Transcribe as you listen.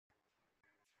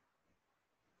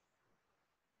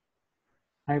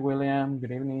Hi, William.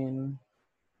 Good evening.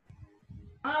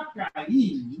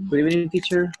 Good evening,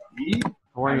 teacher.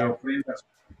 How are you?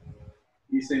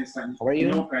 How are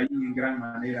you?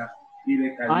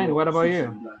 Fine. What about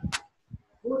you?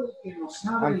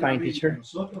 I'm fine, teacher.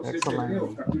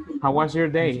 Excellent. How was your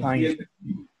I'm day? fine.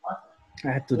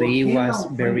 Today was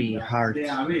very hard.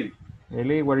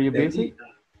 Really? Were you busy?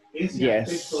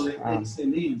 Yes,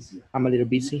 I'm a little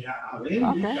busy,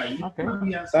 Okay. Okay.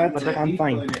 But but that, I'm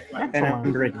fine and I'm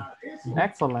excellent. ready.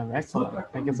 Excellent. Excellent.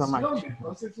 Thank you so much.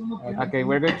 Okay. Okay,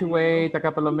 we're going to wait a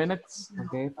couple of minutes,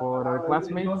 okay, for our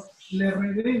classmates,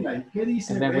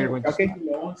 and then we're going to Okay.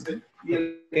 start.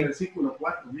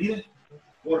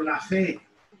 Okay.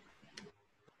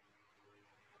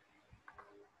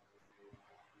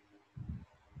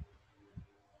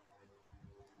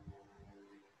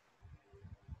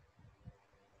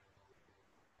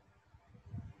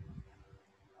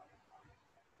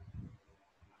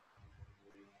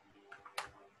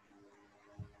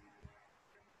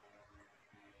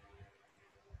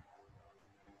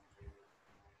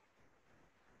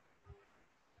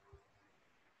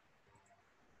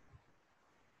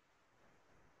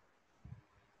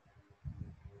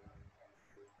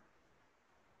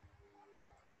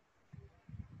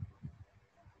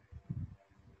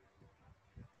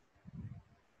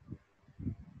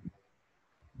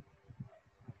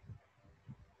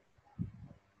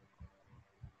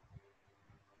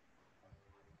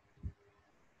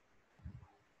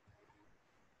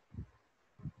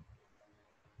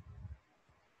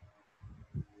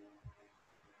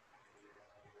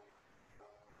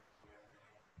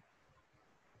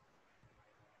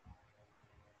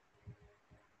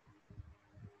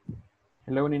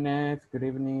 Hello, Ninette. Good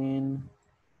evening.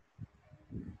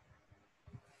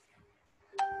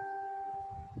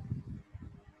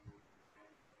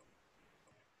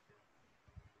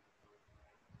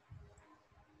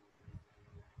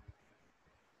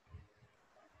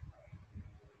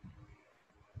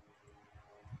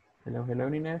 Hello, hello,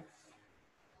 Ninette.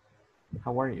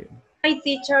 How are you? Hi,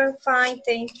 teacher. Fine,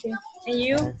 thank you. And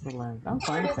you? Excellent. I'm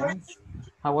fine, thanks.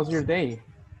 How was your day?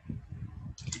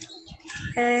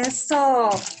 So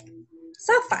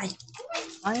fine.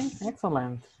 Fine.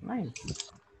 Excellent. Nice.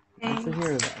 Nice to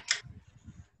hear that.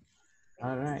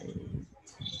 All right.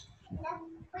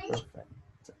 Perfect.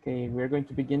 Okay, we're going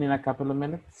to begin in a couple of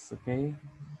minutes. Okay.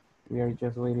 We are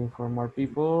just waiting for more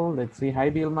people. Let's see. Hi,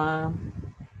 Vilma.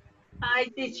 Hi,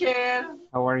 teacher.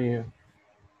 How are you?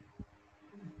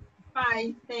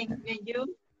 Fine, thank you. And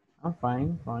you? I'm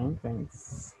fine. Fine.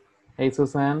 Thanks. Hey,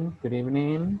 Susan. Good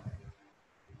evening.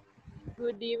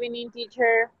 Good evening,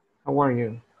 teacher. How are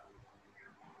you?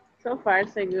 So far,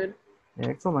 so good.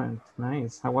 Excellent.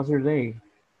 Nice. How was your day?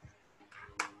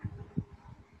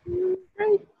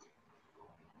 Great.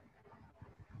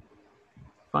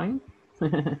 Fine.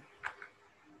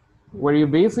 Were you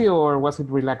busy or was it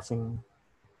relaxing?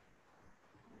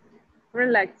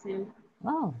 Relaxing.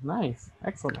 Oh, nice.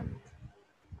 Excellent.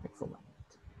 Excellent.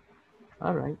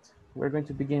 All right. We're going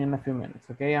to begin in a few minutes.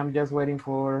 Okay. I'm just waiting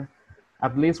for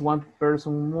at least one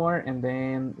person more and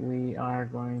then we are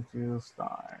going to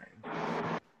start.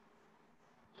 I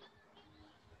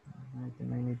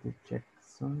think I need to check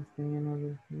something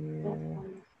over here.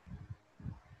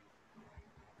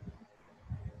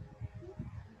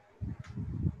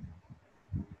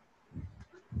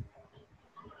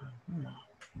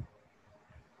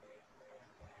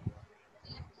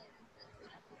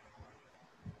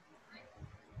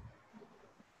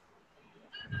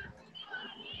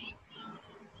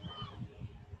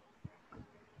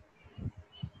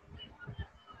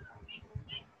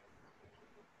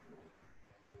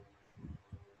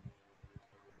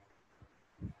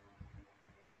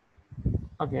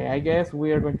 Okay, I guess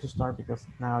we are going to start because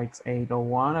now it's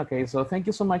 8:01. Okay, so thank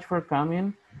you so much for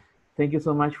coming. Thank you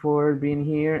so much for being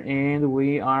here and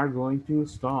we are going to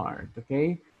start,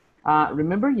 okay?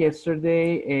 Remember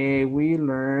yesterday we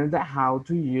learned how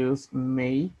to use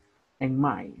may and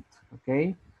might,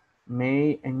 okay?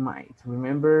 May and might.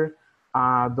 Remember,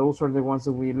 those are the ones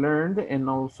that we learned and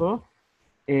also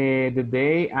the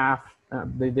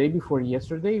day before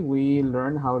yesterday, we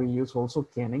learned how to use also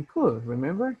can and could,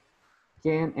 remember?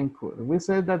 Can and could. We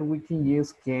said that we can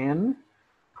use can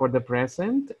for the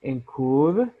present and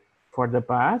could for the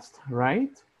past,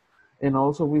 right? And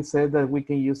also we said that we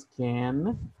can use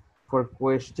can for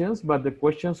questions, but the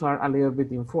questions are a little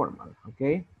bit informal,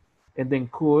 okay? And then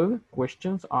could,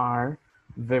 questions are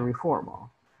very formal.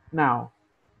 Now,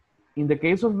 in the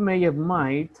case of may and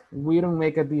might, we don't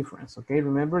make a difference, okay?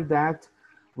 Remember that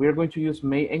we're going to use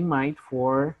may and might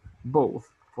for both,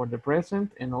 for the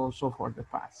present and also for the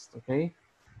past, okay?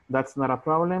 That's not a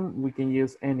problem. We can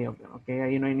use any of them, okay?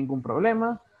 Ahí no hay ningún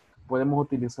problema. Podemos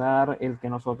utilizar el que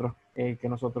nosotros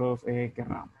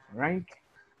querramos, right?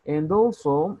 And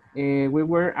also, we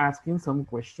were asking some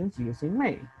questions using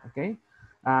may, okay?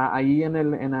 Ahí en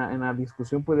la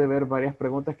discusión puede ver varias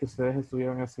preguntas que ustedes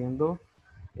estuvieron haciendo,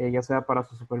 ya sea para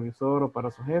su supervisor o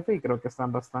para su jefe, y creo que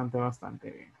están bastante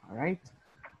bien, all right?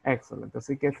 Excellent.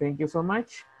 Así que thank you so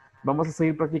much. Vamos a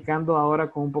seguir practicando ahora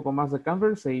con un poco más de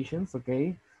conversations,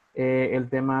 ok? El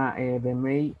tema de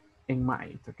may and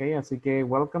might, ok? Así que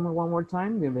welcome one more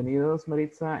time. Bienvenidos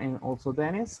Maritza and also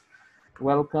Dennis.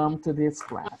 Welcome to this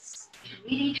class.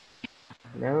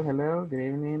 Hello, good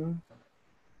evening.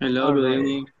 Hello, All good right.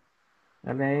 evening.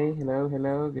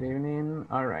 Hello, good evening.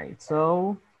 All right,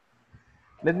 so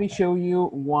let me show you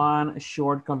one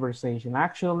short conversation.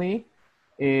 Actually,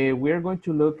 we're going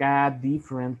to look at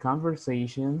different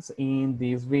conversations in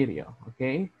this video,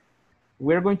 okay?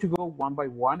 We're going to go one by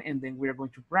one and then we're going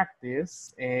to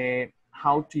practice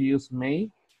how to use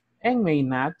may and may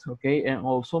not, okay? And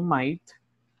also might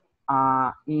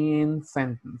in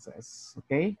sentences,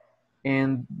 okay?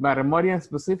 And but more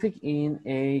specific in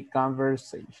a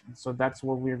conversation. So that's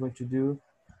what we're going to do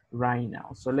right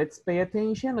now. So let's pay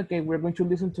attention, okay? We're going to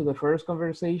listen to the first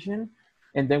conversation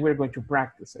and then we're going to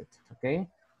practice it, okay?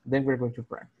 Then we're going to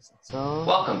practice it. So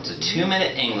welcome to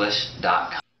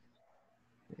 2minuteenglish.com.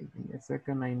 Okay, give me a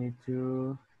second, I need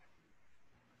to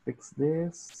fix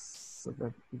this so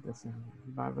that it doesn't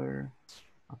bother.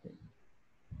 Okay,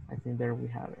 I think there we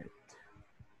have it.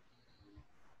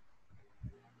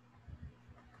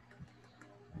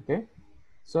 Okay,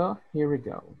 so here we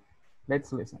go.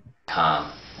 Let's listen.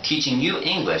 Teaching you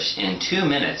English in 2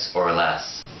 minutes or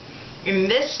less. In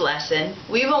this lesson,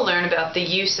 we will learn about the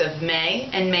use of may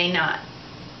and may not.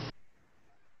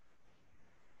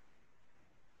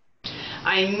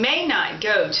 I may not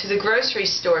go to the grocery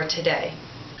store today.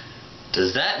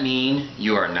 Does that mean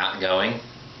you are not going?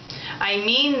 I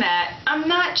mean that I'm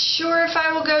not sure if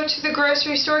I will go to the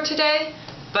grocery store today,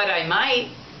 but I might.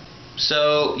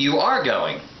 So you are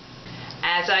going?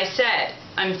 As I said,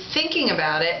 I'm thinking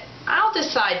about it. I'll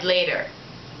decide later.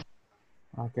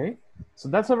 Okay, so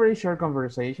that's a very short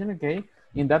conversation, okay?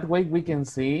 In that way, we can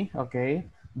see, okay,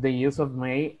 the use of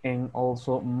may and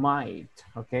also might,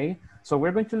 okay? So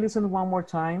we're going to listen one more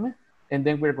time and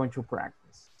then we're going to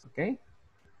practice, okay?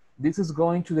 This is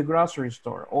going to the grocery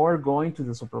store or going to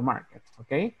the supermarket,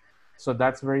 okay? So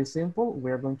that's very simple.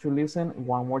 We're going to listen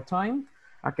one more time.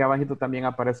 Aquí abajito también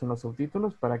aparecen los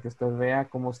subtítulos para que usted vea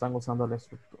cómo están usando la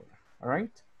estructura, all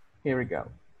right? Here we go.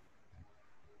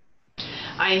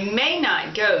 I may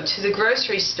not go to the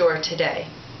grocery store today.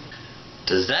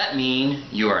 Does that mean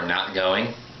you are not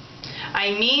going?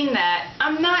 I mean that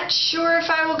I'm not sure if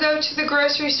I will go to the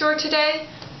grocery store today,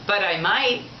 but I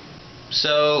might.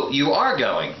 So you are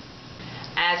going?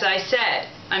 As I said,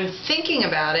 I'm thinking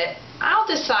about it. I'll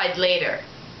decide later.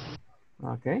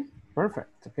 Okay,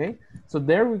 perfect, okay? So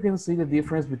there we can see the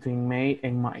difference between may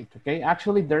and might, okay?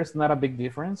 Actually, there's not a big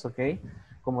difference, okay?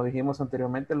 Como dijimos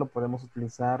anteriormente, lo podemos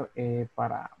utilizar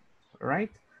para,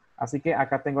 right? Así que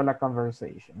acá tengo la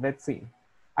conversation. Let's see.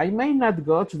 I may not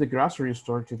go to the grocery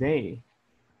store today.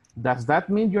 Does that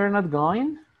mean you're not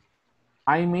going?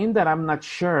 I mean that I'm not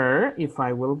sure if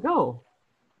I will go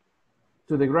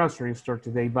to the grocery store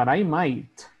today, but I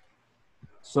might.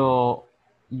 So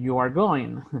you are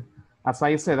going. As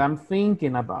I said, I'm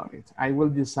thinking about it. I will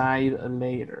decide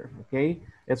later, okay?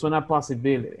 Es una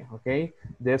possibility, okay?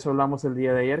 De eso hablamos el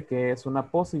día de ayer, que es una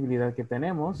posibilidad que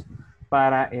tenemos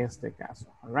para este caso,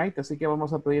 all right? Así que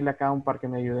vamos a pedirle acá un par que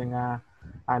me ayuden a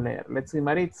leer. Let's see,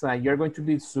 Maritza, you're going to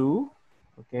be Sue,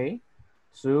 okay?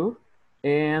 Sue.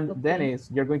 And okay. Dennis,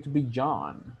 you're going to be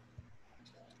John.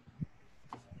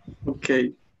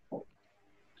 Okay.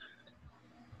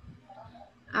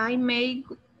 I may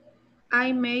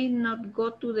not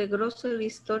go to the grocery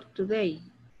store today.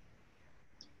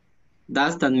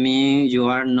 Does that mean you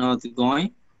are not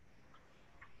going?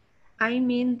 I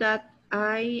mean that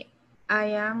I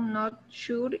am not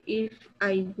sure if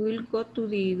I will go to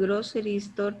the grocery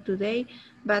store today,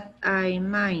 but I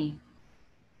might.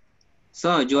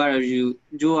 So you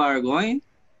are going?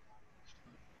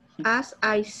 As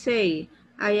I say,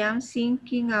 I am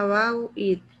thinking about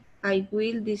it. I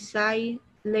will decide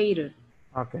later.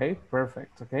 Okay,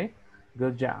 perfect. Okay,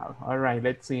 good job. All right,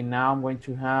 let's see. Now I'm going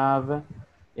to have,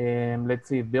 let's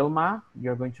see, Vilma,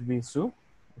 you're going to be Sue.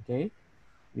 Okay,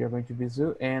 you're going to be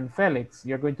Sue. And Felix,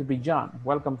 you're going to be John.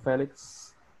 Welcome,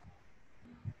 Felix.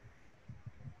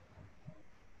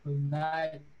 Good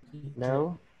night.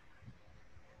 Hello.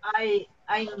 I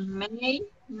may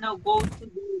not go to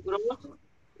the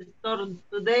grocery store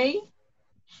today.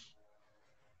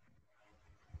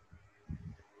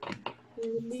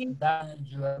 that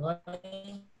you are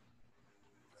going.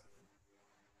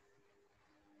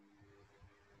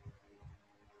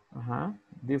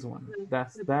 This one.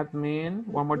 Does that mean,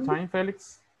 one more time,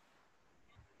 Felix?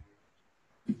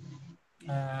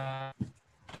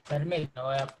 Permítame,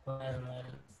 voy a ponerme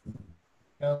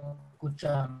yo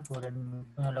escuchando por el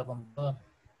micrófono de la computadora.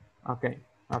 Okay,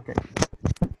 okay.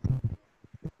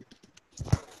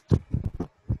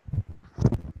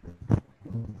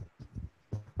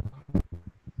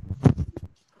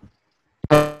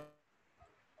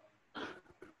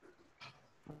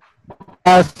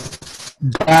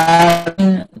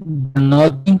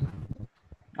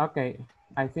 Okay,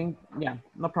 I think, yeah,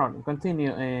 no problem.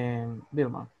 Continue,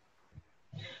 Vilma.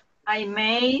 I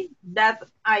made that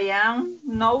I am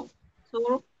not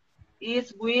sure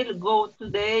it will go to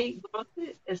the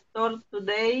grocery store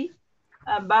today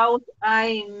about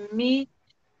I meet.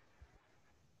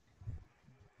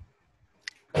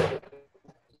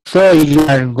 So you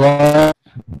are going.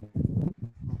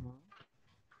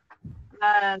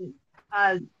 And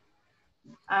as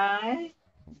I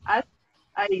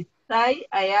say,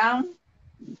 I am.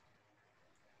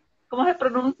 ¿Cómo se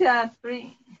pronuncia?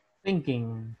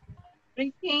 Thinking.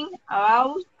 Thinking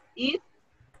about it.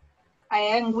 I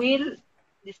am will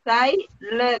decide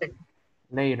later.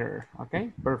 Later,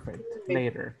 ok, perfect,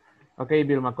 later. Ok,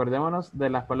 Vilma, acordémonos de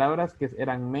las palabras que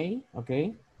eran may,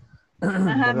 ok.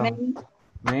 Perdón.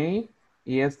 May,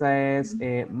 y esta es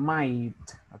might,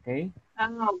 ok.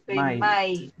 Ok,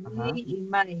 might.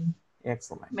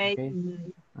 Excellent, May, okay.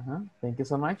 Thank you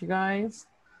so much, guys.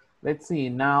 Let's see,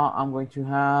 now I'm going to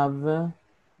have,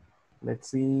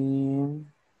 let's see,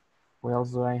 what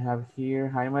else do I have here?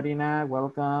 Hi, Marina,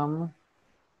 welcome.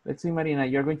 Let's see, Marina,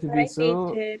 you're going to be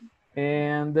Sue,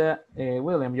 and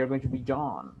William, you're going to be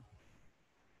John.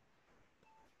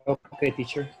 Okay,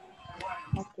 teacher.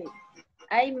 Okay.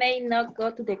 I may not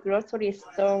go to the grocery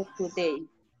store today.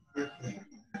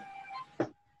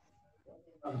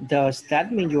 Does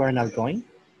that mean you are not going?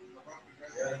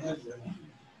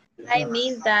 I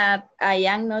mean that I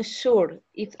am not sure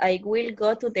if I will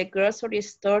go to the grocery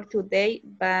store today,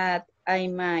 but I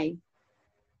might.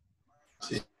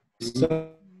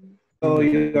 So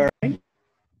you are going?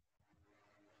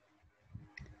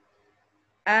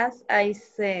 As I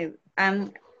said, I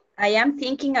am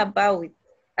thinking about it.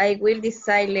 I will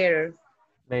decide later.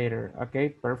 Later, okay,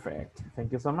 perfect.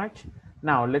 Thank you so much.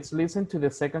 Now let's listen to the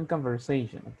second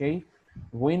conversation, okay?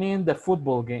 Winning the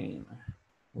football game.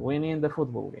 Winning the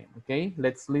football game, okay?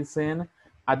 Let's listen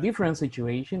a different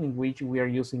situation in which we are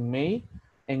using may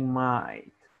and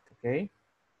might, okay?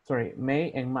 Sorry,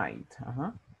 may and might.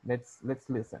 Let's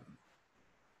listen.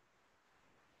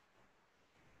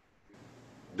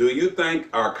 Do you think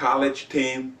our college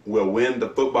team will win the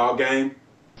football game?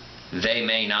 They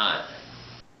may not.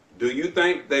 Do you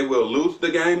think they will lose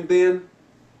the game then?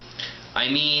 I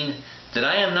mean that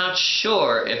I am not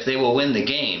sure if they will win the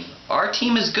game. Our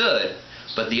team is good,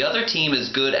 but the other team is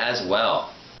good as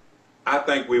well. I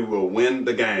think we will win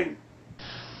the game.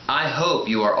 I hope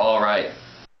you are all right.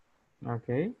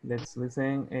 Okay, let's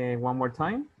listen one more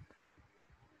time.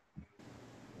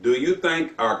 Do you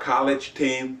think our college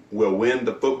team will win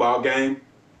the football game?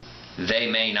 They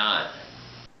may not.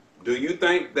 Do you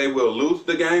think they will lose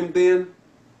the game then?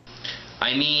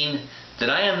 I mean that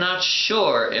I am not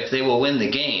sure if they will win the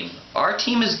game. Our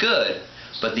team is good,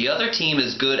 but the other team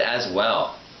is good as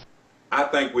well. I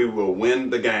think we will win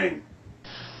the game.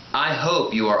 I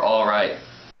hope you are all right.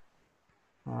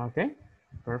 Okay,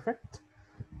 perfect.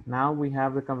 Now we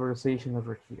have the conversation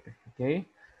over here, okay?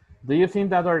 Do you think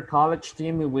that our college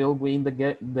team will win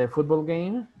the football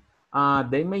game?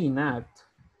 They may not.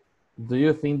 Do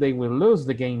you think they will lose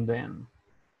the game then?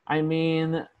 I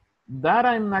mean, that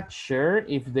I'm not sure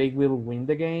if they will win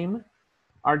the game.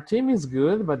 Our team is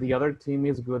good, but the other team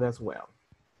is good as well.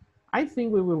 I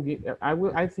think we will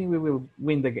I think we will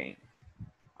win the game.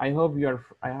 I hope you're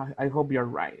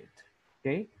right.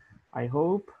 Okay? I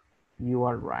hope you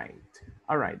are right.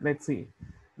 All right, let's see.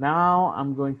 Now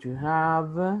I'm going to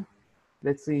have,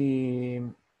 let's see,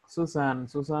 Susan.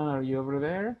 Susan, are you over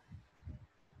there?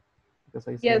 Because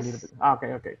I see a little bit.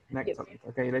 Okay. Excellent.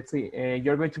 Okay, let's see.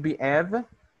 You're going to be Ev.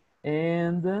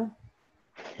 And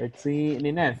let's see,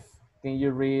 Nineth. Can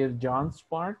you read John's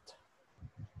part?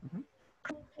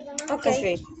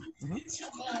 Okay.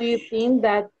 Do you think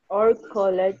that our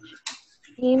college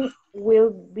team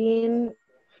will win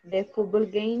the football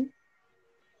game?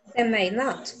 They may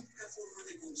not.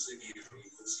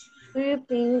 Do you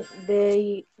think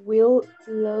they will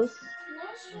lose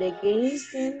the game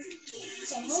then?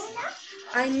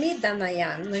 I mean that I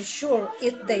am not sure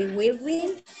if they will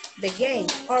win the game.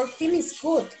 Our team is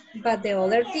good, but the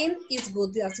other team is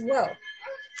good as well.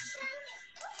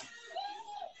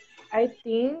 I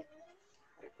think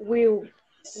we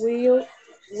will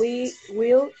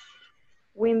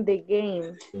win the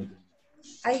game.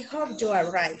 I hope you are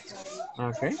right.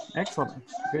 Okay, excellent.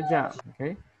 Good job.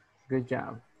 Okay, good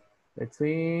job. Let's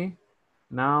see.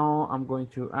 Now I'm going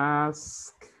to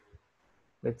ask,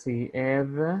 let's see,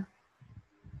 Eve.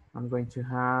 I'm going to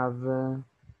have,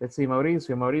 let's see,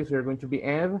 Mauricio. Mauricio, you're going to be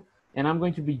Eve, and I'm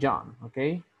going to be John,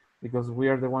 okay? Because we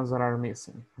are the ones that are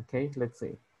missing, okay? Let's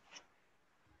see.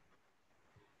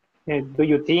 Do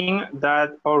you think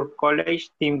that our college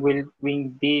team will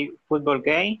win the football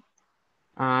game?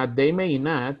 They may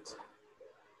not.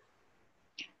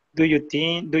 Do you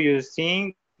think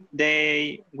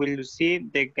they will see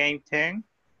the game 10?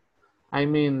 I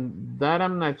mean, that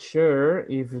I'm not sure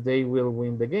if they will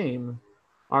win the game.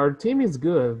 Our team is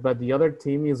good, but the other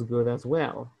team is good as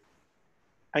well.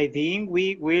 I think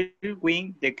we will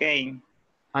win the game.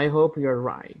 I hope you're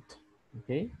right,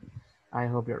 okay? I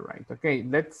hope you're right. Okay,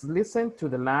 let's listen to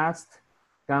the last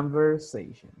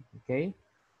conversation, okay?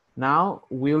 Now,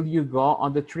 will you go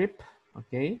on the trip,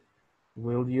 okay?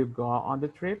 Will you go on the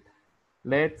trip?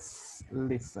 Let's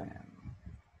listen.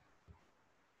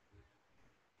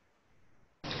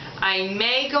 I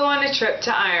may go on a trip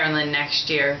to Ireland next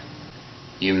year.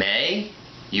 You may?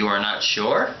 You are not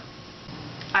sure?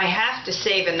 I have to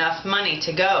save enough money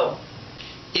to go.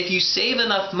 If you save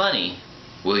enough money,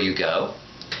 will you go?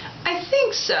 I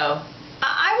think so.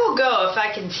 I will go if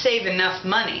I can save enough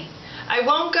money. I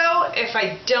won't go if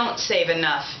I don't save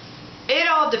enough. It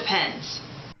all depends.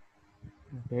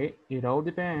 Okay, it all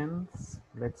depends.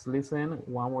 Let's listen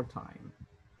one more time.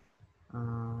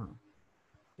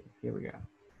 Okay, here we go.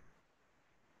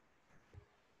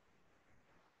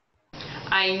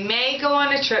 I may go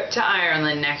on a trip to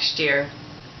Ireland next year.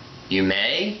 You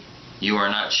may? You are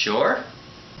not sure?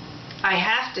 I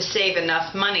have to save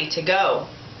enough money to go.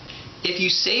 If you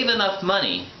save enough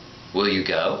money, will you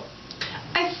go?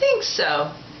 I think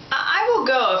so. I will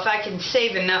go if I can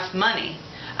save enough money.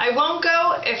 I won't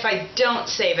go if I don't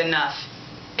save enough.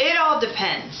 It all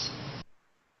depends.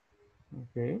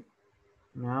 Okay,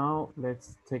 now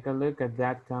let's take a look at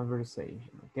that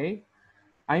conversation, okay?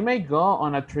 I may go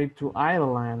on a trip to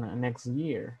Ireland next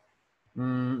year.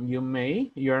 You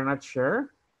may, you're not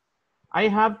sure? I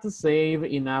have to save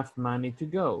enough money to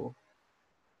go.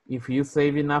 If you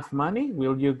save enough money,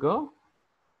 will you go?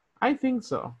 I think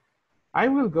so. I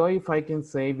will go if I can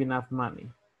save enough money.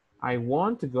 I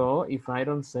won't go if I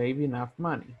don't save enough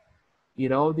money.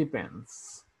 It all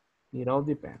depends. It all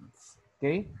depends.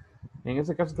 Okay? En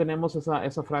ese caso tenemos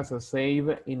esa frase,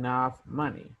 save enough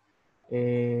money.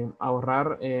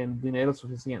 Ahorrar dinero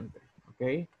suficiente.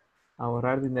 Okay?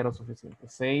 Ahorrar dinero suficiente.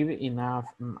 Save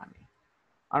enough money.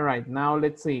 All right, now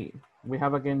let's see. We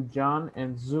have again John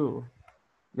and Zoo.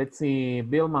 Let's see,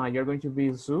 Vilma, you're going to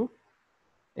be Zoo.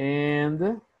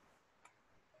 And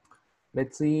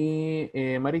let's see,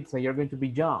 Maritza, you're going to be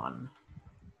John.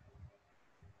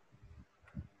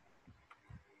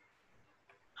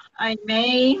 I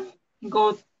may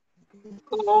go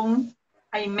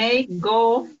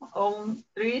on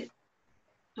trip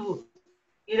to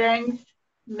Iran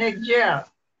next year.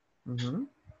 Mm-hmm.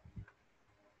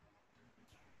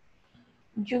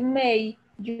 You may,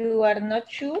 you are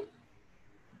not sure?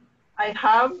 I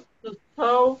have to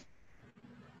solve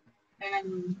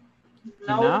and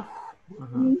Enough.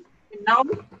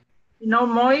 No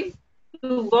more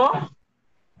to go.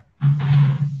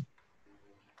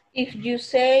 If you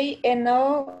say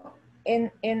enough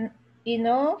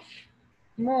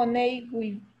money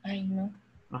will, I know.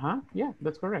 Yeah,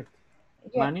 that's correct.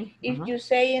 Yeah. Money. If you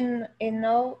say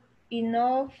enough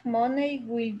money,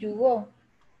 will you go?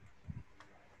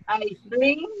 I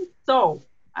think so.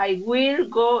 I will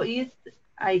go if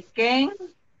I can.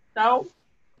 So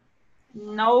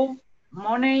no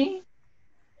money.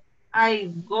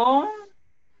 I go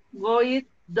it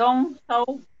don't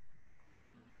so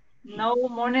no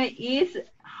money is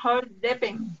hard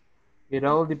depend. It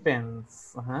all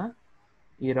depends.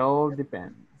 It all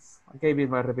depends. Ok,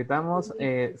 Vilma, repitamos.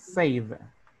 Save.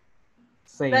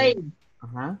 Save.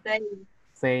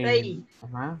 Save.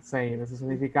 Save. Eso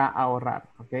significa ahorrar,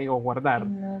 ok, o guardar.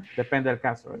 Depende del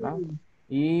caso, ¿verdad?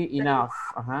 Y enough.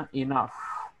 Enough.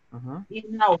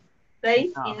 Enough.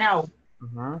 Say enough.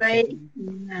 Say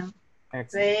enough.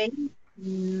 Excellent. Say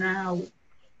enough.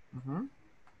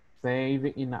 Save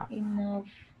enough.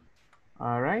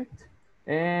 All right.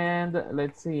 And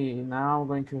let's see. Now I'm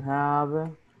going to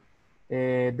have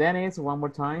Dennis one more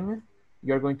time.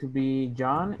 you're going to be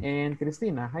John, and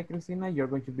Christina. Hi, Christina, you're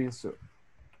going to be Sue.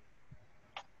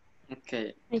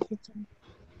 Okay.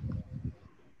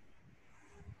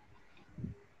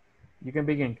 You can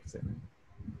begin, Christina.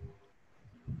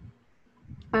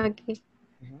 Okay.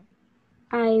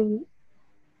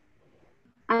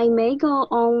 I may go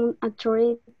on a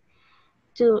trip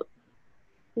to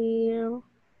Ireland.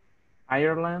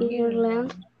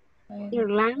 Ireland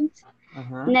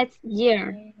next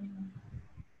year.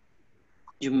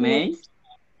 You may?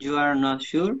 You are not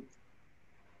sure?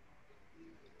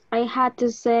 I had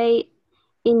to say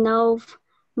enough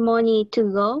money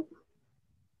to go.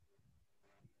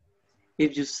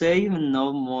 If you save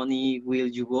no money, will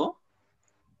you go?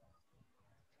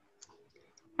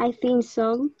 I think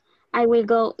so. I will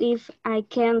go if I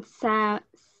can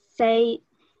save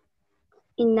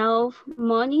enough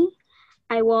money.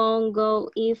 I won't go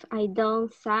if I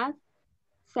don't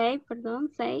save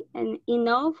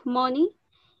enough money.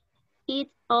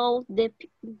 It all depends.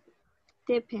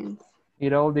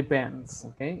 It all depends,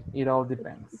 okay? It all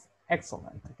depends.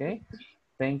 Excellent, okay?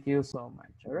 Thank you so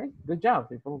much, all right? Good job,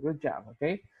 people, good job,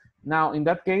 okay? Now, in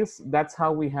that case, that's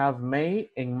how we have may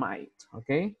and might,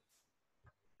 okay?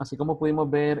 Así como pudimos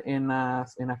ver en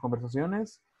las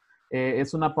conversaciones,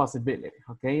 es una possibility,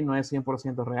 ¿ok? No es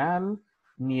 100% real,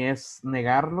 ni es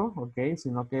negarlo, ¿ok?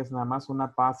 Sino que es nada más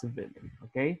una possibility,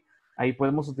 ¿ok? Ahí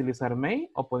podemos utilizar may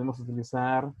o podemos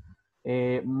utilizar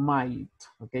might,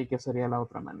 ¿ok? Que sería la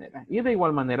otra manera. Y de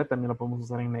igual manera también lo podemos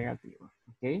usar en negativo,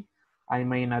 ¿ok? I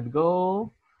may not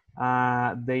go,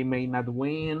 they may not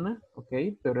win, ¿ok?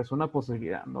 Pero es una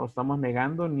posibilidad, no estamos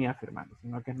negando ni afirmando,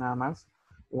 sino que es nada más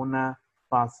una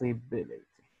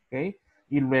possibility, ¿ok?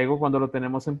 Y luego cuando lo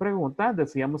tenemos en pregunta,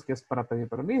 decíamos que es para pedir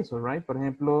permiso, right? Por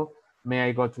ejemplo, may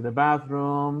I go to the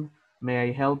bathroom? May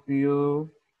I help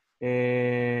you?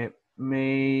 May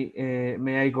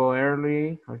I go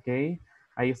early? ¿Ok?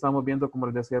 Ahí estamos viendo, como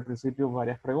les decía al principio,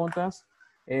 varias preguntas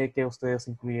que ustedes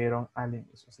incluyeron al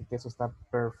inicio. Así que eso está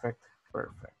perfect.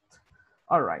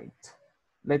 All right.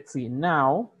 Let's see.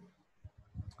 Now,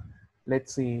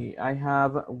 let's see. I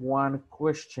have one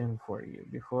question for you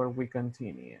before we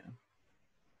continue.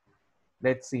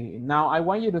 Let's see. Now, I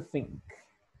want you to think.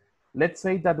 Let's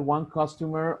say that one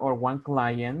customer or one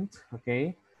client,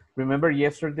 okay? Remember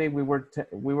yesterday we were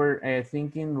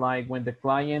thinking like when the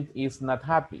client is not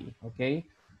happy, okay?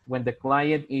 When the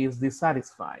client is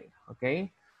dissatisfied,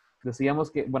 okay?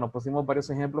 Decíamos que, bueno, pusimos varios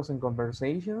ejemplos en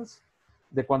conversations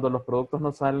de cuando los productos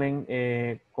no salen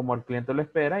como el cliente lo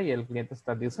espera y el cliente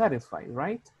está dissatisfied,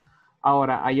 right?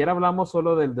 Ahora, ayer hablamos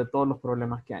solo de todos los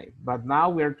problemas que hay, but now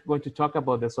we're going to talk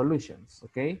about the solutions,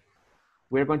 okay?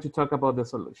 We're going to talk about the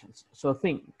solutions. So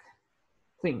think,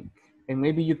 and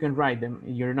maybe you can write them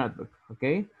in your notebook,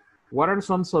 okay? What are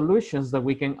some solutions that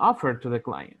we can offer to the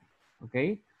client,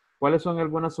 okay? ¿Cuáles son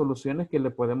algunas soluciones que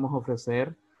le podemos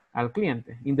ofrecer al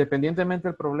cliente? Independientemente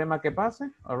del problema que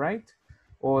pase, all right?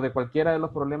 O de cualquiera de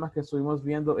los problemas que estuvimos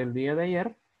viendo el día de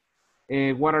ayer,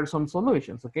 what are some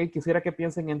solutions, okay? Quisiera que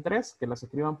piensen en 3, que las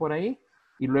escriban por ahí,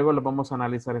 y luego las vamos a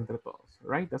analizar entre todos,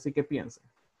 right? Así que piensen.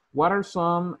 What are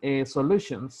some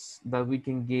solutions that we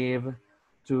can give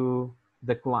to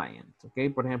the client? Okay,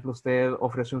 por ejemplo, usted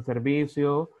ofrece un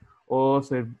servicio o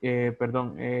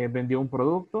vendió un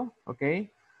producto,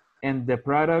 okay, and the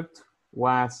product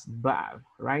was bad,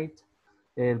 right?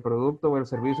 El producto o el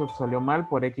servicio salió mal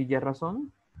por X y razón.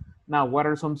 Now, what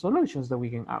are some solutions that we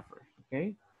can offer?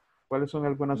 Okay, ¿cuáles son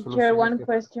algunas soluciones? Share one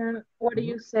question. What do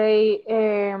you say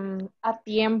a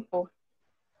tiempo?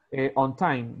 On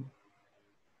time.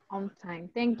 On time.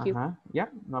 Thank you. Yeah,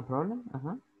 no problem.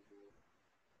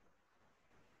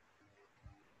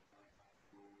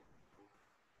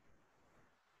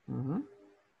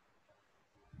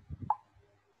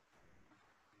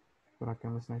 Por acá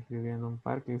me están escribiendo un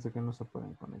par que dice que no se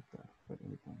pueden conectar.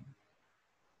 Permítanme.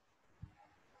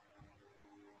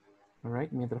 All right,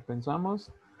 mientras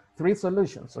pensamos, 3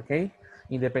 solutions, ok?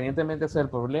 Independientemente sea el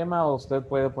problema, usted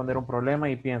puede poner un problema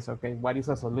y piensa, ok, what is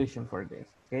a solution for this,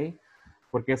 ok?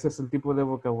 Porque ese es el tipo de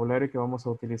vocabulario que vamos a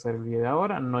utilizar el día de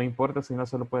ahora. No importa si no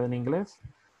se lo puede en inglés.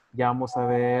 Ya vamos a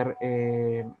ver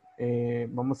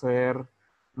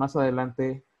más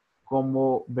adelante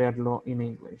cómo verlo en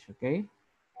inglés, ok?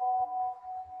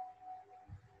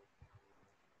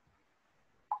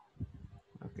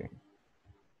 Okay.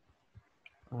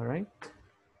 All right.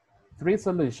 3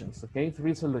 solutions, okay?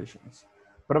 3 solutions.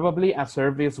 Probably a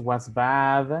service was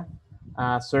bad,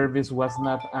 a service was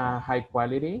not high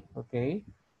quality, okay?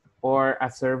 Or a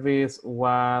service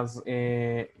was,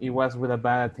 it was with a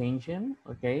bad attention,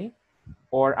 okay?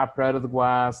 Or a product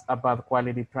was a bad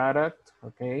quality product,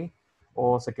 okay?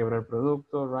 o se quebró el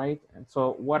producto, right? And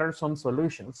so what are some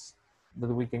solutions that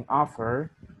we can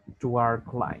offer to our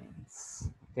clients?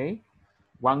 Okay,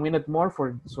 1 minute more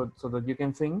so that you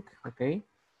can think, okay?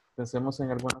 Pensemos en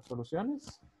algunas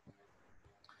soluciones.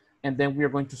 And then we are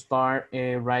going to start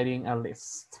writing a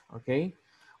list, okay?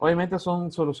 Obviamente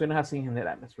son soluciones así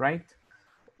generales, right?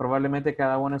 Probablemente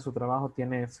cada uno en su trabajo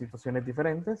tiene situaciones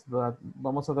diferentes, pero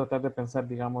vamos a tratar de pensar,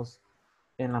 digamos,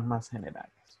 en las más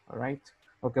generales, all right?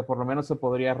 O que por lo menos se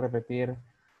podría repetir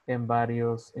en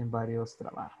varios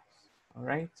trabajos, all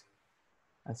right?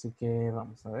 Así que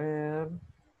vamos a ver.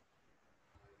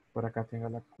 Por acá tengo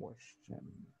la question.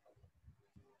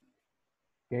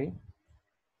 Okay.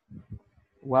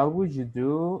 What would you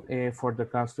do for the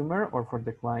customer or for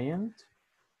the client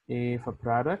if a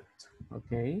product,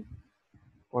 okay?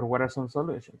 Or what are some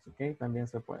solutions, okay? También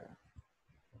se puede.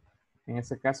 En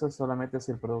este caso es solamente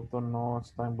si el producto no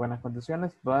está en buenas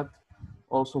condiciones, but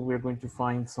also we're going to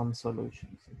find some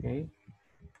solutions, okay?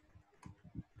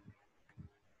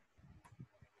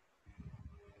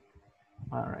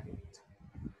 All right.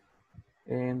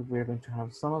 And we're going to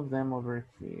have some of them over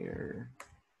here.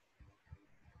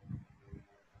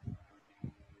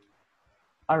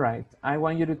 All right, I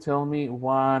want you to tell me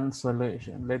one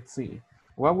solution. Let's see.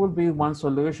 What would be one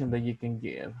solution that you can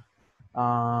give?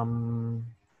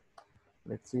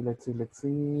 Let's see.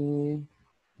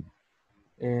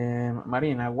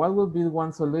 Marina, what would be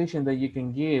one solution that you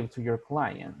can give to your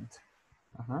client?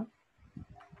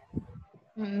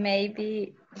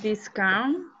 Maybe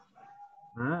discount.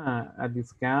 A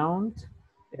discount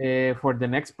for the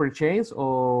next purchase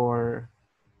or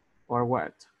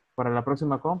what? ¿Para la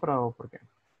próxima compra o por qué?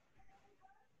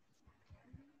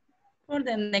 For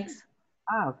the next.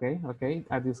 Okay.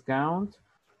 A discount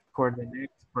for the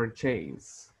next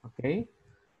purchase. Okay.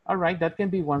 All right, that can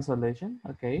be one solution.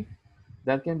 Okay.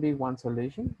 That can be one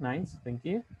solution. Nice, thank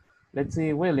you. Let's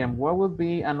see, William, what would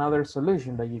be another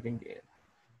solution that you can give?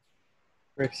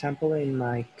 For example, in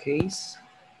my case,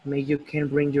 maybe you can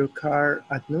bring your car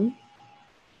at noon.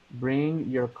 Bring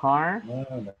your car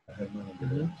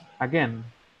again.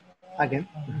 Again.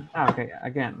 Okay,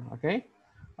 again, okay.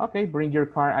 Okay, bring your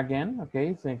car again,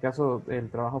 okay. So en caso el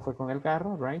trabajo fue con el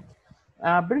carro, right?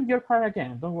 Bring your car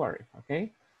again, don't worry,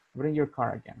 okay. Bring your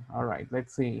car again. All right,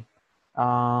 let's see.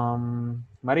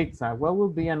 Maritza, what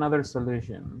would be another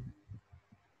solution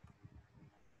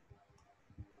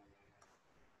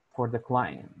for the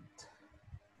client?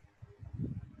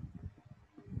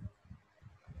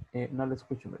 No le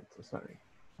escucho, Maritza, sorry.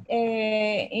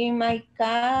 In my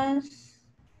case,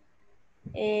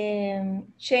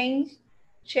 change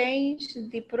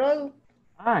the product.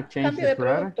 Change the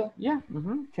product. Yeah,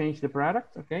 change the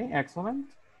product. Okay, excellent.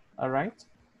 All right,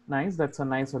 nice. That's a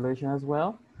nice solution as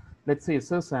well. Let's see,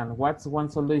 Susan, what's one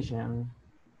solution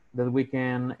that we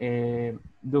can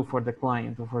do for the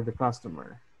client or for the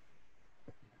customer?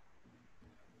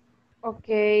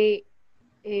 Okay,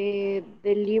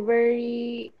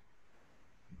 delivery.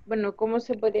 Bueno, ¿cómo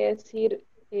se podría decir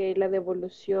la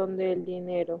devolución del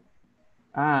dinero?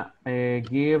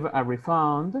 Give a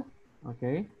refund.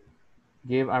 Okay.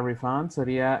 Give a refund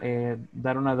sería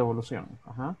dar una devolución.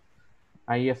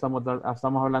 Ahí estamos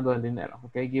hablando del dinero.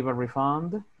 Okay. Give a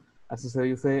refund. Así se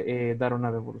dice dar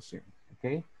una devolución.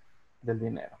 Okay. Del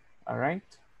dinero. All right.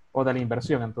 O de la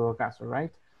inversión en todo caso.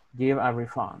 Right. Give a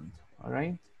refund. All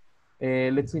right.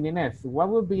 Let's see, Inés. What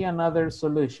would be another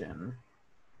solution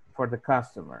for the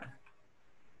customer?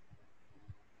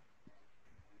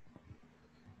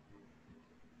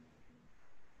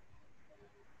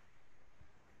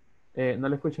 No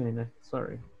le escucho, Inés.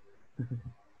 Sorry.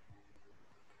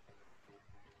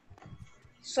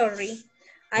 Sorry.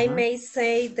 I may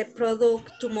say the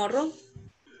product tomorrow.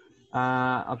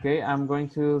 Okay, I'm going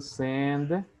to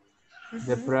send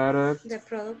the product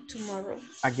tomorrow.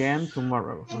 Again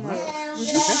tomorrow.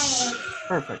 Okay.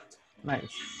 Perfect. Nice.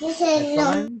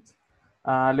 Excellent.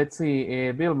 Let's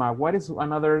see, Vilma, what is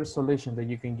another solution that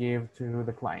you can give to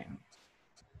the client?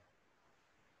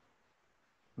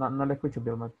 No le escucho,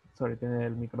 Vilma. Sorry, tiene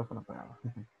el micrófono apagado.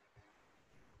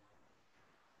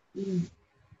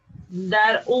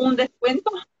 Dar un descuento.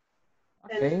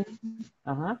 Okay.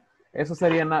 Eso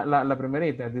sería la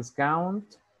primerita,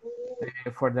 discount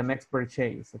for the next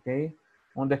purchase, okay.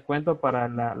 Un descuento para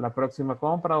la próxima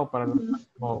compra o para el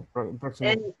próximo.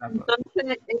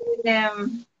 Entonces,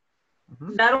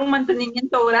 dar un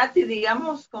mantenimiento gratis,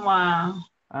 digamos, como a...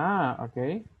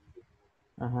 Okay.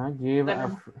 Give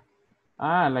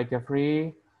like a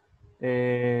free...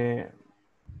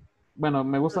 bueno,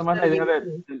 me gusta más la idea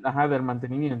del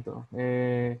mantenimiento.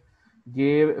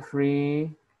 Give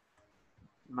free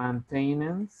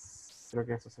maintenance Creo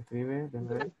que eso se escribe.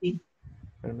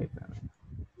 Permítame.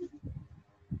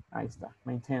 Ahí está.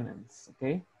 Maintenance.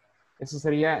 Ok. Eso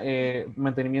sería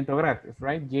mantenimiento gratis,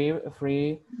 right? Give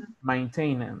free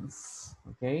maintenance.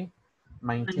 Ok.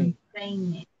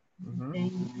 Maintain.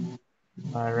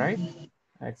 All right.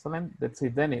 Excellent. Let's see,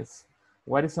 Dennis.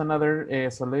 What is another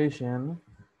solution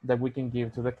that we can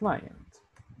give to the client?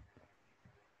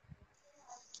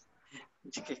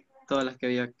 Que todas las que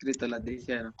había escrito las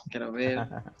dijeron. Quiero ver.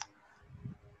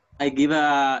 I give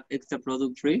a extra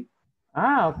product free.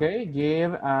 Ah, okay.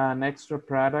 Give an extra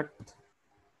product,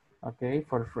 okay,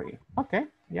 for free. Okay,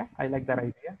 yeah, I like that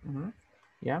idea.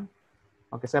 Yeah,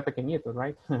 aunque sea pequeñito,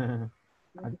 right? A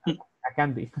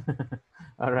candy.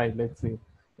 All right, let's see.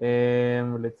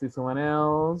 Let's see someone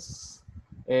else.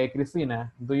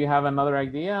 Cristina, do you have another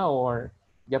idea or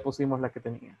ya pusimos la que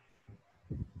tenía?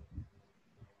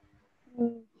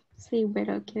 Sí,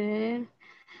 pero que...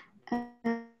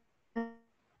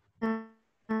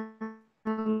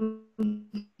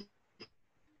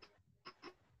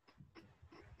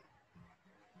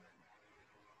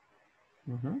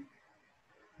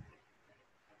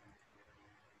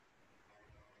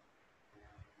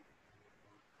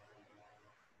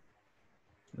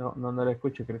 No le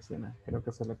escucho, Cristina. Creo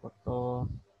que se le cortó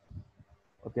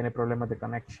o tiene problemas de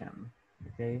connection.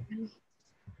 Okay.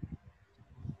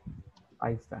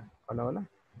 Ahí está. Hola, hola.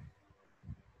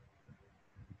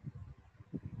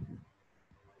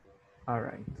 All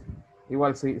right.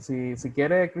 Igual, si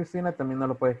quiere, Cristina, también nos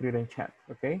lo puede escribir en chat,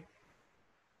 ¿ok?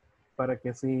 Para que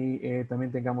así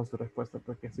también tengamos su respuesta,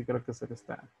 porque sí creo que se le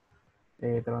está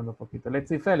trabando un poquito. Let's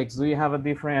see, Felix, do you have a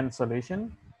different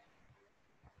solution?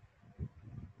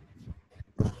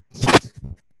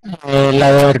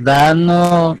 La verdad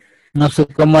no sé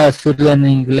cómo decirlo en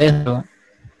inglés.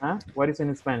 What is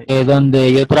in Spanish?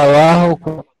 Donde yo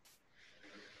trabajo,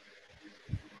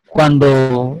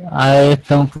 cuando a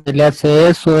esta le hace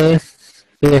eso es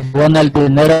que pone el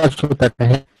dinero a su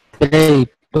tarjeta de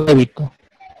crédito, débito.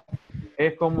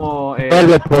 Es como...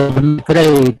 Vuelve por mi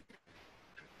crédito.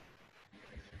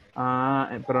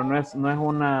 Pero no es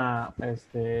una,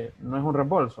 no es un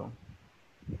reembolso.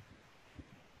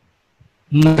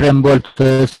 No reembolso,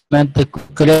 es solamente con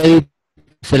crédito,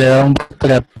 se le da un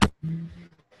extra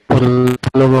por lo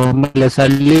que le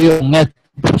salió un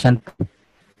extra.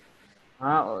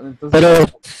 Entonces pero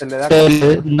se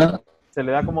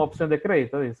le da como opción de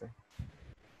crédito, dice.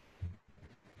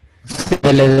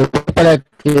 Se le da para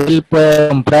que él pueda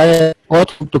comprar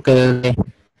otro que debe.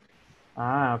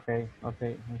 Ok.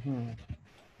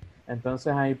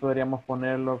 Entonces ahí podríamos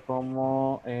ponerlo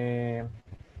como,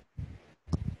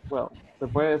 se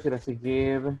puede decir así,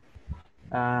 give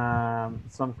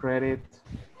some credit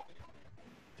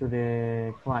to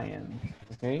the client,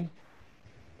 ok.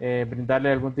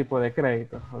 Brindarle algún tipo de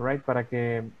crédito, right, para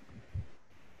que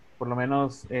por lo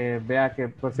menos vea que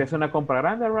pues, si hace una compra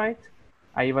grande, right,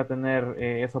 ahí va a tener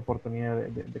esa oportunidad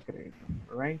de crédito,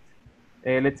 right.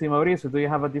 Let's see, Mauricio, do you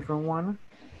have a different one?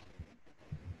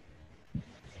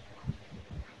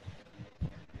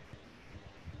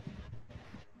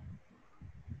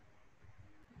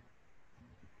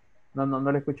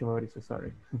 No le escucho, Mauricio,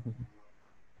 sorry.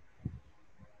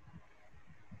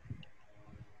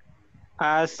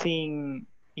 Asking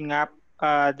in up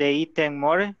the item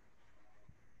more.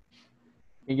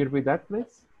 Can you repeat that,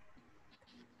 please?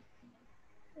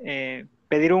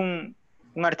 Pedir un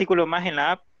artículo más en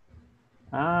la app.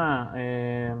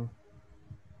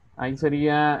 Ahí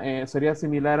sería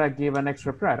similar a give an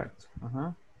extra product.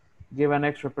 Give an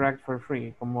extra product for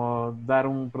free, como dar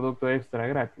un producto extra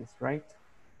gratis, right?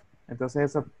 Entonces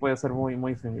eso puede ser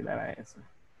muy similar a eso.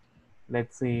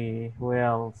 Let's see, who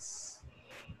else?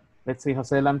 Let's see,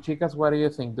 José Lam, chicas, what do you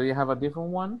think? Do you have a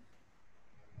different one?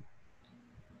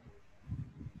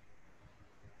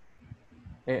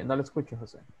 No lo escucho,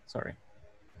 José. Sorry.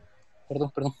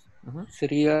 Perdón.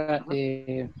 Sería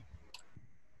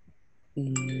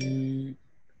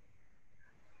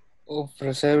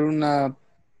ofrecer una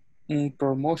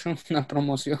promotion, una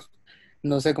promoción.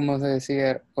 No sé cómo se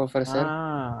decía ofrecer.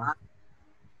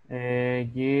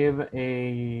 Give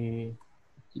a...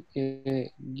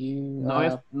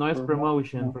 no es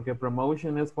promotion, porque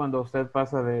promotion es cuando usted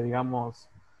pasa de, digamos,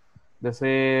 de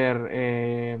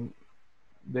ser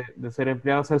de ser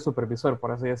empleado a ser supervisor,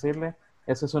 por así decirle.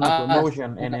 Eso es una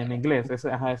promotion en inglés.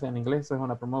 En inglés es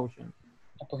una promotion.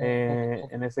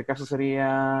 En este caso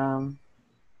sería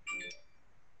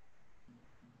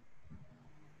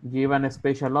give an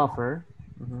special offer.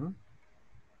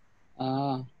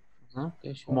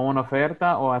 Como una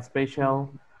oferta o a special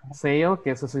sale,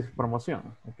 que eso sí es promoción.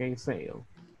 Ok, sale.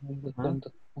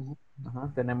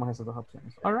 Tenemos esas dos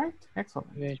opciones. All right,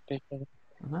 excellent.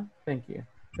 Thank you.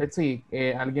 Let's see.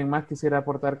 ¿Alguien más quisiera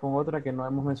aportar con otra que no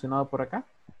hemos mencionado por acá?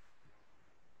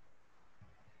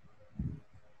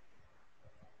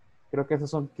 Creo que esas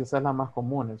son quizás las más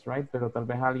comunes, right? Pero tal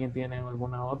vez alguien tiene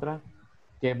alguna otra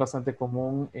que es bastante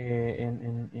común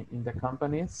en the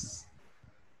companies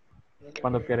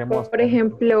cuando queremos. Por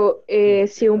ejemplo,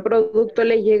 si un producto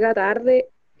le llega tarde,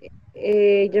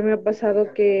 ya me ha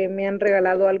pasado que me han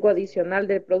regalado algo adicional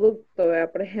del producto,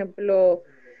 ¿verdad? Por ejemplo,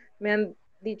 me han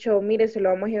dicho, mire, se lo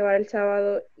vamos a llevar el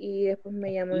sábado y después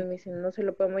me llaman y me dicen, no se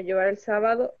lo podemos llevar el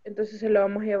sábado, entonces se lo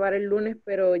vamos a llevar el lunes,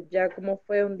 pero ya como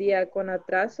fue un día con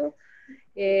atraso,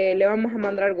 le vamos a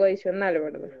mandar algo adicional,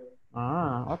 ¿verdad?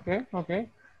 Ah, ok.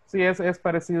 Sí, es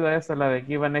parecido a esta, la de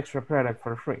give an extra product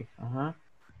for free.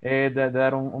 De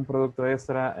dar un producto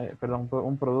extra, perdón,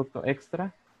 un producto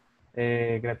extra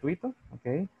gratuito, ok.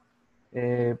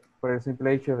 Por el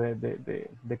simple hecho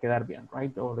de quedar bien,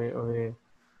 right?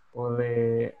 O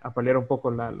de apalear un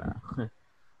poco La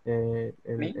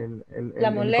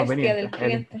molestia inconveniente. del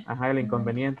cliente. El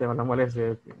inconveniente o la molestia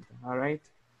del cliente. All right.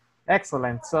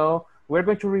 Excellent. So we're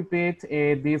going to repeat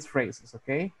these phrases,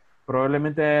 okay?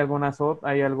 Probablemente hay algunas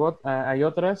hay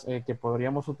otras que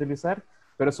podríamos utilizar,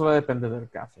 pero eso va a depender del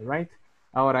caso, right?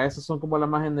 Ahora, esas son como las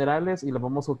más generales y las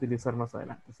vamos a utilizar más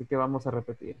adelante. Así que vamos a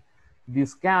repetir.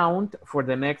 Discount for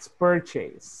the next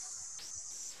purchase.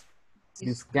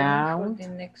 Discount. For the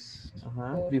next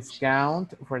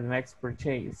Discount for the next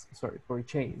purchase. Sorry,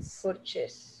 purchase.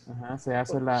 Se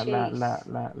hace el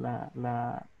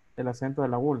acento de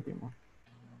la última.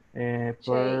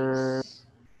 Purchase.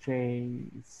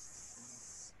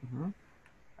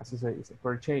 Así se dice,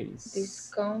 purchase.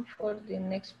 Discount for the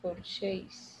next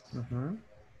purchase.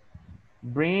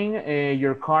 Bring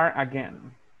your car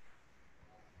again.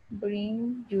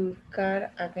 Bring your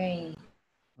car again.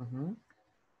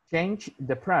 Change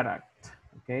the product.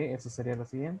 Ok, eso sería lo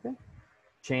siguiente.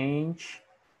 Change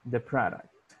the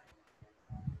product.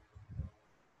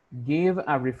 Give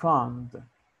a refund.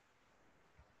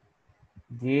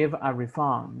 Give a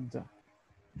refund.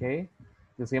 Ok.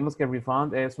 Decíamos que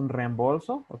refund es un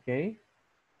reembolso. Ok.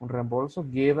 Un reembolso.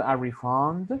 Give a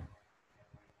refund.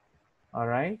 All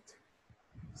right.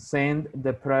 Send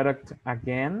the product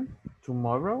again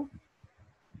tomorrow.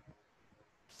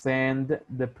 Send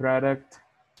the product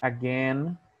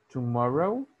again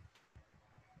tomorrow.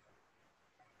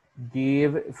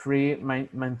 Give free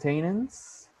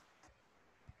maintenance.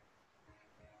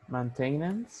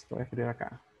 Maintenance. Voy a escribir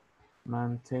acá.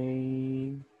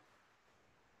 Maintenance.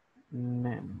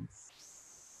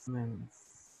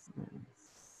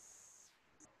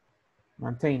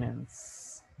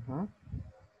 Maintenance.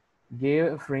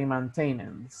 Give free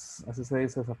maintenance. Así se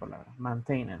dice esa palabra.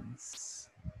 Maintenance.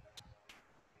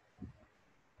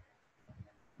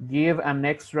 Give an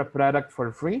extra product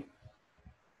for free.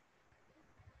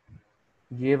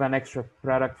 Give an extra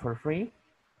product for free.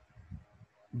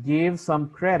 Give some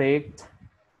credit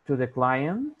to the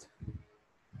client.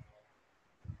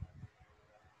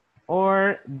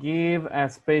 Or give a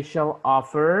special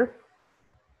offer.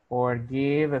 Or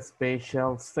give a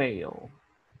special sale.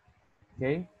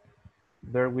 Okay.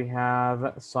 There we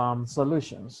have some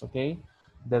solutions, okay,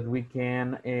 that we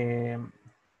can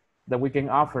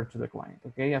offer to the client,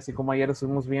 okay. Así como ayer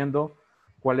estuvimos viendo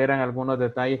cuáles eran algunos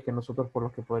detalles que nosotros por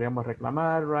los que podríamos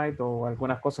reclamar, right, o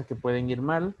algunas cosas que pueden ir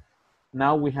mal.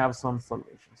 Now we have some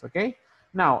solutions, okay.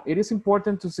 Now, it is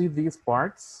important to see these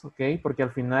parts, okay, porque al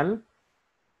final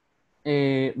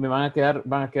me van a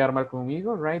quedar mal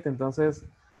conmigo, right. Entonces,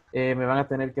 me van a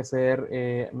tener que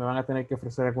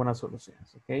ofrecer algunas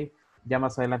soluciones, ok. Ya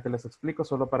más adelante les explico,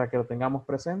 solo para que lo tengamos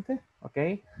presente, ok.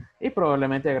 Y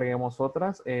probablemente agreguemos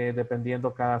otras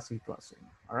dependiendo cada situación,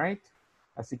 all right.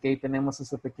 Así que ahí tenemos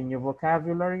ese pequeño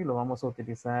vocabulary, lo vamos a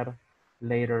utilizar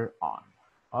later on.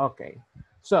 Okay,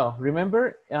 so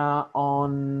remember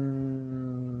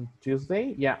on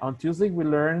Tuesday, on Tuesday we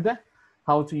learned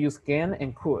how to use can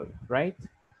and could, right?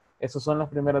 Esas son las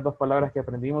primeras dos palabras que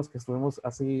aprendimos, que estuvimos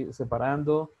así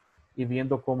separando y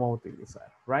viendo cómo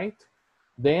utilizar, right?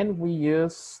 Then we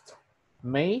used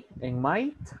may and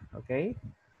might, okay?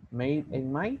 May and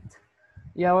might.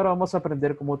 Y ahora vamos a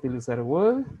aprender cómo utilizar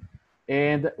would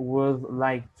and would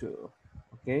like to,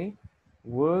 okay?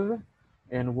 Would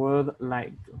and would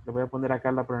like to. Le voy a poner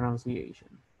acá la pronunciation.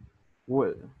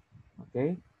 Would,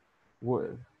 okay?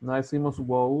 Would. No decimos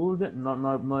would,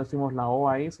 no decimos la O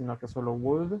ahí, sino que solo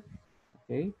would.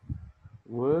 Okay.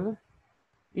 Would.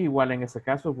 Igual en este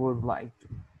caso, would like to.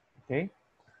 Okay.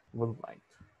 Would like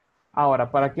to.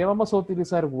 Ahora, ¿para qué vamos a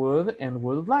utilizar would and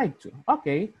would like to?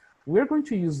 Okay. We're going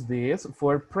to use this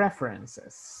for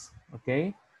preferences,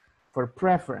 okay? For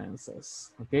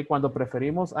preferences, okay? Cuando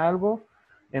preferimos algo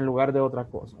en lugar de otra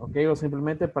cosa, okay? O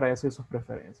simplemente para decir sus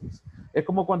preferencias. Es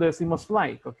como cuando decimos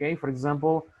like, okay? For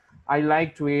example, I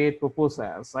like to eat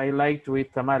pupusas. I like to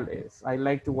eat tamales. I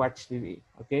like to watch TV,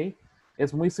 okay?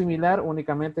 Es muy similar,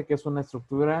 únicamente que es una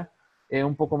estructura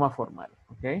un poco más formal,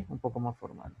 okay? Un poco más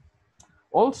formal.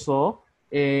 Also,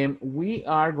 we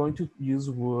are going to use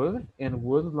would and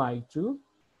would like to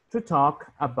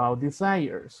talk about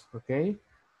desires, okay?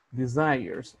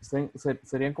 Desires,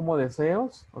 serían como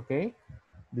deseos, okay?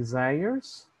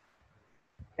 Desires,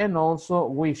 and also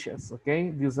wishes,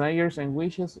 okay? Desires and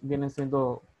wishes vienen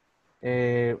siendo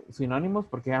sinónimos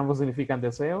porque ambos significan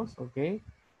deseos, okay?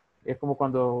 Es como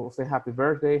cuando usted happy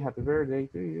birthday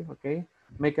to you, okay?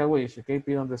 Make a wish, okay?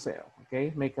 Pide un deseo,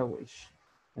 okay? Make a wish.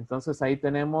 Entonces ahí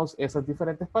tenemos esas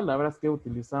diferentes palabras que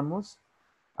utilizamos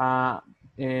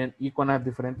y con las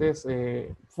diferentes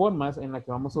formas en las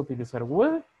que vamos a utilizar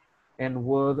would and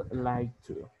would like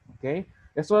to, ¿ok?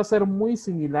 Esto va a ser muy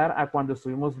similar a cuando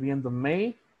estuvimos viendo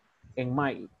may and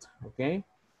might, ¿ok?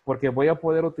 Porque voy a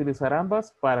poder utilizar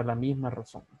ambas para la misma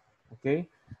razón, ¿ok?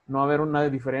 No va a haber una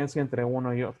diferencia entre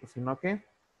uno y otro, sino que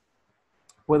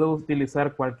puedo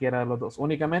utilizar cualquiera de los dos.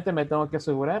 Únicamente me tengo que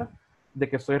asegurar de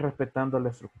que estoy respetando la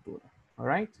estructura, all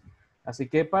right? Así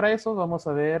que para eso vamos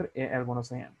a ver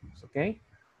algunos ejemplos, ¿ok?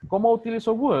 ¿Cómo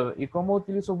utilizo would y cómo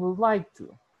utilizo would like to?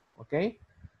 ¿Ok?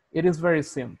 It is very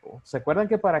simple. ¿Se acuerdan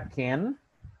que para can,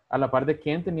 a la par de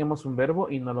can teníamos un verbo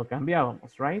y no lo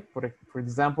cambiábamos, right? For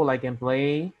example, I can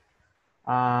play,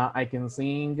 I can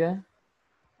sing,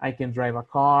 I can drive a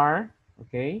car,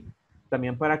 ¿ok?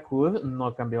 También para could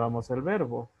no cambiábamos el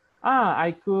verbo.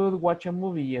 I could watch a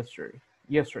movie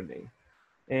yesterday.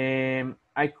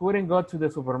 I couldn't go to the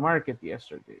supermarket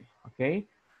yesterday, ¿ok?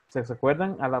 ¿Se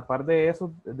acuerdan? A la par de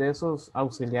esos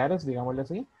auxiliares, digámosle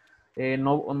así,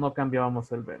 no cambiábamos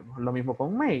el verbo. Lo mismo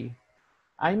con may.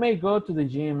 I may go to the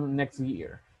gym next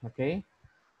year, ¿ok?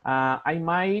 I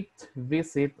might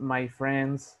visit my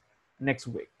friends next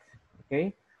week,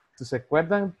 ¿ok? Si se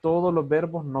acuerdan, todos los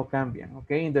verbos no cambian,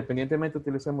 ¿ok? Independientemente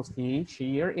utilicemos he,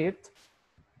 she, or it,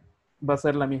 va a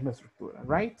ser la misma estructura,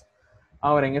 right?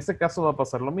 Ahora, en este caso va a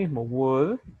pasar lo mismo.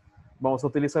 Would, vamos a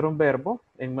utilizar un verbo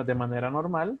de manera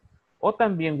normal, o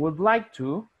también would like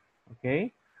to,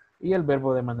 ¿ok? Y el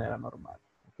verbo de manera normal,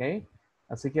 ¿ok?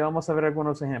 Así que vamos a ver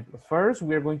algunos ejemplos. First,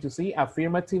 we are going to see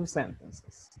affirmative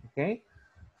sentences, ¿ok?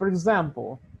 For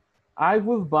example, I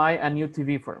would buy a new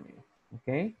TV for me,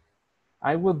 ¿ok?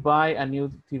 I would buy a new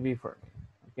TV for me,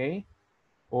 ¿ok?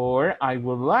 Or I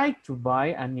would like to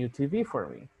buy a new TV for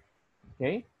me,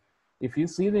 ¿ok? If you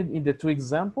see in the two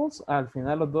examples, al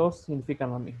final los dos significan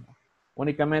lo mismo.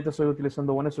 Únicamente estoy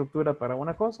utilizando una estructura para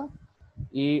una cosa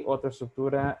y otra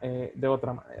estructura de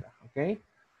otra manera, ¿ok?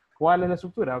 ¿Cuál es la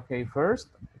estructura? Ok,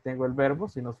 first, tengo el verbo,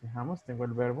 si nos fijamos, tengo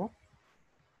el verbo.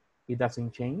 It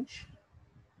doesn't change.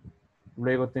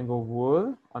 Luego tengo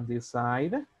would on this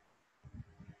side.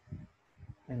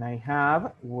 And I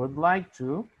have would like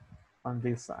to on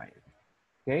this side,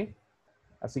 ¿ok?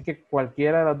 Así que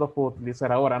cualquiera de las dos puedo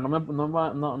utilizar. Ahora,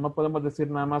 no podemos decir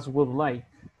nada más would like,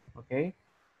 ¿ok?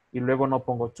 Y luego no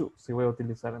pongo to, si voy a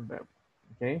utilizar el verbo,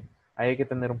 ¿ok? Ahí hay que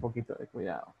tener un poquito de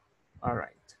cuidado. All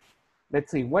right. Let's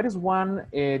see. What is one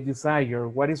desire?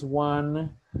 What is one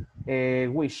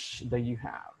wish that you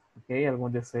have? ¿Ok?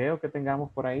 ¿Algún deseo que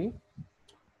tengamos por ahí?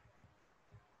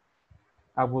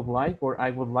 I would like or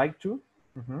I would like to.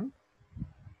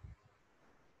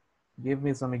 Give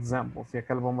me some examples. Y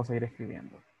acá lo vamos a ir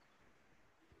escribiendo.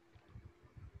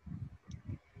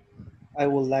 I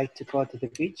would like to go to the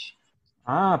beach.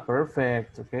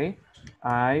 Perfect. Okay.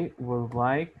 I would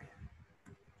like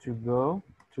to go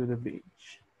to the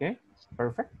beach. Okay.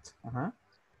 Perfect.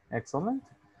 Excellent.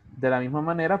 De la misma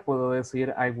manera puedo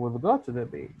decir I would go to the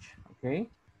beach. Okay.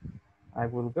 I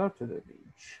will go to the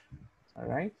beach. All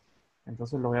right.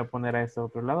 Entonces lo voy a poner a este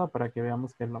otro lado para que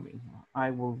veamos que es lo mismo. I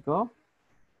will go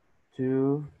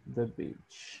to the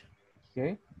beach.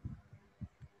 Okay.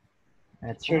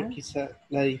 Sure, quizá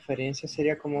la diferencia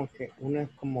sería como que uno es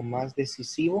como más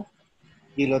decisivo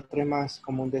y el otro es más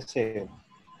como un deseo.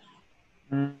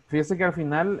 Fíjese que al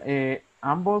final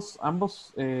ambos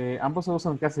se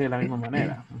usan casi de la misma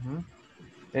manera.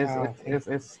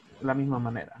 Es la misma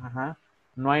manera.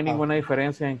 No hay ninguna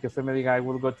diferencia en que usted me diga I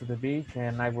will go to the beach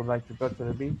and I would like to go to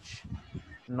the beach.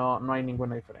 No hay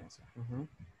ninguna diferencia.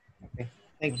 Okay,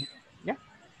 thank you. Yeah.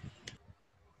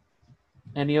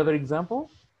 Any other example?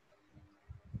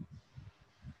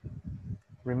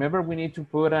 Remember, we need to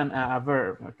put a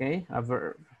verb, okay? A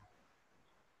verb.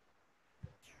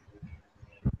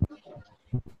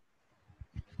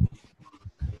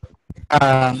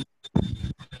 Ah,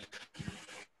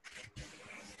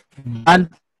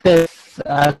 antes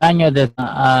al año de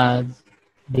I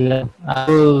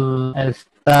will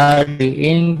study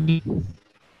English.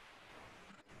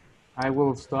 I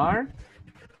will start.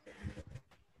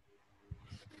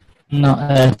 No,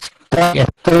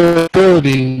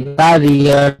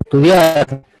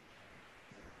 estudiar.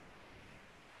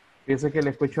 Piense que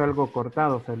le escucho algo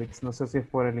cortado, Félix. No sé si es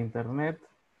por el internet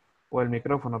o el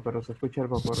micrófono, pero se escucha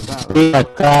algo cortado. Sí,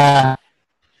 acá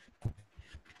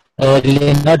el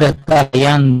internet está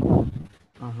fallando.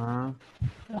 Ajá.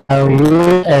 I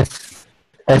will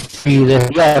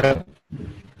estudiar.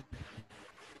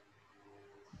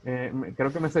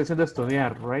 Creo que me está diciendo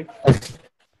estudiar, right?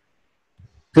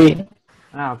 Sí.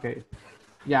 Ah, ok.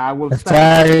 Yeah, I will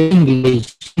study study.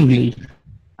 English.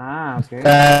 Ah, ok.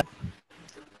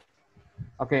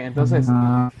 Ok, entonces,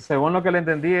 según lo que le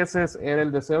entendí, era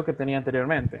el deseo que tenía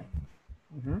anteriormente.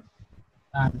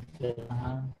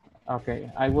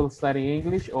 Okay, I will study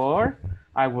English or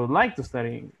I would like to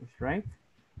study English, right?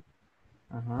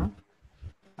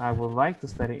 I would like to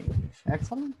study English.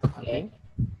 Excellent. Okay.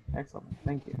 Excellent.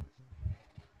 Thank you.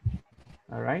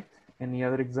 All right. Any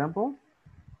other example?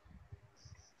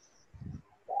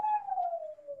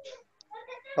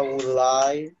 I would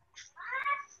like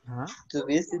to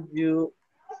visit you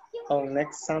on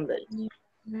next Sunday.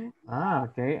 Ah,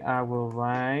 okay. I would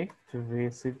like to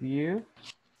visit you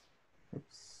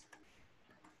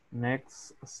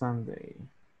next Sunday.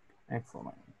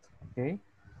 Excellent. Okay.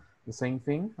 The same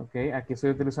thing. Okay. Aquí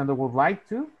estoy utilizando would like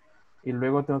to y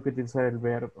luego tengo que utilizar el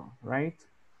verbo, right?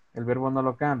 El verbo no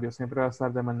lo cambio, siempre va a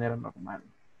estar de manera normal.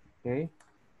 Okay.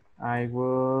 I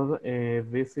will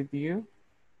visit you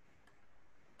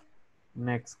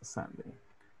next Sunday.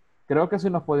 Creo que si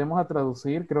nos podemos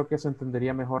traducir, creo que se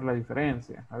entendería mejor la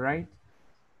diferencia, all right?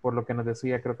 Por lo que nos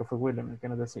decía, creo que fue William el que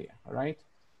nos decía, all right?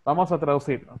 Vamos a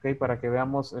traducirlo, ok, para que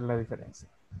veamos la diferencia.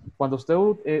 Cuando usted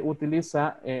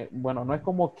utiliza, bueno, no es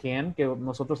como can, que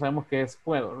nosotros sabemos que es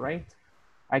puedo, right?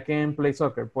 I can play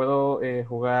soccer, puedo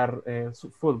jugar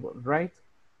fútbol, right?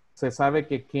 Se sabe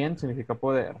que can significa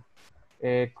poder.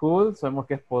 Could, sabemos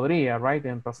que es podría, right?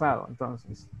 En pasado,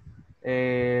 entonces.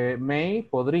 May,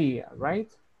 podría, right?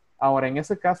 Ahora, en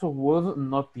ese caso, would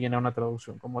no tiene una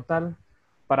traducción como tal.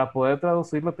 Para poder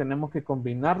traducirlo, tenemos que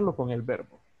combinarlo con el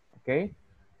verbo, ¿ok?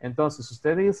 Entonces, si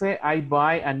usted dice, I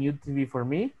buy a new TV for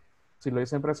me, si lo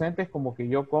dice en presente, es como que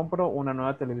yo compro una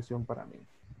nueva televisión para mí,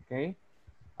 ¿ok?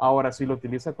 Ahora, si lo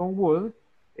utiliza con would,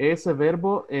 ese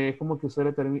verbo es como que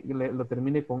usted lo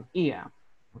termine con ia,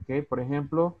 ¿ok? Por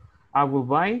ejemplo, I will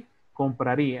buy,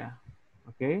 compraría,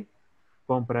 ¿ok?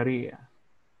 Compraría.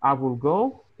 I will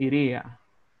go, iría.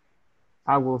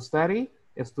 I will study,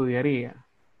 estudiaría.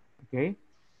 ¿Ok?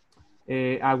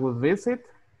 I will visit,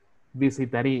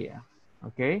 visitaría.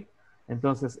 ¿Ok?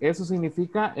 Entonces, eso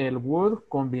significa el would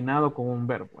combinado con un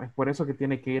verbo. Es por eso que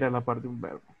tiene que ir a la par de un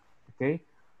verbo. ¿Ok?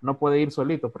 No puede ir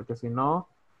solito porque si no,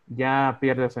 ya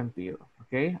pierde sentido.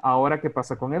 ¿Ok? Ahora, ¿qué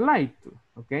pasa con el like to?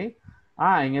 ¿Ok?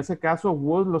 Ah, en ese caso,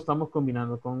 would lo estamos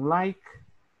combinando con like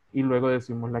y luego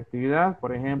decimos la actividad.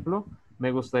 Por ejemplo,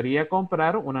 me gustaría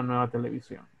comprar una nueva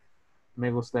televisión. Me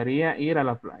gustaría ir a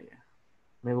la playa.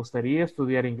 Me gustaría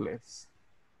estudiar inglés.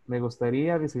 Me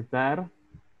gustaría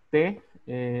visitarte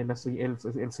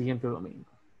el siguiente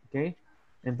domingo. ¿Ok?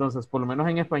 Entonces, por lo menos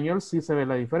en español sí se ve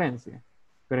la diferencia.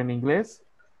 Pero en inglés,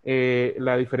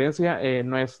 la diferencia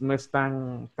no es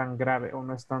tan grave o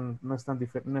no es tan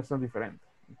diferente.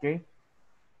 ¿Ok?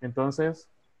 Entonces,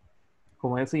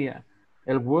 como decía,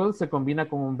 el will se combina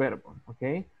con un verbo.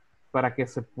 ¿Ok? Para que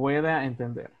se pueda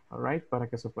entender. All right? Para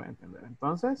que se pueda entender.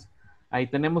 Entonces, ahí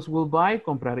tenemos will buy,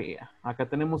 compraría. Acá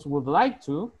tenemos would like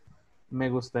to, me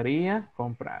gustaría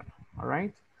comprar. All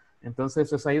right?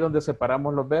 Entonces es ahí donde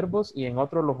separamos los verbos y en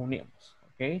otros los unimos.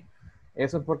 ¿Ok?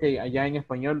 Eso es porque allá en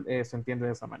español se entiende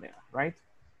de esa manera. Right?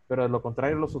 Pero de lo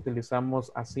contrario los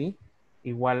utilizamos así,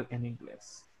 igual en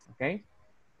inglés. ¿Ok?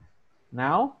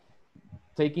 Now,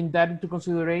 taking that into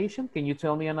consideration, can you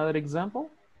tell me another example?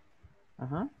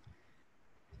 Uh-huh.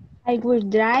 I will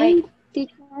drive the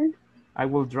car. I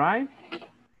will drive.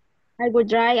 I will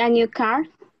drive a new car.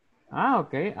 Ah,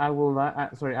 okay. I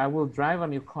will drive a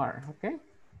new car. Okay.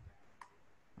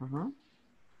 Uh-huh.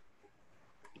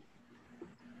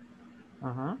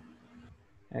 Uh-huh.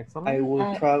 Excellent. I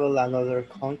will travel another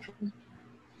country.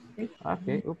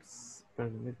 Okay. Oops.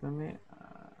 Permítame.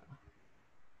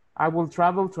 I will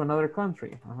travel to another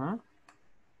country. Uh-huh.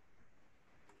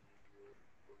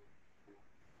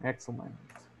 Excellent.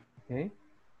 Okay.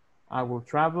 I will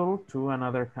travel to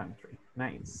another country.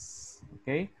 Nice.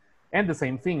 Okay. And the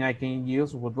same thing, I can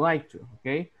use would like to.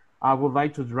 Okay. I would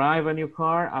like to drive a new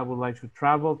car. I would like to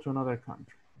travel to another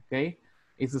country. Okay,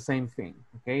 it's the same thing.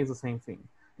 Okay, it's the same thing.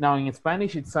 Now in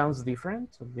Spanish it sounds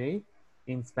different. Okay,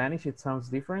 in Spanish it sounds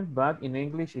different, but in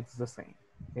English it's the same.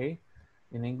 Okay,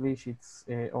 in English it's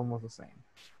almost the same.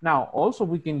 Now also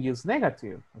we can use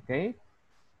negative. Okay,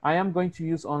 I am going to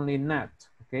use only not.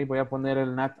 Okay, voy a poner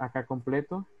el not acá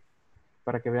completo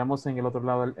para que veamos en el otro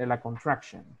lado la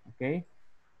contraction. Okay,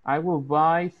 I will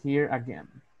buy here again.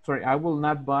 Sorry, I will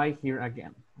not buy here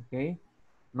again. Okay,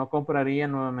 no compraría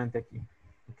nuevamente aquí.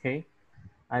 Okay,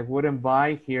 I wouldn't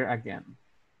buy here again.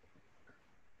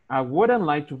 I wouldn't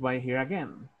like to buy here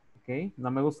again. Okay, no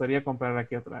me gustaría comprar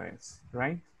aquí otra vez.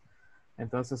 Right?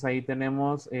 Entonces ahí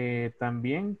tenemos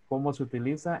también cómo se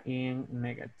utiliza en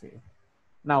negative.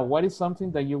 Now, what is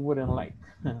something that you wouldn't like?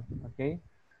 Okay,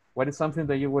 what is something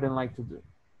that you wouldn't like to do?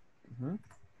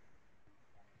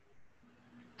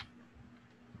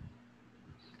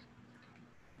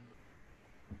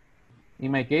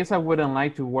 In my case, I wouldn't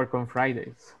like to work on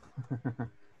Fridays.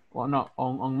 Well, no,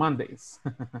 on Mondays.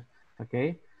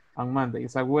 Okay, on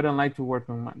Mondays. I wouldn't like to work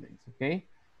on Mondays. Okay,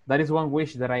 that is one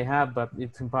wish that I have, but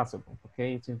it's impossible.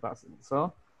 Okay, it's impossible.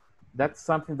 So that's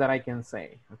something that I can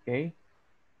say. Okay,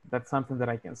 that's something that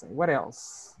I can say. What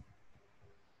else?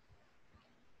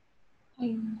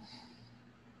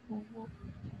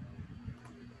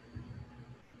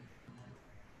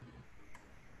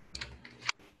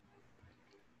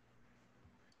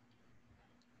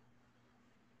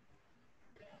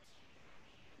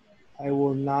 I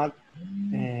will not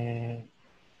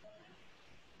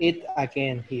eat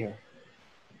again here.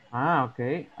 Ah,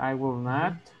 okay. I will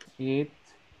not eat.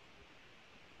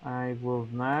 I will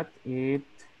not eat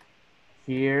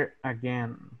here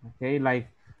again. Okay, like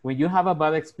when you have a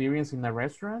bad experience in a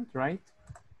restaurant, right?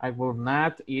 I will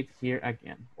not eat here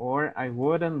again, or I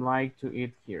wouldn't like to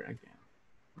eat here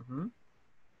again.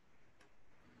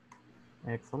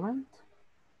 Excellent.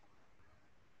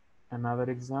 Another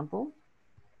example.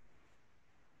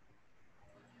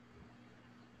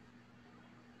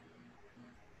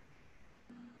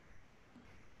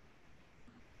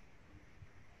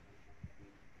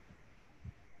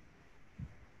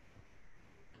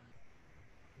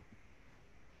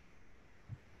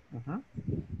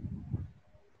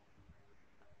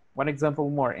 One example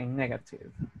more in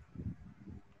negative.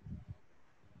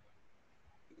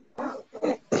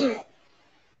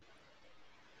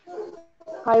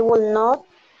 I will not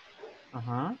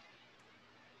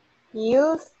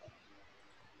use.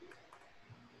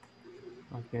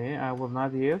 Okay, I will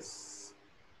not use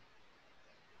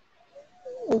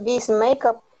This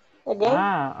makeup again.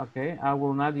 Ah, okay. I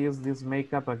will not use this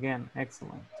makeup again.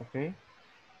 Excellent. Okay.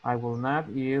 I will not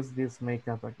use this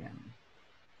makeup again.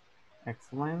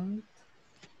 Excellent.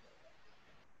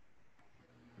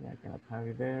 Yeah, I cannot have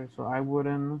it there. So I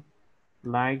wouldn't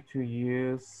like to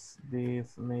use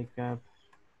this makeup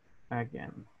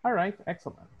again. All right,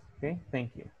 excellent. Okay,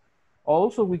 thank you.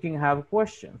 Also, we can have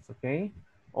questions, okay?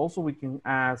 Also, we can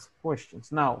ask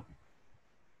questions. Now,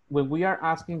 when we are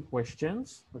asking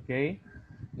questions, okay,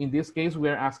 in this case, we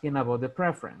are asking about the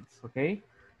preference, okay?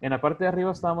 En la parte de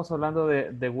arriba estábamos hablando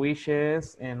de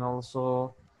wishes and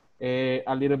also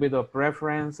a little bit of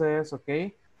preferences,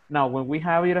 okay? Now, when we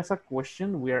have it as a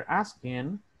question, we are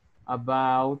asking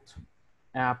about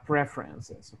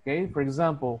preferences, okay? For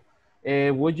example,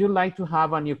 would you like to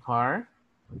have a new car?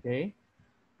 Okay.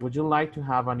 Would you like to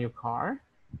have a new car?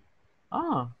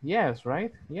 Ah, yes,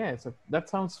 right? Yes, that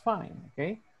sounds fine,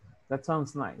 okay? That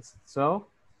sounds nice. So,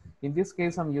 in this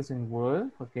case, I'm using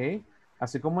would, okay?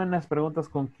 Así como en las preguntas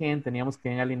con can teníamos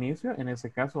can al inicio, en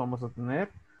ese caso vamos a tener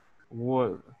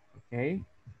would, okay?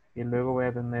 Y luego voy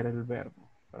a tener el verbo,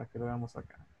 para que lo veamos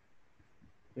acá.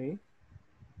 Okay?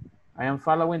 I am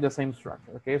following the same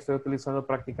structure, okay? Estoy utilizando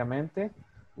prácticamente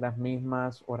las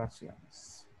mismas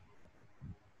oraciones.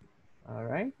 All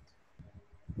right?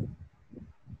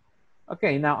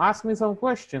 Okay, now ask me some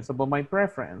questions about my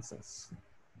preferences.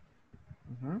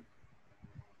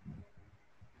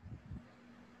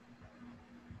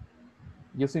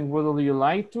 Using would you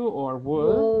like to or would?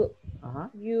 Will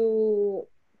you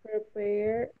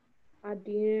prepare a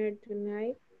dinner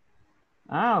tonight?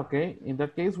 Ah, okay. In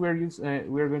that case, we're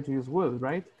going to use would,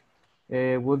 right?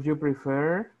 Would you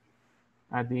prefer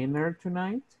a dinner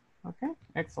tonight? Okay,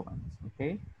 excellent.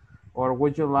 Okay, or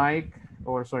would you like,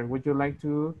 or sorry, would you like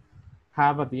to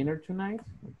have a dinner tonight?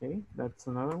 Okay, that's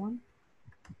another one.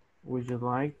 Would you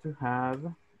like to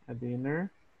have a dinner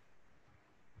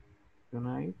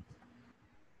tonight?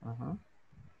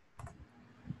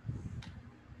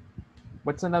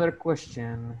 What's another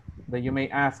question that you may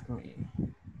ask me?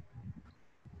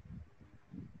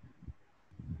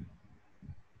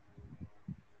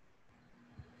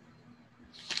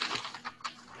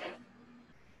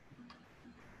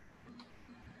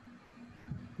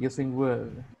 using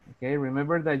would. Okay,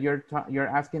 remember that you're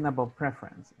asking about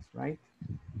preferences, right?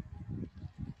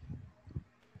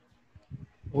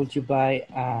 Would you buy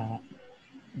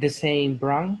the same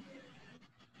brand?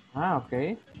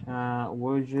 Okay.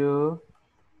 Would you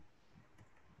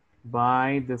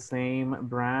buy the same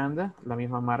brand, la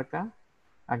misma marca,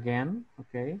 again?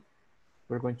 Okay.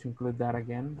 We're going to include that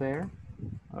again there.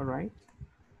 All right.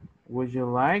 Would you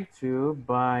like to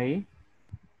buy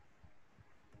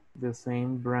the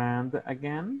same brand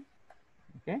again?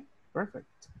 Okay,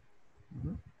 perfect.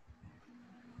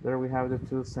 There we have the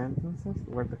two sentences,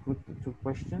 or the two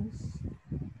questions.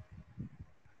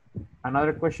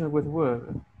 Another question with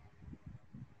would.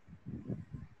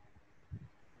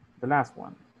 The last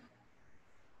one.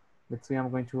 Let's see, I'm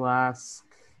going to ask,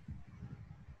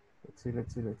 let's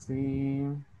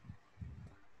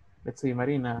see,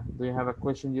 Marina, do you have a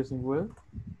question using would?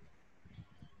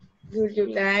 Would you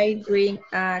like drink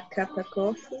a cup of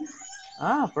coffee?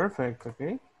 Perfect,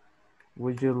 okay.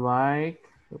 Would you like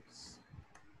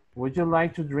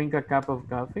to drink a cup of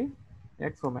coffee?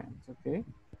 Excellent, okay.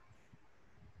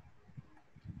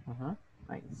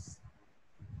 Nice.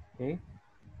 Okay,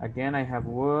 again, I have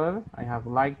would, I have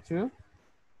like to,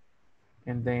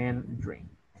 and then drink,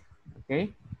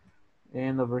 okay?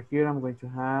 And over here, I'm going to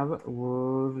have,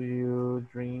 would you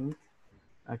drink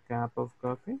a cup of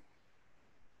coffee?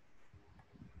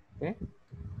 Okay,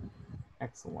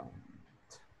 excellent.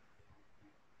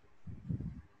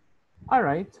 All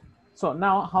right, so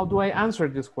now how do I answer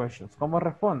these questions? ¿Cómo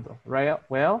respondo? Right,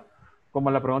 well,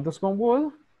 como la pregunta es con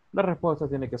would, la respuesta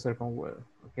tiene que ser con would,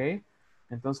 okay?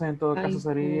 Entonces, en todo caso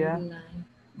sería,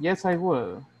 yes, I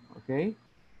would, okay?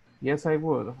 Yes, I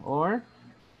would, or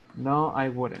no, I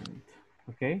wouldn't,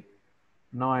 okay?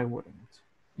 No, I wouldn't.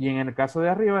 Y en el caso de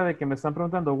arriba de que me están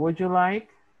preguntando, would you like?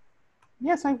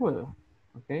 Yes, I would,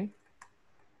 okay?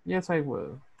 Yes, I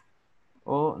would.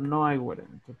 O no, I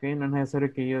wouldn't, okay? No es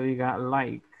necesario que yo diga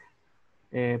like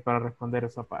para responder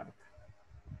esa parte,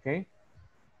 okay?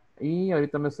 Y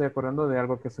ahorita me estoy acordando de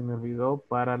algo que se me olvidó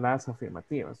para las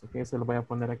afirmativas, okay? Se lo voy a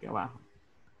poner aquí abajo.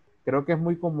 Creo que es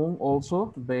muy común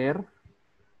also ver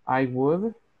I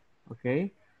would,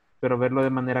 ok, pero verlo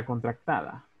de manera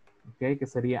contractada, ok, que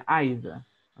sería I'd,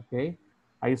 ok.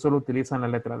 Ahí solo utilizan la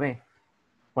letra D.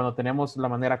 Cuando tenemos la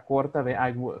manera corta de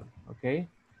I would, ok.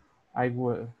 I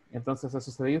would. Entonces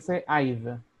eso se dice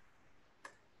I'd.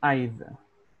 I'd.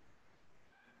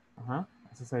 Ajá,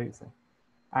 así se dice.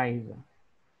 I'd.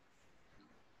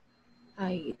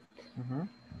 I'd.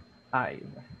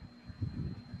 I'd.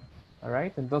 All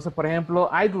right. Entonces, por ejemplo,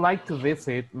 I'd like to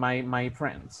visit my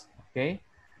friends, ok.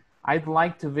 I'd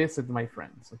like to visit my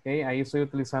friends, okay? Ahí estoy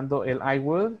utilizando el I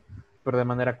would, pero de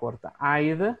manera corta.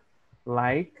 I'd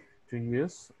like to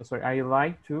I'd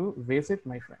like to visit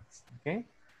my friends, okay?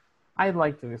 I'd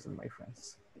like to visit my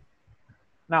friends.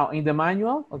 Now, in the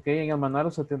manual, okay, en el manual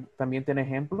usted también tiene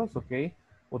ejemplos, okay?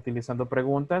 Utilizando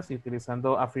preguntas y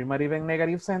utilizando affirmative and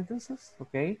negative sentences,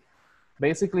 okay?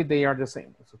 Basically, they are the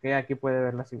same, okay? Aquí puede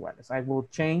verlas iguales. I will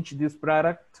change this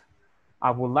product.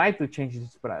 I would like to change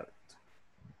this product.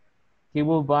 He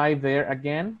will buy there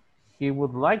again. He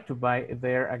would like to buy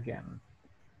there again.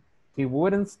 He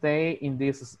wouldn't stay in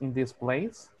this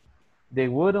place. They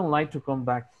wouldn't like to come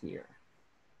back here.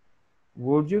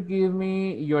 Would you give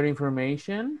me your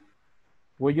information?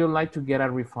 Would you like to get a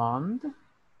refund?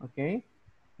 Okay.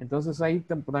 Entonces ahí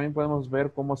también podemos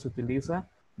ver cómo se utiliza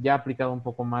ya aplicado un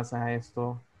poco más a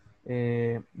esto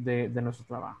de nuestro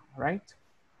trabajo, right?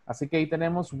 Así que ahí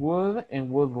tenemos would and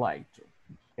would like to,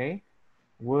 okay?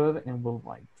 Would and would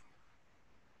like to.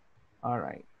 All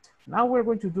right. Now we're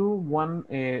going to do one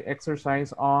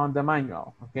exercise on the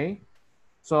manual, okay?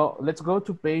 So let's go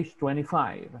to page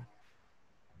 25.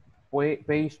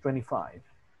 Page 25.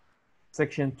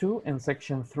 Section 2 and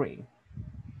section 3.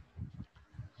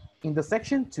 In the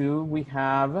section 2, we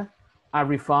have a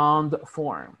refund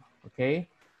form, okay?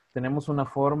 Tenemos una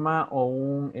forma o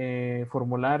un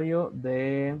formulario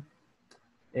de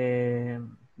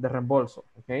reembolso,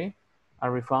 okay? A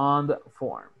refund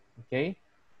form, okay?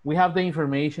 We have the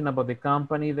information about the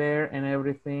company there and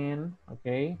everything,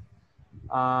 okay?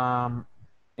 And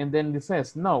then it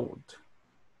says, note,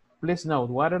 please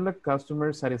note, Waterloo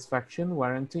customer satisfaction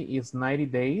warranty is 90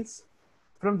 days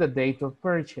from the date of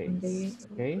purchase,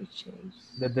 okay?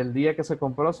 Desde el día que se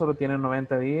compró solo tiene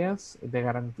 90 días de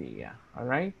garantía, all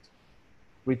right?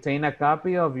 Retain a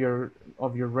copy of your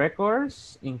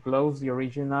records, enclose the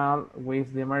original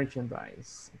with the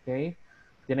merchandise, okay?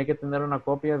 Tiene que tener una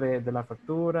copia de la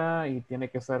factura y tiene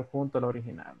que estar junto al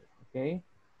original, okay?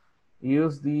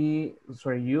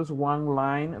 use one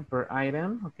line per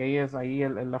item, ok, es ahí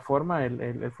la forma,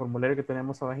 el formulario que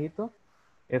tenemos abajito,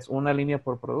 es una línea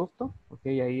por producto, ok,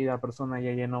 ahí la persona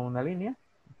ya llenó una línea,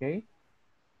 ok.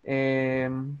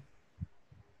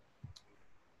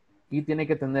 Y tiene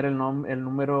que tener el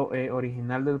número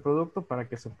original del producto para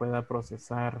que se pueda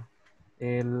procesar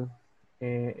el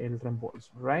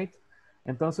reembolso, right?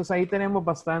 Entonces ahí tenemos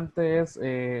bastantes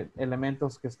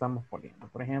elementos que estamos poniendo.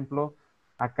 Por ejemplo,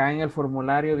 acá en el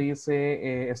formulario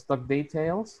dice stock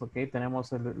details, ok,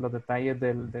 tenemos los detalles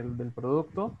del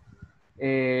producto.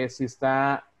 Si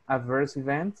está adverse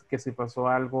event, que si pasó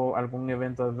algún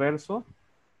evento adverso,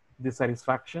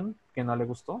 dissatisfaction, que no le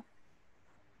gustó,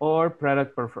 or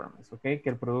product performance, ok, que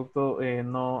el producto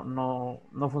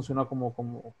no funcionó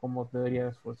como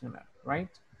debería funcionar,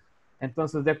 right?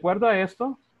 Entonces, de acuerdo a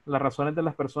esto, las razones de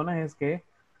las personas es que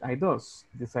hay dos,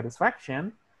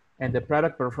 dissatisfaction and the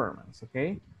product performance,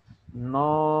 ok.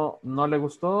 No le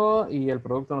gustó y el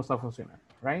producto no está funcionando,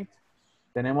 right?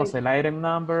 Tenemos el item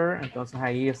number, entonces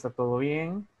ahí está todo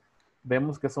bien.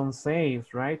 Vemos que son 6,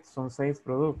 right? Son 6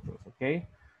 productos, ok.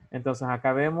 Entonces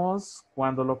acá vemos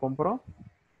cuándo lo compró,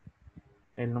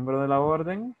 el número de la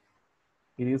orden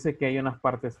y dice que hay unas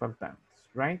partes faltantes,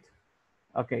 right?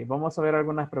 Ok, vamos a ver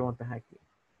algunas preguntas aquí.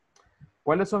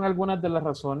 ¿Cuáles son algunas de las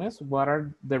razones? What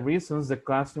are the reasons the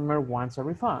customer wants a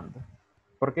refund?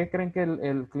 ¿Por qué creen que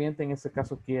el cliente en este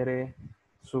caso quiere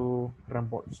su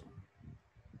reembolso?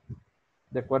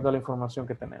 De acuerdo a la información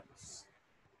que tenemos.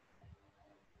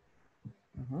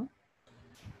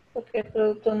 Porque el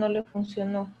producto no le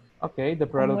funcionó. Ok, the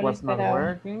product was not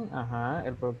working. Ajá,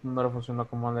 el producto no le funcionó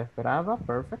como le esperaba.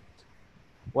 Perfect.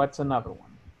 What's another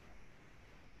one?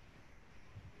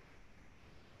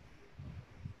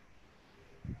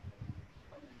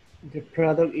 The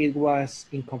product, it was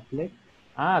incomplete.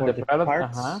 The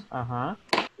product,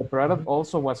 The product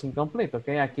also was incomplete, ok.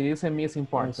 Aquí dice missing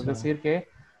parts, es decir que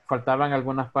faltaban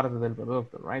algunas partes del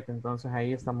producto, right? Entonces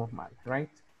ahí estamos mal, right?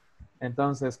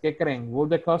 Entonces, ¿qué creen? Will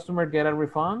the customer get a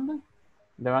refund?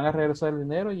 ¿Le van a regresar el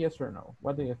dinero? Yes or no?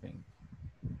 What do you think?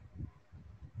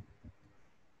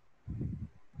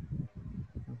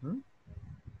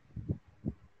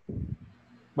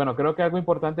 Bueno, creo que algo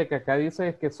importante que acá dice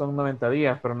es que son 90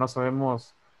 días, pero no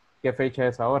sabemos qué fecha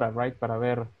es ahora, right? Para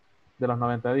ver de los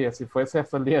 90 días. Si fuese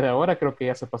hasta el día de ahora, creo que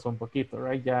ya se pasó un poquito,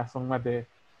 right? Ya son más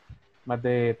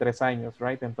de 3 años,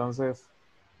 right? Entonces,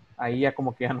 ahí ya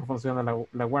como que ya no funciona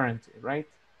la warranty, right?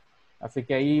 Así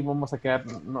que ahí vamos a quedar,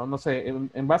 no sé,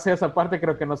 en base a esa parte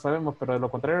creo que no sabemos, pero de lo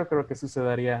contrario creo que sí se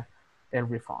daría el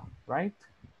refund, right?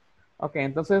 Ok,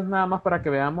 entonces nada más para que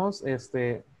veamos,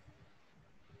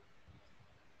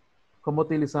 cómo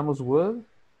utilizamos would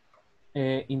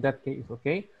in that case, ok.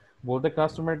 Will the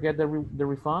customer get the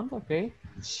refund? Ok.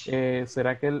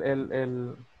 ¿Será que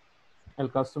el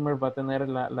customer va a tener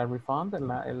la refund,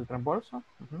 el reembolso?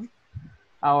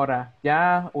 Ahora,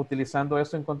 ya utilizando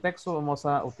esto en contexto, vamos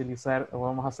a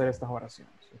hacer estas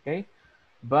oraciones, ¿ok?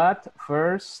 But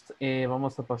first,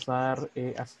 vamos a pasar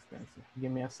asistencia. Give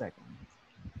me a second.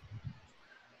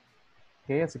 Ok,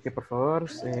 así que por favor,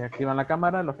 activan la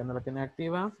cámara, los que no la tienen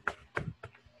activa.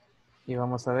 Y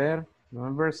vamos a ver,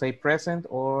 remember, say present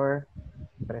or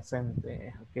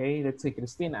presente. Ok, let's see,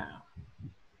 Cristina.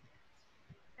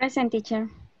 Present, teacher.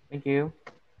 Thank you.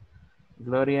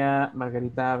 Gloria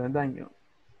Margarita Bendaño.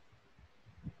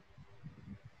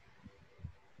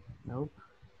 Nope.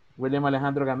 William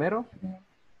Alejandro Gamero.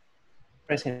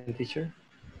 Present, teacher.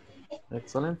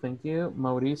 Excellent, thank you.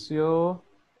 Mauricio,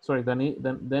 sorry,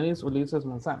 Dennis Ulises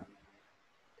Monzano.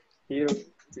 Here,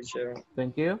 teacher.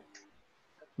 Thank you.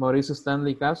 Mauricio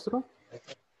Stanley Castro.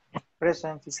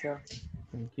 Present, teacher.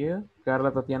 Thank you.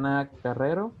 Carla Tatiana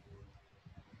Carrero.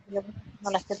 Yo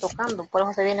no la estoy tocando, por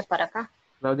eso se viene para acá.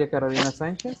 Claudia Carolina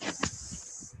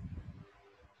Sánchez.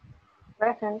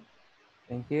 Present.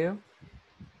 Thank you.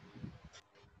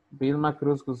 Vilma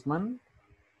Cruz Guzmán.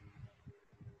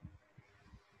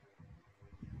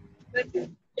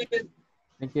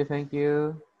 Thank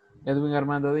you. Edwin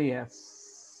Armando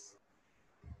Díaz.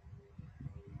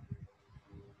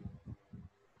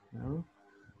 No.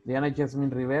 Diana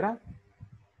Jasmine Rivera.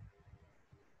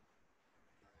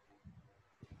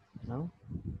 No.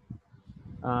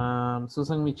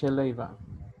 Susan Michelle Leiva.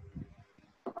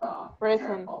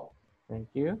 Present.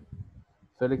 Thank you.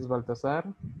 Félix Baltasar.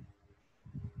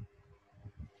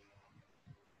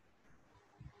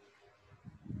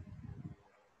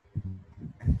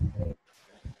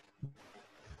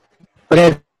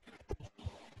 Present.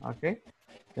 Okay.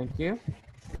 Thank you.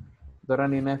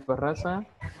 Doran Inés Barraza.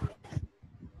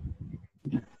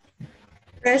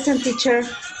 Present, teacher.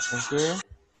 Thank you.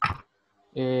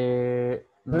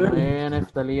 Noé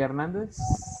Neftalí Hernández.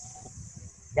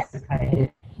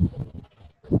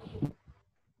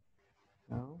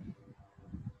 No.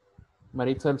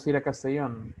 Maritza Elcira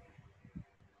Castellón.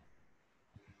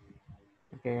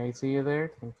 Okay, I see you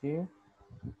there. Thank you.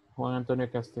 Juan Antonio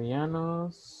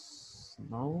Castellanos.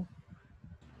 No.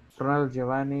 Ronald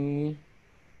Giovanni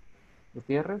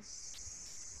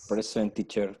Gutiérrez. Present,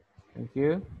 teacher. Thank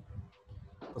you.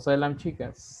 José Lam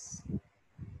Chicas.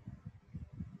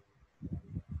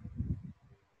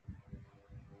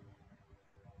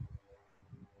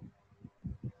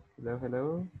 Hello,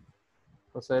 hello.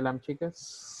 José Lam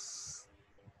Chicas.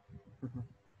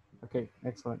 Okay,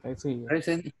 excellent. I see you.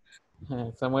 Present.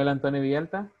 Samuel Antonio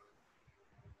Villalta.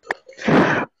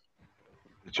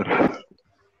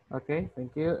 Okay,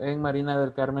 thank you. And Marina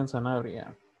del Carmen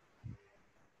Sanabria.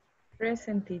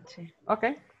 Present, teacher.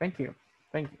 Okay, thank you.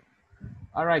 Thank you.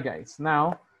 All right, guys.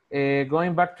 Now,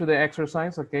 going back to the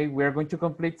exercise, okay, we are going to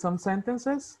complete some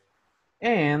sentences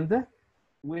and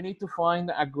we need to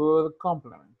find a good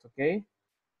complement, okay?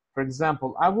 For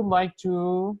example, I would like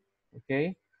to,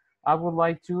 okay, I would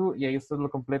like to, y ahí usted lo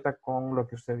completa con lo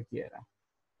que usted quiera.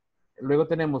 Luego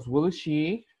tenemos will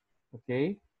she,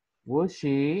 okay, will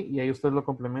she, y ahí usted lo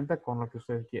complementa con lo que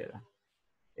usted quiera.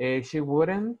 She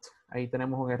wouldn't, ahí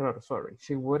tenemos un error, sorry.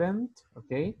 She wouldn't,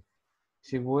 okay,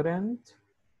 she wouldn't.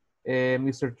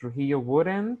 Mr. Trujillo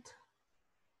wouldn't.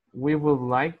 We would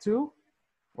like to,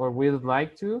 or we'd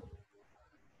like to.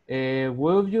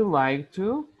 Would you like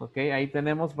to? Ok, ahí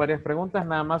tenemos varias preguntas.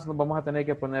 Nada más nos vamos a tener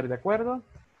que poner de acuerdo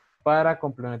para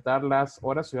complementar las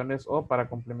oraciones o para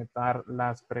complementar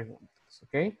las preguntas.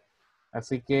 Ok,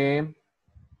 así que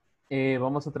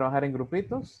vamos a trabajar en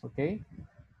grupitos. Ok,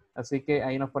 así que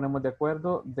ahí nos ponemos de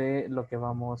acuerdo de lo que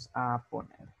vamos a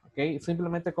poner. Ok,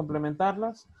 simplemente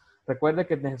complementarlas. Recuerde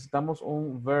que necesitamos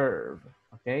un verb.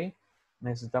 Ok,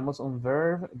 necesitamos un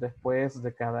verb después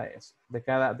de cada eso, de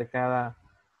cada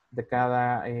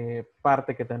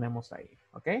parte que tenemos ahí,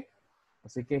 ¿ok?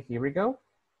 Así que here we go.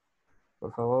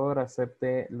 Por favor,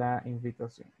 acepte la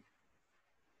invitación.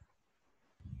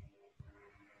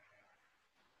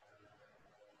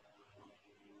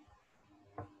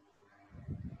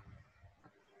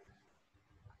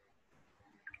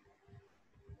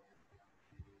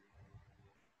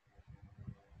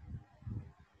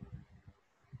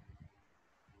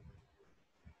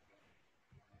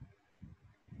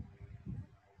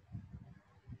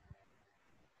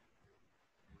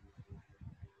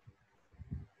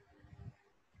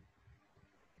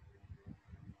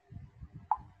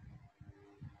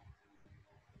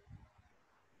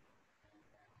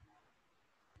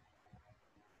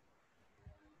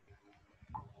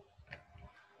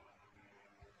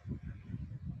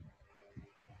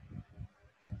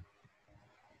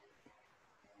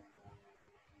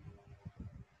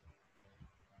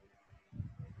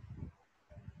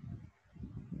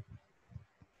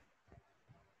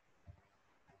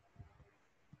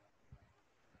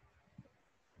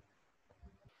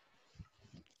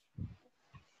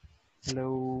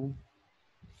 Hello.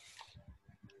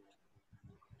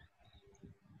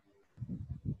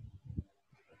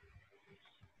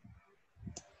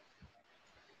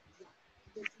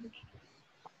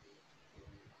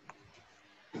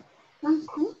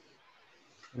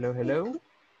 Hello, hello.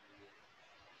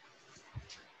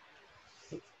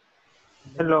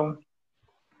 Hello.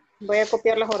 Voy a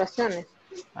copiar las oraciones.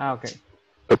 Ah, ok.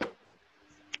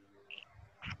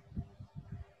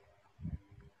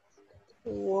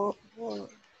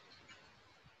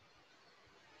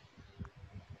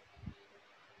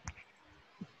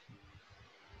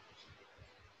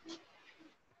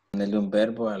 Ponerle un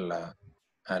verbo a la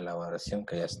oración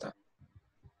que ya está.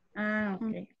 Ah,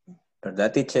 ok.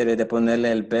 ¿Verdad, teacher? Es de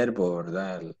ponerle el verbo,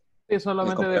 ¿verdad? Sí,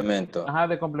 solamente el complemento.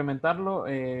 de complementarlo,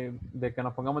 de que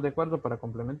nos pongamos de acuerdo para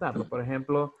complementarlo. Por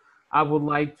ejemplo, I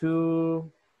would like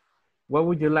to, what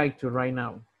would you like to right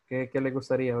now? ¿Qué le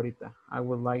gustaría ahorita? I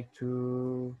would like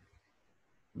to...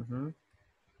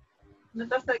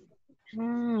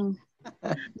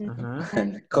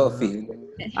 Coffee.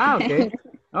 Ah, ok.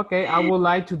 Ok, I would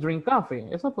like to drink coffee.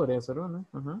 Eso podría ser uno.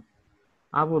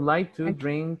 I would like to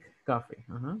drink coffee.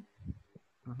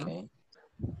 Okay.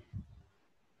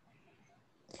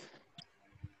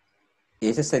 Y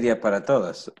ese sería para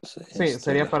todos. Sí,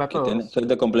 sería para todos. Solo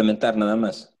de complementar nada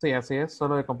más. Sí, así es,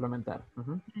 solo de complementar.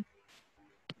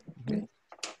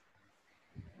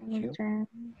 Okay.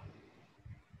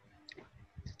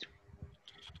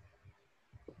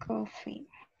 Coffee.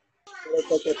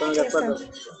 Entonces,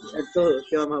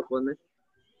 ¿qué vamos a poner?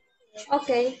 Ok.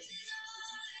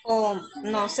 O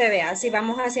no se vea, si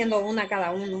vamos haciendo una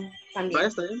cada uno también.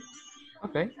 ¿Está bien?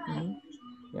 Ok.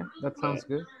 Yeah, that sounds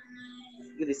good.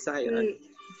 You decide, right?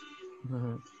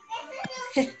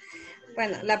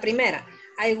 Bueno, la primera.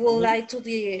 I would like to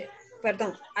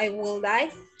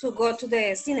go to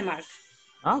the cinema.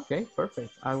 Okay,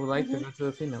 perfect. I would like to go to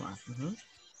the cinema.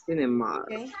 Cinema.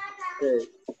 Okay.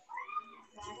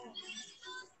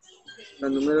 La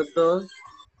número 2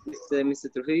 dice Mr.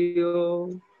 Trujillo,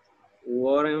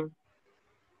 Warren,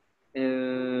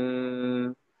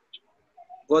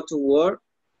 go to work.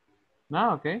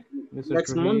 Okay. Mr.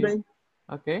 Next Trujillo. Monday.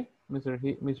 Okay,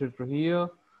 Mr.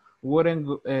 Trujillo wouldn't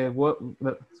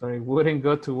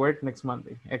go to work next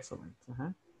Monday. Excellent.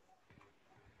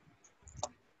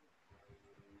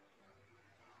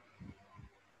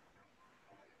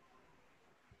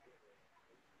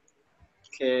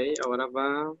 Ok, ahora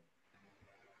va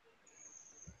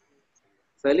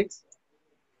Felix.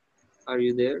 Are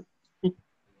you there?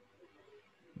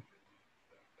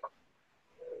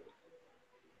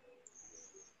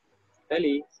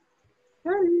 Felix.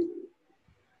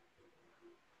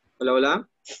 Hola, hola.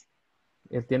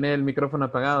 Él tiene el micrófono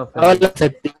apagado. Hola,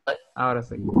 Ahora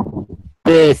sí.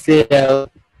 Decía,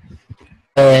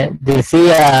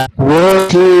 will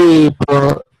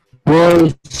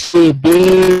she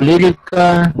be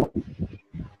political?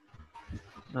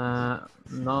 No,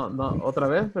 otra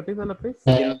vez, repítelo, please.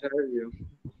 Quiero hear you.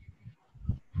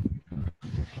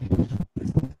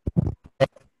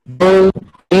 Will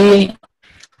she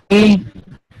be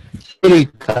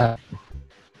political?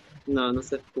 No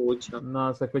se escucha.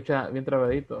 No, se escucha bien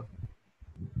trabadito.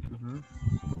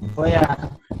 Voy a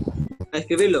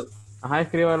escribirlo. Ajá,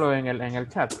 escríbalo en el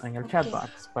chat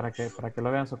box, para que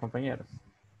lo vean sus compañeros.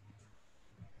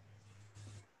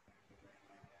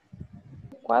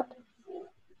 4.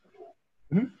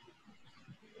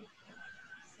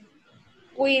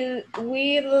 We'd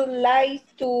like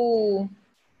to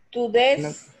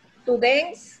dance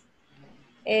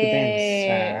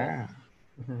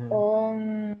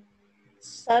on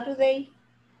Saturday.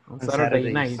 On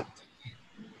Saturday night.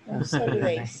 On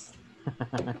Saturdays.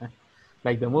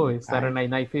 Like the movie, Saturday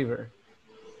Night Fever.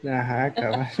 Ajá,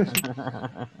 cabal.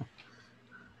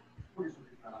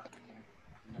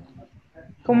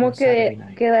 ¿Cómo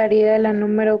quedaría la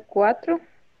número 4?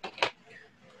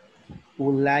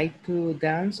 Would like to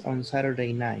dance on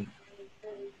Saturday night.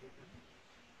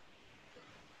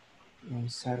 On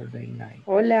Saturday night.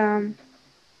 Hola.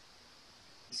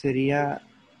 Sería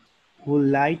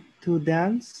would like to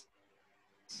dance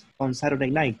on Saturday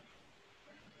night.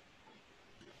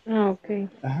 Okay.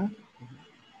 Ajá.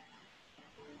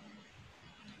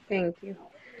 Thank you.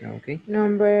 Okay.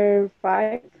 Number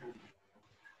 5.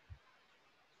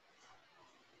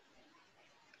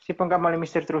 Sí, pongámosle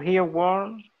Mr. Trujillo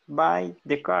won't buy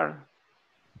the car.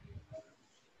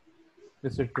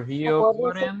 Mr. Trujillo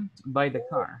wouldn't buy the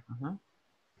car.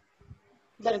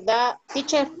 ¿Verdad,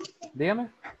 teacher? Dígame.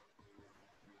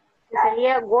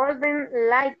 Sería wouldn't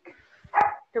like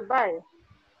to buy.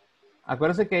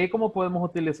 Acuérdense que ahí como podemos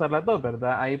utilizar las dos,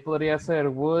 ¿verdad? Ahí podría ser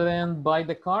wouldn't buy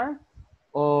the car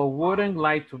o wouldn't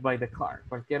like to buy the car.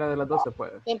 Cualquiera de las dos se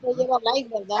puede. Siempre lleva like,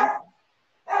 ¿verdad?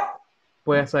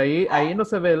 Pues ahí no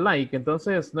se ve like,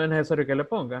 entonces no es necesario que le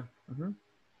ponga.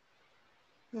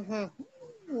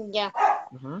 Ya.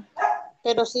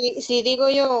 Pero si digo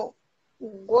yo,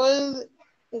 will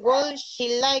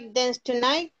she like dance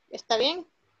tonight? ¿Está bien?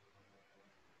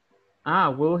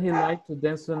 Will he like to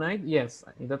dance tonight? Yes,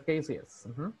 in that case, yes.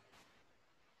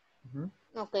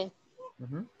 Ok.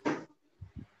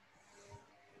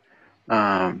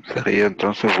 Sería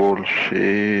entonces will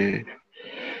she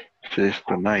dance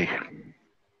tonight.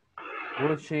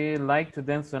 Will she like to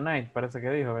dance tonight? Parece que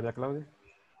dijo, ¿verdad, Claudia?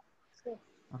 Sí.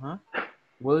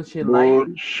 Will she like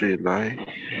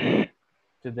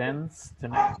to dance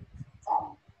tonight?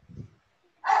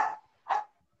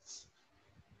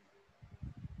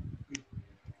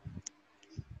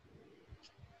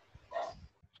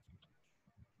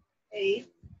 Hey.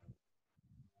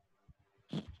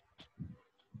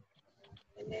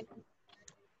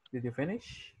 Did you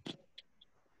finish?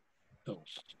 No.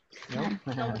 No.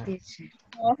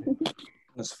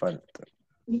 Nos falta.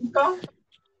 5.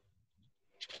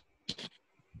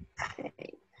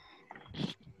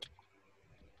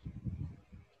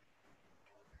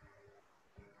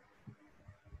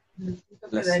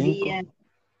 La 5.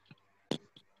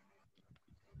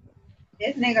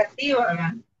 Es negativa,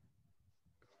 ¿verdad?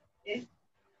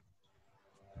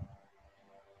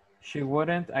 She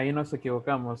wouldn't, ahí nos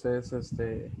equivocamos, es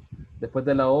después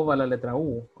de la O va la letra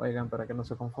U, oigan, para que no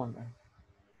se confundan.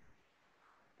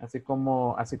 Así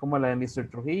como la de Mr.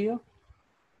 Trujillo,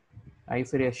 ahí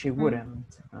sería she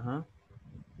wouldn't.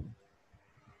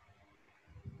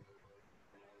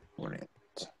 Wouldn't.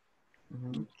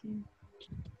 Okay.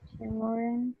 She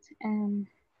wouldn't.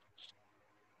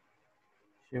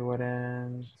 She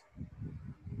wouldn't.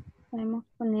 Podemos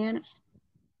poner.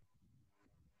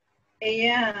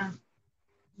 Ella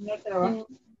no trabaja.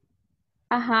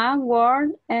 Ajá,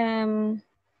 work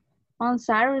on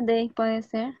Saturday puede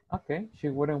ser. Okay, she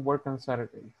wouldn't work on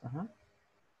Saturdays. Ajá.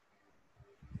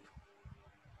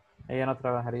 Ella no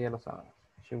trabajaría los sábados.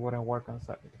 She wouldn't work on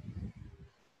Saturday.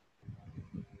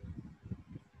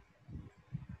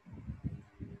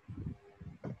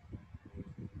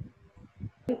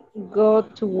 Go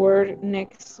to work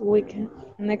next week.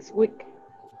 Next week.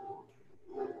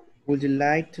 Would you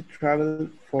like to travel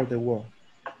for the work?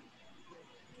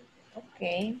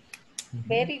 Okay.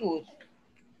 Very good.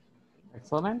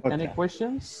 Excellent. Okay. Any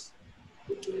questions?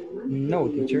 No,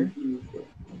 teacher.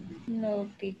 No,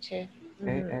 teacher.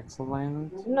 Okay,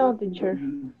 excellent. No, teacher.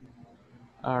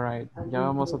 All right. Ya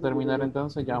vamos a terminar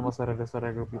entonces. Ya vamos a regresar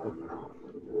al grupito.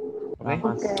 Nada Okay.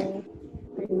 más. Okay.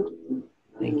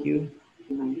 Thank you.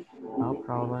 No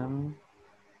problem.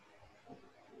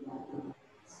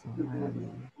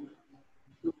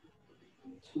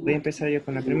 Voy a empezar yo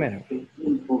con la primera.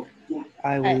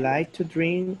 I would like to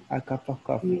drink a cup of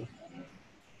coffee.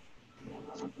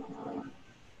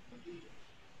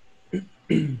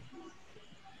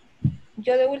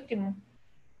 Yo de último.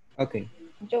 Okay.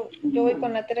 Yo voy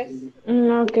con la 3.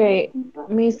 Okay.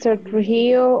 Mr.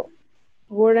 Trujillo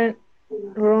wouldn't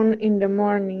run in the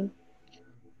morning.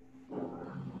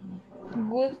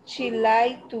 Would she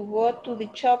like to go to the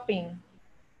shopping?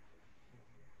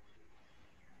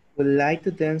 Would like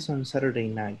to dance on Saturday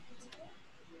night.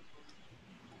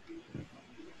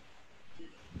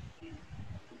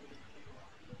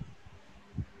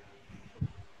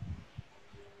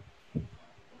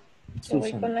 Yo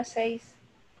voy con la 6.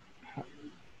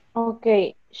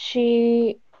 Okay.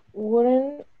 She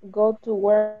wouldn't go to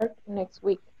work next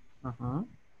week. Uh-huh.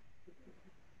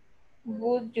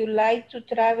 Would you like to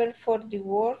travel for the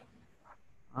work?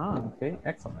 Ah, okay.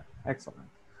 Excellent. Excellent.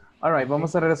 All right.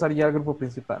 Vamos a regresar ya al grupo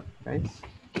principal. Okay.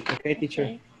 Okay,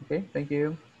 teacher. Okay. Thank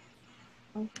you.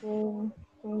 Okay.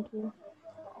 Thank you.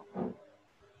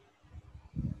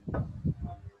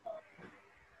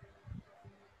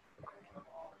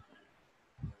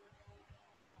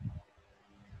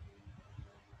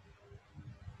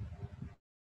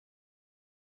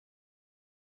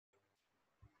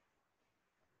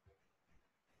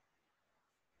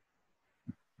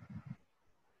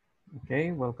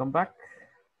 Okay. Welcome back.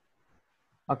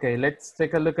 Okay. Let's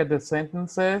take a look at the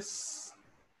sentences.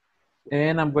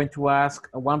 And I'm going to ask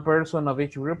one person of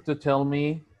each group to tell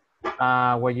me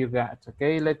what you got.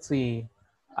 Okay. Let's see.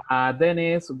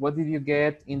 Dennis, what did you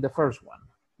get in the first one?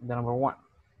 The number 1.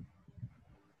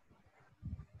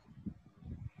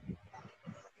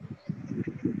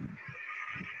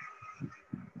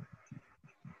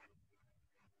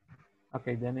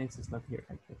 Okay, Dennis is not here,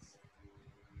 I guess.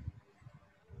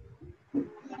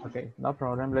 Okay, no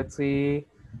problem. Let's see.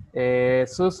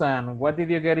 Susan, what did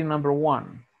you get in number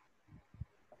 1?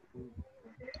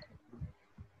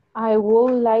 I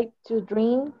would like to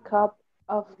drink a cup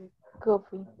of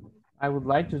coffee. I would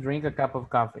like to drink a cup of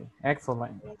coffee.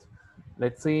 Excellent.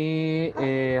 Let's see.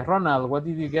 Ronald, what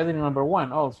did you get in number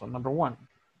 1 also? Number 1.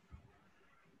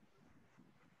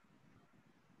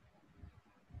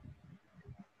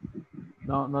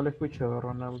 No, no le escucho,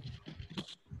 Ronald.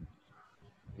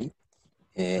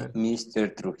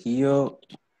 Mr. Trujillo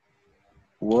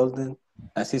wouldn't,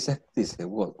 así se dice,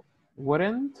 wouldn't,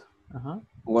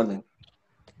 wouldn't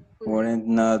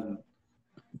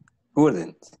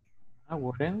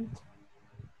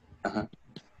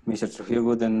Mr. Trujillo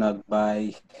wouldn't not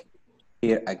buy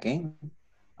here again.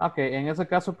 Ok, en ese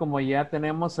caso como ya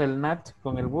tenemos el not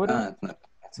con el wouldn't,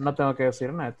 no tengo que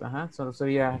decir not, solo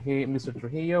sería Mr.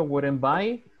 Trujillo wouldn't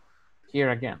buy here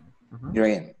again. Here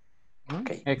again.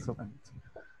 Okay. Excellent.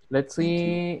 Let's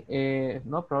see.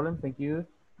 No problem. Thank you.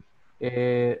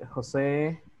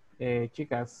 Jose,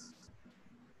 chicas,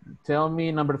 tell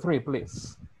me number 3,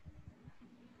 please.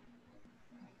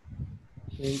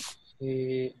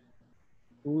 Okay.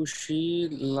 Would she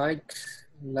likes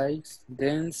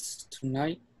dance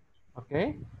tonight?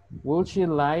 Okay. Would she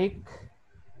like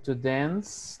to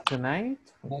dance tonight?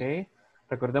 Okay.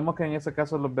 Recordemos que en ese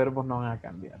caso los verbos no van a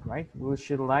cambiar, right? Would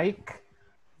she like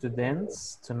to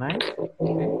dance tonight?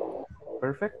 Okay.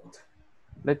 Perfect.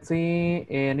 Let's see,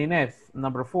 Nineth,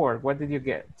 number 4. What did you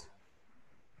get?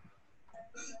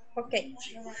 Okay.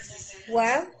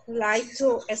 Well, like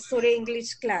to study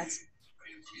English class.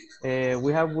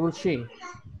 We have will she.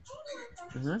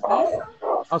 Oh,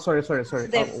 sorry.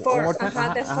 The fourth, One more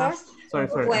time. the fourth. Sorry.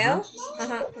 Well,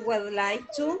 well, like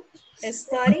to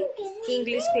study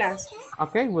English class.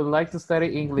 Okay, we'd like to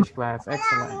study English class.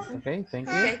 Excellent. Okay, thank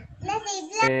you.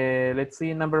 Let's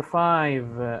see, number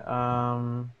 5.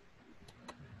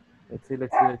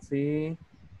 Let's see.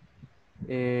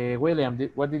 William,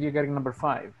 what did you get in number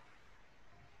 5?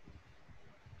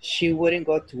 She wouldn't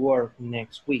go to work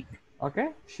next week.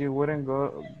 Okay, she wouldn't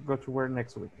go to work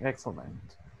next week.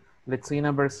 Excellent. Let's see,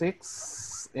 number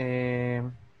 6.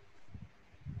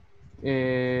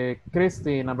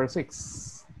 Christy, number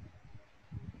 6.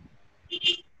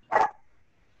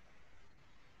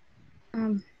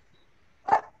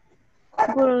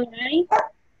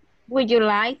 Would you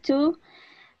like to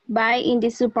buy in the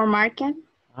supermarket?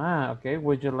 Okay.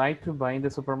 Would you like to buy in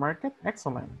the supermarket?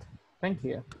 Excellent. Thank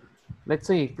you. Let's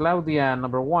see, Claudia,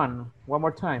 number 1. One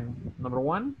more time. Number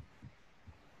 1.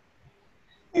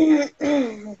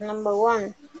 Number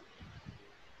 1.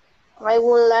 I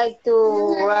would like to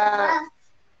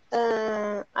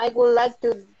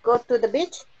go to the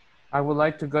beach. I would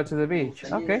like to go to the beach.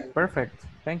 Okay, perfect.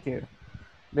 Thank you.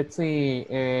 Let's see,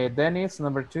 Dennis,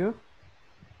 number 2.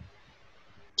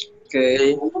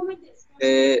 Okay.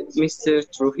 Mr.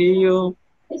 Trujillo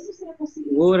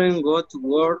wouldn't go to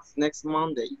work next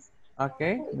Monday.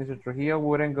 Okay, Mr. Trujillo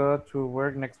wouldn't go to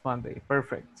work next Monday.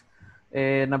 Perfect.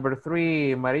 Number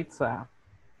 3, Maritza.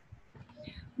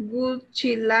 Would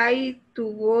she like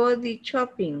to go the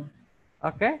shopping?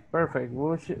 Okay, perfect.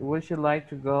 Would she like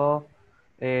to go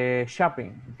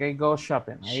shopping? Okay, go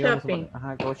shopping. Ahí vamos a Shopping.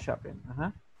 poner. Go shopping.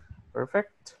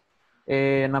 Perfect.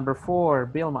 Number 4,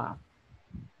 Vilma.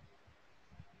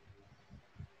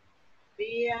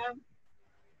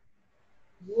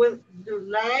 Would you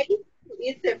like to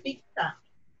eat the pizza?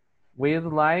 We'd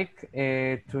like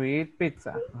to eat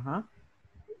pizza.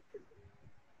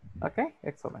 Okay,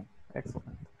 excellent,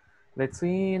 excellent. Let's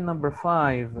see, number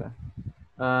 5.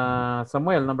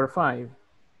 Samuel, number 5.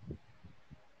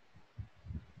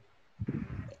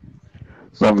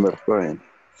 Number 5.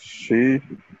 She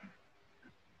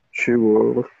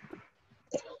will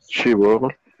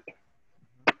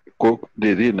cook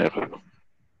the dinner.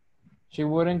 She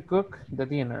wouldn't cook the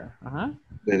dinner.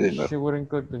 The dinner. She wouldn't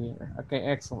cook the dinner. Okay,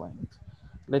 excellent.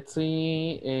 Let's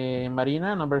see,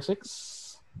 Marina, number 6.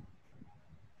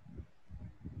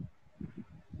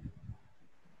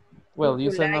 Well,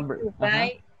 you said number. To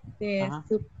buy the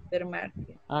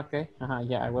supermarket. Okay,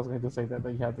 yeah, I was going to say that,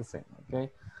 but you have the same.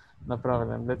 Okay, no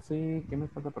problem. Let's see, ¿qué me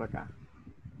falta por acá?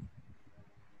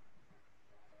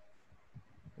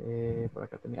 Por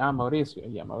acá tenía, Mauricio.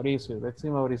 Yeah, Mauricio. Let's see,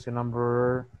 Mauricio,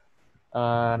 number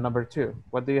 2.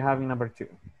 What do you have in number 2?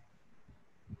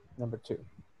 Number 2.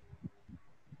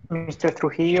 Mr.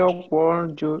 Trujillo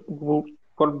will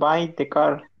buy the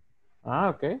car.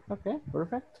 Okay,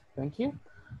 perfect. Thank you.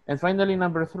 And finally,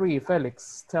 number 3,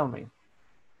 Felix, tell me.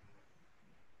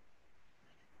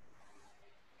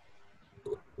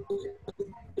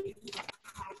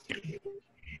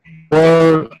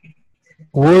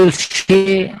 Will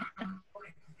she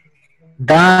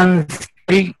dance?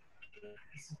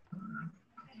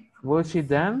 Will she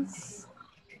dance?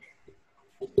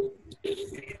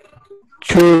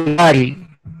 To party.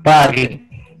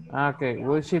 Okay,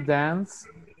 will she dance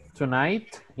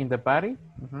tonight in the party?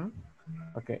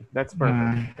 Okay, that's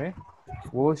perfect. Okay,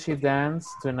 will she dance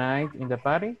tonight in the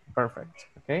party? Perfect.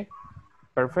 Okay,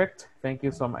 perfect. Thank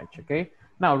you so much. Okay,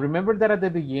 now remember that at the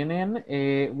beginning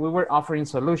we were offering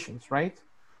solutions, right?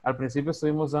 Al principio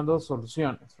estuvimos dando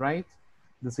soluciones, right?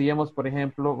 Decíamos, por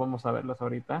ejemplo, vamos a verlas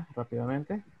ahorita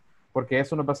rápidamente, porque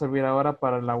eso nos va a servir ahora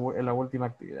para la última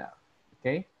actividad.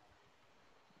 Okay.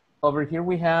 Over here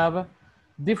we have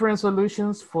different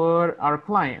solutions for our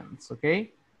clients,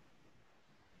 okay?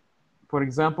 For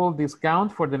example,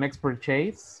 discount for the next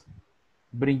purchase,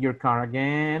 bring your car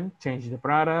again, change the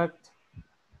product,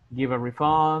 give a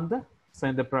refund,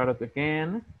 send the product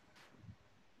again,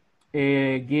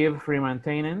 give free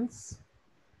maintenance,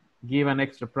 give an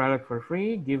extra product for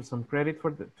free, give some credit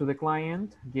to the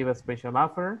client, give a special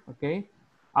offer, okay?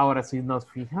 Ahora, si nos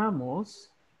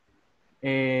fijamos,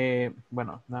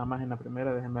 bueno, nada más en la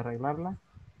primera, déjenme arreglarla.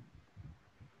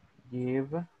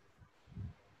 Give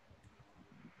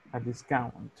a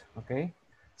discount, ¿ok?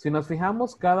 Si nos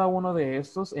fijamos, cada uno de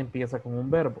estos empieza con un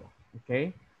verbo,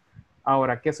 ¿ok?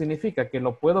 Ahora, ¿qué significa? Que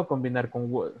lo puedo combinar con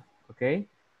would, ¿ok?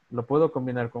 Lo puedo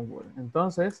combinar con would.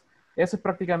 Entonces, eso es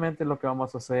prácticamente lo que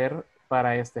vamos a hacer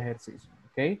para este ejercicio,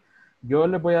 ¿ok? Yo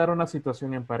les voy a dar una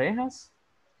situación en parejas,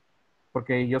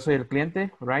 porque yo soy el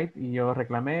cliente, right? Y yo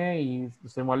reclamé y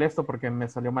estoy molesto porque me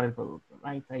salió mal el producto,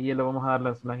 right? Ahí le vamos a dar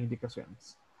las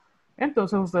indicaciones.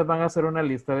 Entonces ustedes van a hacer una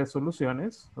lista de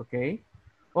soluciones, ¿ok?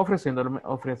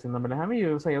 Ofreciéndomelas a mí.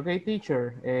 Yo say, ok,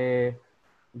 teacher,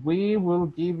 we will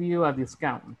give you a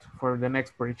discount for the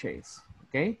next purchase,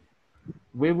 okay?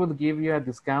 We will give you a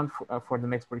discount for the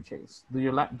next purchase. Do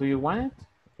you want it?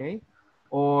 Okay.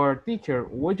 Or teacher,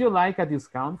 would you like a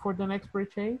discount for the next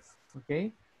purchase?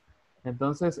 Okay.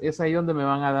 Entonces es ahí donde me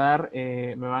van a dar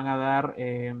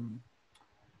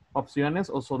opciones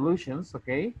o solutions,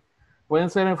 ok. Pueden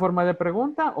ser en forma de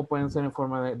pregunta o pueden ser en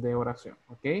forma de oración,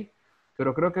 ok.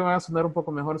 Pero creo que va a sonar un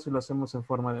poco mejor si lo hacemos en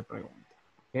forma de pregunta,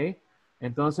 ok.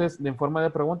 Entonces, en forma de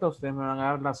pregunta, ustedes me van a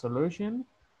dar la solution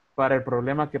para el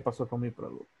problema que pasó con mi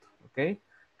producto, ok.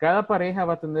 Cada pareja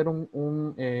va a tener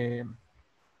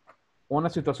una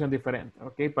situación diferente,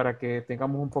 ¿ok? Para que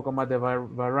tengamos un poco más de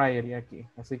variety aquí.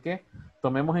 Así que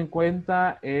tomemos en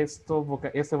cuenta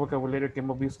este vocabulario que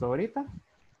hemos visto ahorita.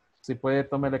 Si puede,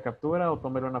 tómele captura o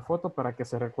tómele una foto para que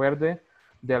se recuerde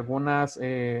de algunas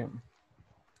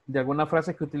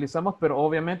frases que utilizamos, pero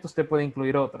obviamente usted puede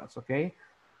incluir otras, ¿ok?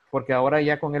 Porque ahora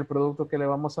ya con el producto que le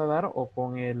vamos a dar o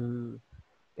con el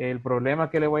problema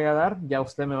que le voy a dar, ya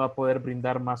usted me va a poder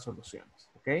brindar más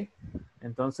soluciones, ¿ok?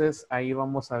 Entonces, ahí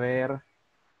vamos a ver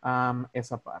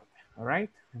esa parte, all right?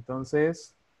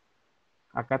 Entonces,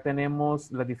 acá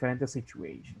tenemos las diferentes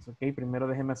situations, ¿ok? Primero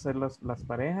déjeme hacer las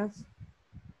parejas.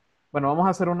 Bueno, vamos a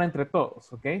hacer una entre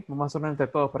todos, ¿ok? Vamos a hacer una entre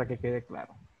todos para que quede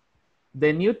claro.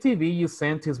 The new TV you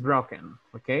sent is broken,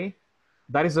 ¿ok?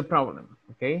 That is the problem,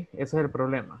 ¿ok? Ese es el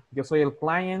problema. Yo soy el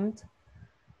client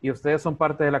y ustedes son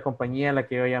parte de la compañía a la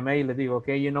que yo llamé y les digo, ok,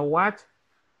 you know what?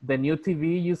 The new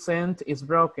TV you sent is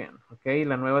broken, ¿ok?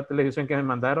 La nueva televisión que me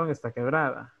mandaron está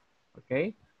quebrada,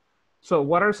 ¿ok? So,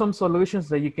 what are some solutions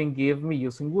that you can give me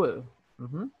using would?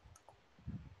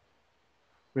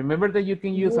 Remember that you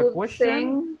can use a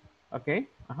question. Okay.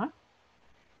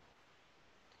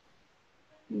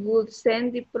 Would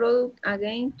send the product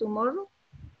again tomorrow.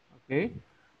 Okay.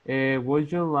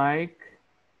 Would you like?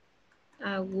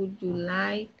 Would you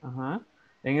like?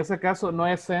 En ese caso no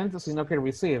es send, sino que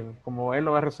receive, como él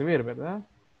lo va a recibir, ¿verdad?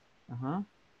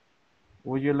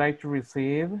 Would you like to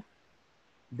receive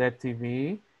the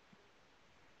TV?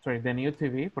 Sorry, the new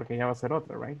TV, porque ya va a ser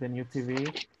otra, right? The new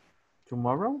TV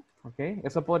tomorrow, okay?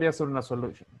 Eso podría ser una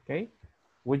solution, okay?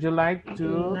 Would you like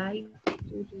to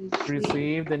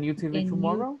receive the new TV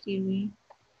tomorrow?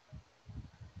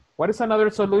 What is another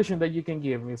solution that you can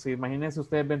give me? Si imagínense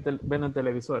ustedes ven en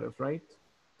televisores, right?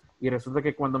 Y resulta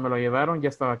que cuando me lo llevaron ya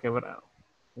estaba quebrado.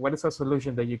 What is a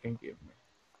solution that you can give me?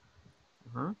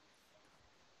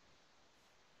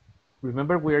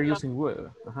 Remember, we are using would.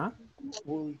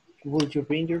 Would you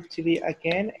bring your TV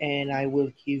again, and I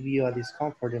will give you a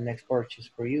discount for the next purchase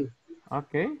for you.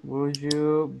 Okay. Would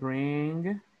you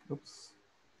bring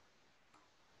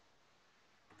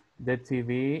the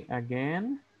TV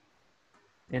again,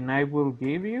 and I will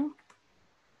give you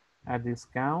a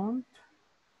discount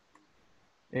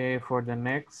for the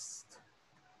next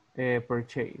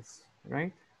purchase,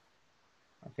 right?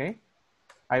 Okay.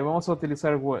 Ahí vamos a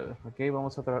utilizar would, okay?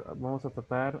 Vamos a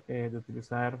tratar de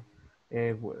utilizar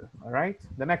would, all right?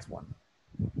 The next one.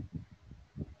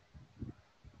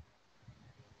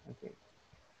 Okay.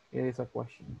 It is a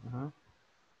question.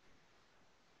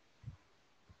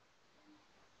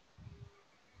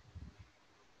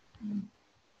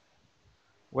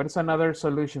 What is another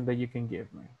solution that you can give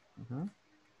me?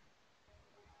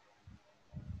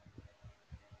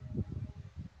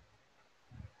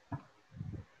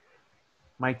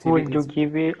 My TV Would you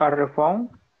give it a refund?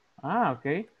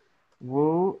 Okay.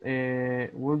 Would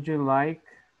you like?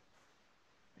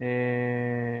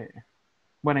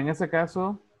 Bueno, en ese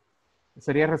caso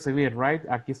sería recibir, right?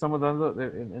 Aquí estamos dando,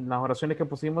 en las oraciones que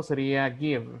pusimos sería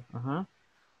give.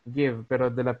 Give, pero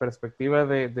de la perspectiva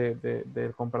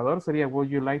del comprador sería, would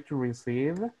you like to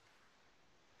receive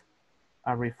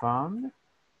a refund?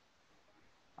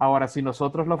 Ahora, si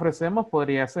nosotros lo ofrecemos,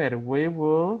 podría ser, we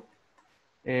will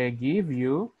give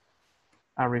you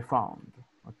a refund,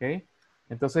 ¿ok?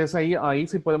 Entonces ahí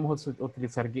sí podemos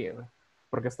utilizar give,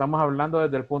 porque estamos hablando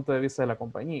desde el punto de vista de la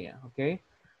compañía, ¿ok?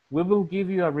 We will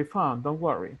give you a refund, don't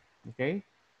worry, ¿ok?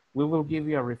 We will give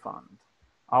you a refund.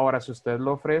 Ahora, si usted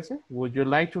lo ofrece, would you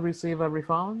like to receive a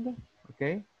refund?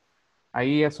 ¿Ok?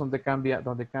 Ahí es donde cambia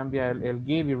el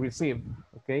give y receive,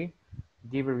 ¿ok?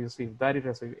 Give y receive, dar y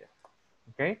recibir,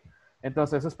 ¿ok?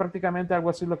 Entonces, es prácticamente algo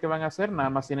así lo que van a hacer, nada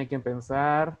más tienen que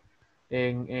pensar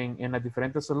en las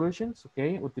diferentes solutions,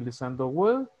 ¿ok? Utilizando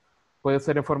would, puede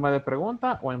ser en forma de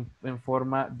pregunta o en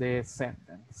forma de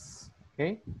sentence,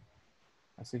 ¿ok?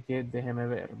 Así que déjenme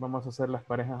ver, vamos a hacer las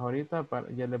parejas ahorita,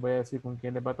 ya les voy a decir con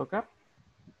quién les va a tocar.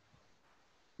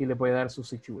 Y le voy a dar su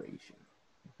situation.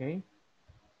 Okay.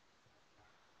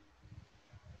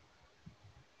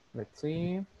 Let's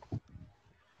see.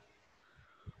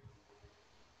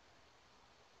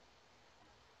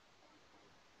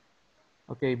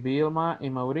 Ok, Vilma y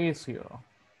Mauricio.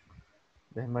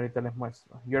 Déjenme ahorita les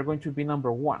muestro. You're going to be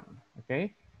number 1,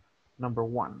 okay? Number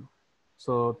 1.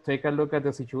 So take a look at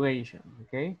the situation,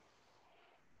 okay?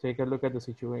 Take a look at the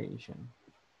situation.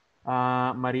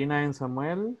 Marina and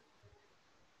Samuel,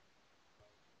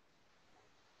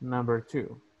 number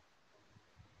 2.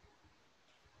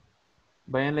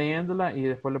 Vayan leyéndola y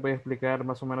después les voy a explicar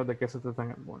más o menos de qué se tratan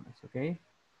algunas, ¿ok?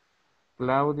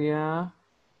 Claudia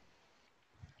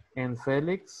and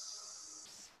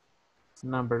Felix,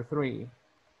 number 3.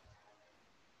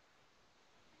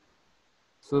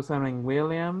 Susan and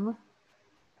William,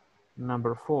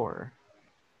 number 4.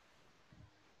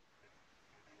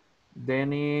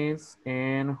 Dennis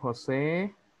and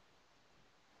Jose,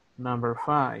 number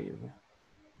 5.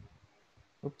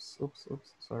 Oops,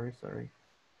 sorry.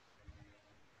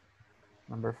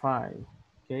 Number 5,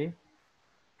 okay?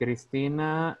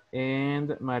 Cristina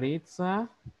and Maritza,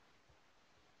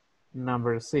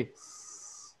 number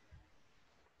 6.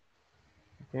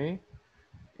 Okay?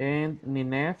 And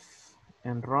Nineth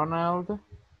and Ronald,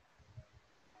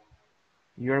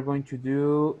 you're going to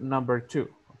do number 2.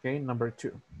 Okay? Number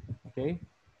 2. Okay?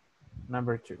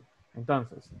 Number 2.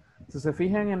 Entonces, si se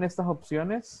fijan en estas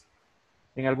opciones,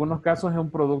 en algunos casos es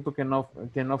un producto que no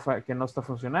está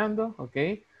funcionando, ¿ok?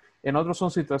 En otros son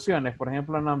situaciones, por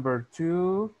ejemplo, number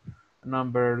 2,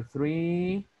 number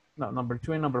 3, no, number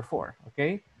 2 y number 4, ¿ok?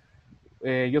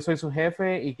 Yo soy su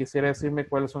jefe y quisiera decirme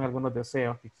cuáles son algunos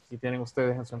deseos que tienen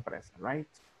ustedes en su empresa, right?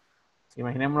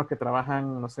 Imaginémonos que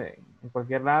trabajan, no sé, en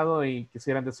cualquier lado y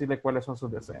quisieran decirle cuáles son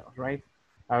sus deseos, right?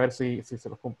 A ver si se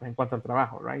los cumplen en cuanto al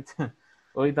trabajo, right?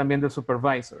 Hoy también del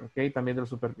supervisor, ¿ok? También del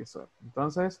supervisor.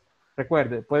 Entonces,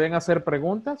 recuerde, pueden hacer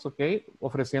preguntas, ¿ok?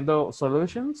 Ofreciendo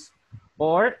solutions,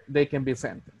 or they can be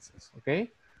sentences, ¿ok?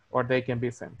 Or they can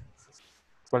be sentences.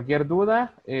 Cualquier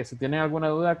duda, si tienen alguna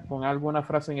duda con alguna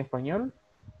frase en español,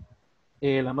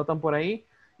 la anotan por ahí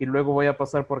y luego voy a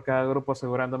pasar por cada grupo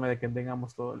asegurándome de que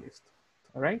tengamos todo listo.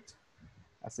 All right?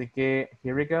 Así que,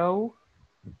 here we go.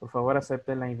 Por favor,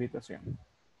 acepten la invitación.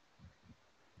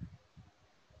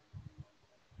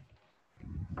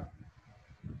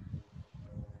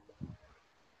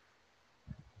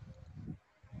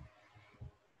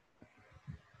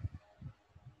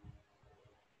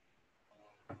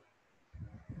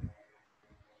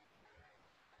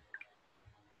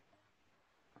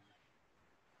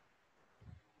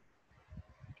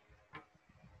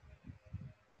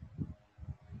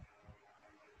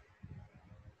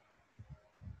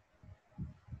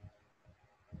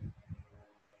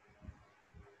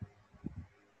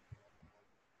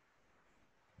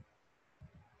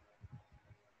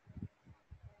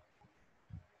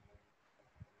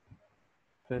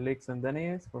 Felix and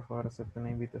Dennis, por favor, acepten la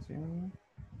invitación.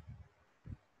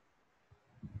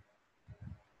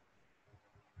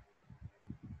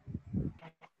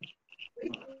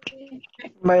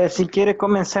 Vale, si quiere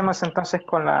comencemos entonces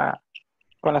con la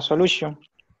solution.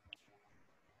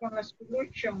 Con la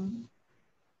solution.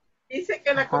 Dice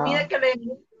que la Ajá. comida que le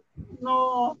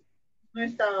no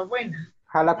estaba buena.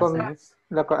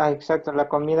 Exacto, la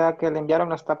comida que le enviaron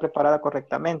no está preparada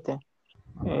correctamente.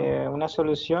 Una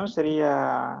solución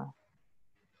sería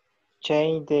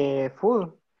change the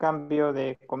food, cambio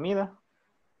de comida.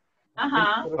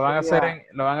 Ajá. ¿Lo van a hacer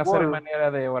en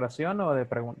manera de oración o de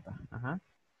pregunta? Ajá.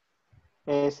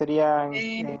 Sería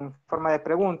en forma de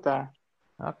pregunta.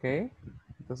 Ok.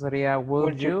 Entonces sería,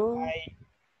 would you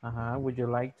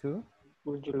like to?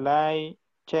 Would you like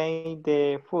change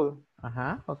the food?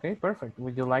 Ajá, ok, perfect.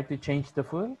 Would you like to change the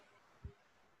food?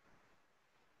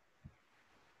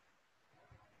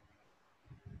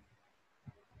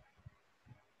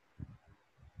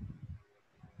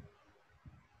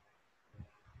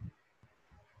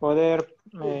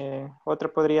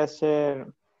 Otra podría ser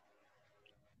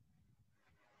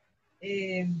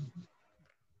que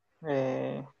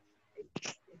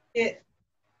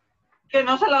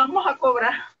no se la vamos a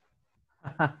cobrar.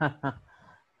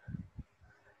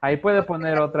 Ahí puede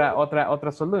poner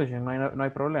otra solution, no hay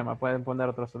problema, pueden poner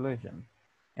otra solution.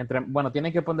 Bueno,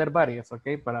 tienen que poner varias,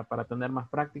 ¿ok? Para tener más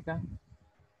práctica.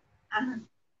 Ajá.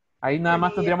 Ahí nada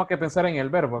más tendríamos que pensar en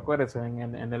el verbo, acuérdense,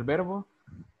 en el verbo,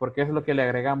 porque es lo que le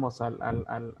agregamos a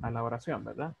la oración,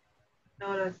 ¿verdad? La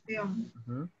oración.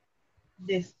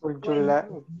 Would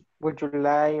you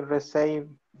like receive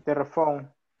the refund?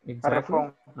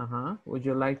 Exactly. Ajá. Would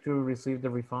you like to receive the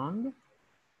refund?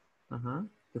 Ajá.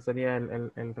 Que sería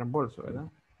el reembolso, ¿verdad?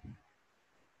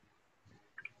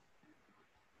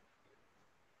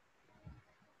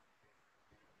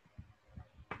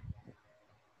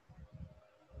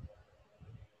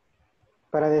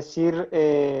 Para decir,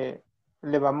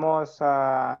 le vamos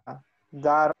a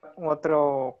dar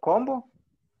otro combo.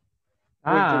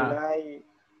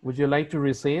 Would you like to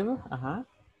receive? Ajá.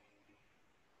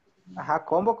 Ajá,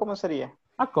 combo, ¿cómo sería?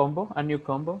 A combo, a new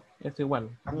combo, es igual.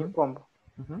 A new combo.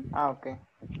 Ok.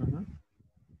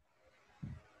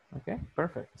 Ok,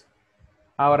 perfecto.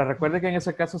 Ahora, recuerde que en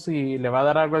ese caso, si le va a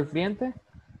dar algo al cliente,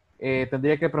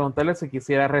 tendría que preguntarle si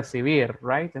quisiera recibir,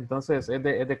 right? Entonces, es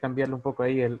de cambiarle un poco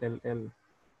ahí el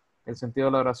sentido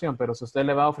de la oración, pero si usted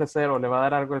le va a ofrecer o le va a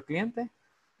dar algo al cliente,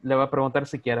 le va a preguntar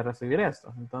si quiere recibir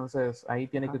esto. Entonces, ahí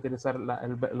tiene que utilizar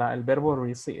el verbo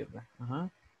receive. Ajá.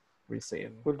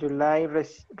 Receive. Would you like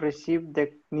receive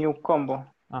the new combo?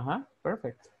 Ajá,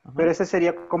 perfecto. Pero ese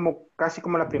sería como casi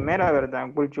como la primera, ¿verdad?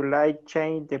 Would you like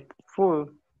change the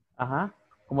food? Ajá.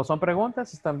 Como son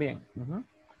preguntas, están bien.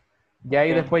 Ya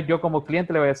ahí después yo como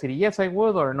cliente le voy a decir yes I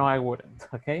would or no I wouldn't.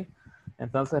 ¿Ok?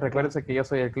 Entonces recuérdense que yo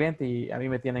soy el cliente y a mí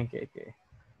me tienen que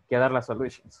dar las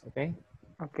solutions. ¿Ok?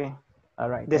 Ok.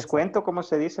 All right. Descuento, ¿cómo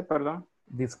se dice? Perdón.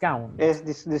 Discount. Es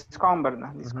discount,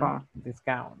 ¿verdad? Discount.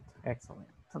 Discount. Excellent.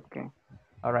 Ok.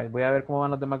 All right. Voy a ver cómo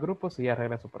van los demás grupos y ya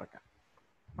regreso por acá.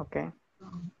 Ok.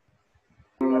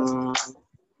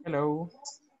 Hello.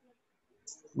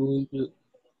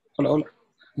 Hola.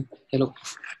 Hello.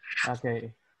 Ok.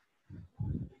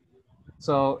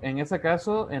 So, en ese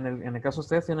caso, en el caso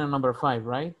ustedes tienen number 5,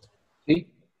 right?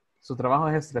 Sí. Su trabajo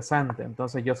es estresante,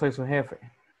 entonces yo soy su jefe.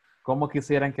 ¿Cómo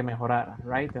quisieran que mejorara,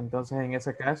 right? Entonces, en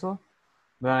ese caso,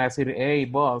 me van a decir, hey,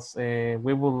 boss,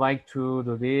 we would like to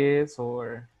do this,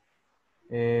 or...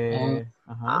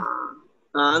 ajá.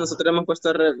 Nosotros hemos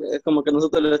puesto es como que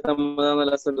nosotros le estamos dando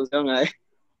la solución a él.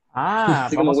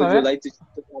 Así como, Vamos a would you ver. like to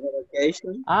have a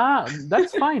vacation?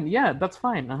 That's fine, yeah, that's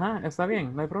fine. Ajá, está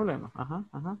bien, no hay problema.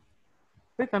 Ajá.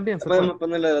 Sí, también se Podemos puede.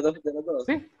 ponerle de las dos.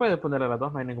 Sí, puede ponerle las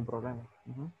dos, no hay ningún problema.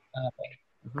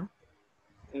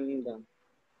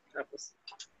 Pues.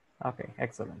 Ok,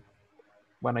 excelente.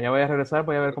 Bueno, ya voy a regresar,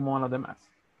 voy a ver cómo van los demás.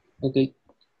 Ok.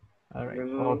 All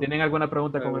right. ¿O tienen alguna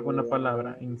pregunta con alguna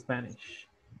palabra en Spanish?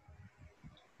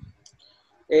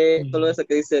 Solo eso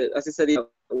que dice, así sería,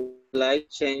 like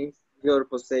change your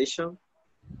position.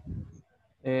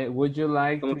 Would you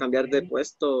like como to cambiar de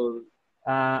puesto.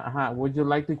 Would you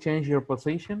like to change your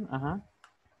position? Ajá.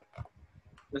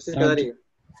 No sé si quedaría.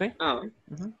 Sí.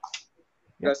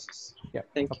 Gracias. Yeah,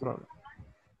 Thank no you. problem.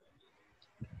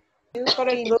 Por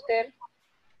el inter.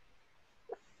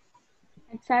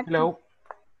 Exacto. Hello.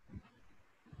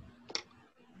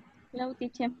 Hello,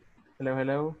 teacher.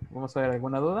 Hello. Vamos a ver,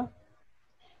 ¿alguna duda?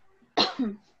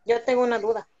 Yo tengo una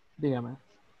duda. Dígame.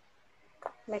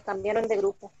 Me cambiaron de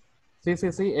grupo. Sí,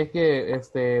 es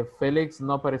que Félix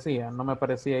no me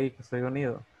aparecía ahí que estoy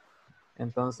unido.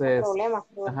 Entonces,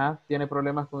 tiene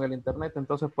problemas con el internet,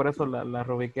 entonces por eso la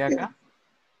reubiqué acá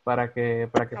para que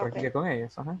practique con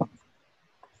ellos. Ajá.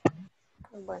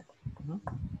 Bueno.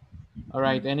 All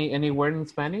right, any word in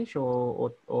Spanish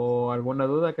o alguna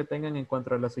duda que tengan en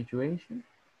cuanto a la situation?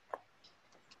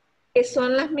 Que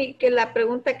son que la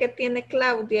pregunta que tiene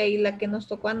Claudia y la que nos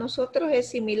tocó a nosotros es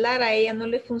similar. A ella no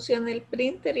le funciona el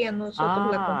printer y a nosotros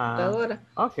la computadora.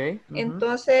 Ok.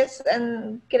 Entonces,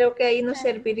 creo que ahí nos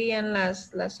servirían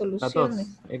las soluciones. Las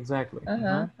dos, exactly.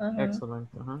 Ajá. Excellent.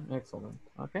 Excellent.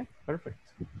 Ok, perfect.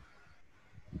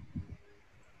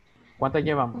 ¿Cuántas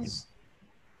llevamos?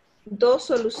 2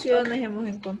 soluciones hemos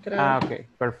encontrado. Ok,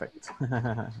 perfect.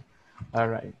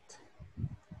 All right.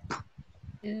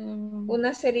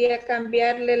 Una sería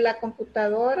cambiarle la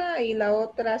computadora y la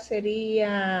otra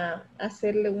sería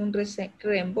hacerle un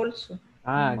reembolso.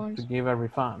 To give a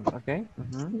refund, okay.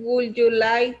 Would you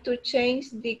like to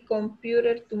change the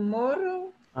computer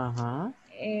tomorrow?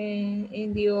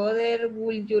 In the other,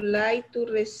 would you like to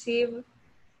receive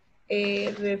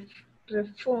a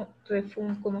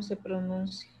refund, ¿cómo se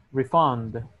pronuncia?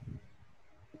 Refund.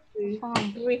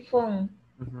 Refund.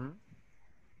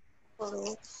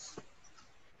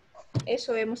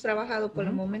 Eso hemos trabajado por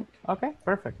el momento. Ok,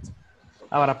 perfecto.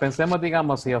 Ahora pensemos,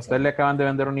 digamos, si a usted le acaban de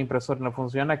vender una impresora y no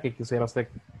funciona, que quisiera usted,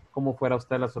 cómo fuera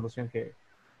usted la solución que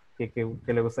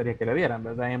le gustaría que le dieran,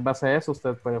 ¿verdad? En base a eso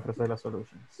usted puede ofrecer las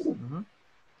solutions.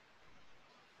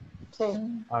 Sí.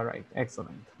 All right,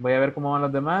 excellent. Voy a ver cómo van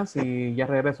los demás y ya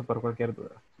regreso por cualquier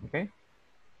duda. ¿Ok?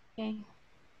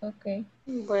 Ok.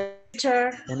 Bueno,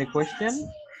 Any question?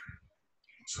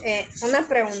 Una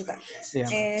pregunta.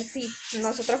 Dígame. Sí,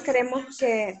 nosotros queremos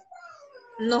que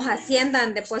nos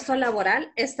asciendan de puesto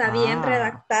laboral. Está bien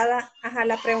redactada,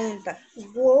 la pregunta.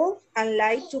 Would I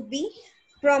like to be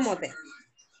promoted?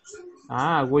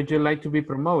 Would you like to be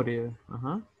promoted?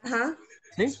 Ajá.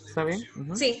 Sí, está bien.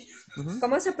 Sí.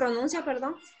 ¿Cómo se pronuncia,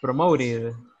 perdón?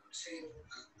 Promoted.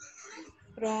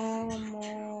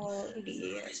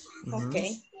 Promorir. Ok.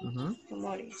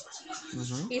 Promorir.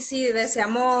 Ujú. Y si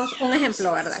deseamos un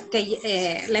ejemplo, ¿verdad?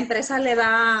 Que la empresa le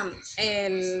da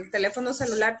el teléfono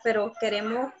celular, pero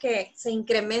queremos que se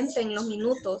incrementen los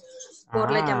minutos por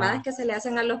las llamadas que se le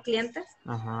hacen a los clientes.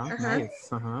 Ajá, Ajá. nice.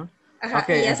 Ajá. Ajá. Ok,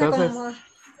 Y esa entonces, como...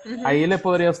 ahí le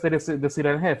podría usted decir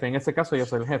al jefe, en este caso yo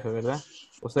soy el jefe, ¿verdad?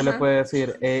 Usted le Ajá. puede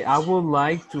decir, I would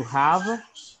like to have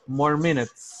more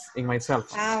minutes in my cell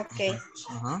phone. Ah, ok.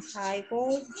 Ajá. I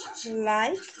would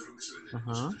like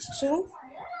Ajá. to...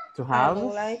 To I have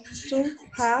would like to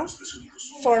have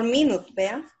 4 minutes,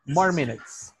 vea. more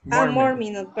minutes. More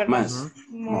minutes, perdón. Más.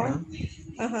 More,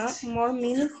 more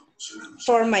minutes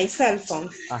for my cell phone.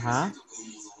 Ajá.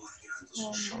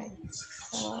 For my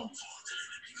cell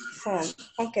phone.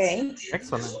 Ok.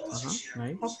 Excellent. Ajá.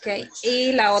 Nice. Ok.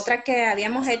 Y la otra que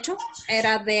habíamos hecho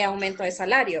era de aumento de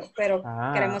salario, pero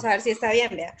queremos saber si está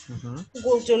bien, vea.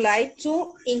 Would you like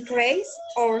to increase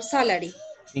or salary?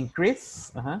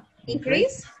 Increase. Ajá.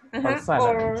 Increase? Or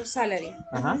salary. Or salary.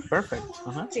 Ajá. Perfect.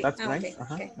 Ajá. Sí. That's Ok. nice.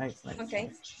 Ajá. Okay. Nice, nice, Okay.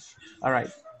 nice. All right.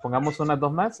 Pongamos unas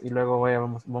dos más y luego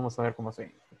vamos a ver cómo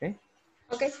sigue. Okay.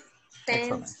 Okay.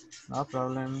 Excellent. Thanks. No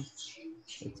problem.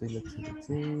 Let's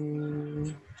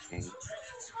see.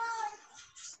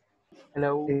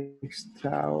 Hello.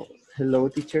 Hello,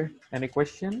 teacher. Any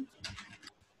question?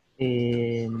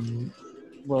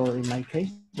 Well, in my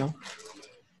case, no.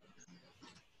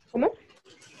 ¿Cómo?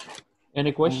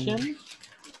 Any question?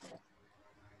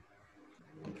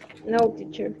 No,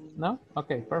 teacher. No?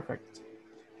 Okay, perfect.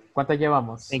 ¿Cuántas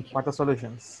llevamos? ¿Cuántas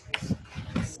solutions?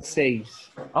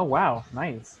 6. Oh, wow.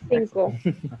 Nice. 5.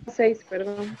 6,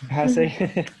 perdón.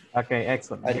 Ok,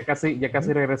 excellent. Ya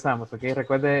casi regresamos, ok.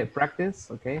 Recuerde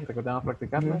practice, ok. Recordemos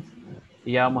practicarlas.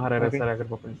 Y ya vamos a regresar al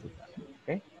grupo principal,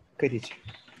 ok. Okay, teacher.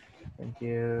 Thank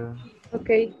you. Ok.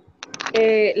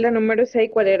 La número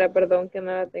 6, ¿cuál era? Perdón, que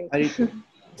no la tengo.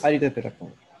 Ahorita espera.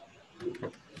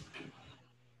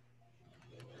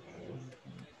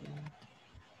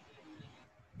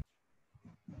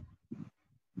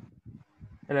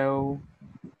 Hello.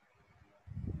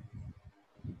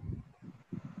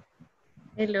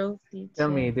 Hello, teacher. Tell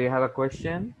me, do you have a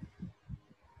question?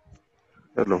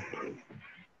 Hello.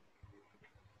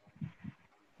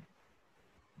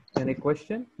 Any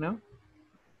question? No?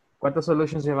 ¿Cuántas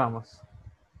solutions llevamos?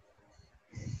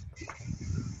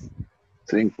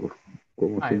 5.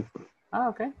 Como 5. Ah,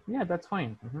 okay. Yeah, that's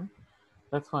fine.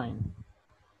 That's fine.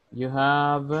 You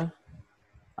have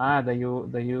that you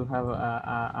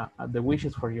have the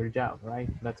wishes for your job, right?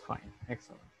 That's fine.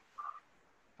 Excellent.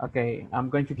 Okay, I'm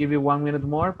going to give you 1 minute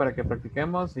more para que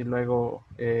practiquemos y luego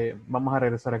vamos a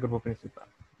regresar al grupo principal.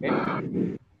 Okay.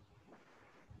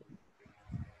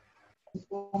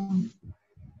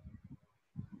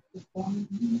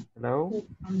 Hello.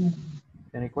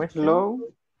 Any question? Hello.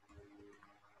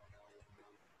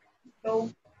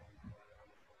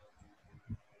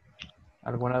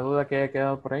 ¿Alguna duda que haya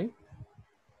quedado por ahí?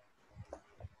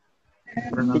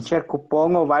 Teacher,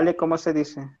 cupón o vale, ¿cómo se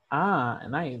dice? Ah,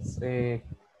 nice.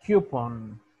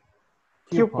 Coupon.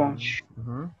 Coupon.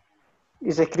 Ujú.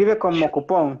 Y se escribe como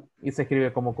cupón. Y se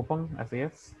escribe como cupón, así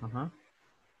es. Ajá.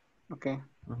 Ok.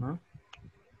 Ajá.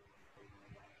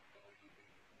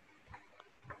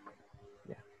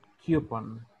 Yeah.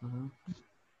 Coupon. Ujú.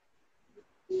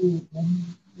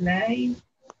 Like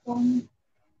coupon.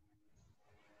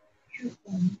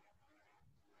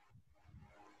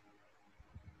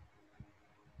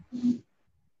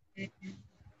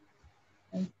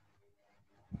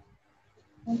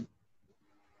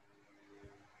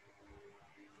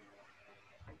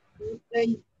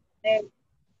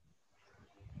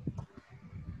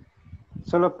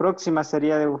 Solo próxima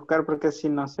sería de buscar porque si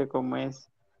no sé cómo es.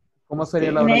 ¿Cómo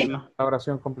sería la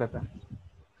oración completa?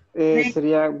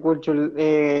 Sería,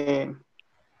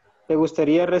 ¿te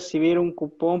gustaría recibir un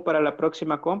cupón para la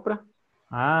próxima compra?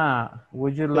 Ah,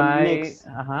 would you The like,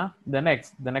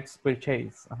 next. the next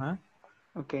purchase. Ajá.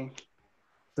 Okay.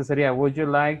 Entonces sería, would you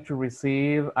like to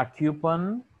receive a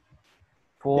coupon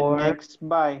for The next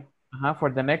buy. Ajá,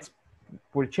 for the next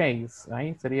purchase.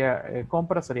 Ahí sería,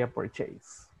 compra sería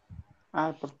purchase.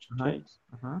 Ah, purchase.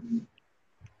 Ajá.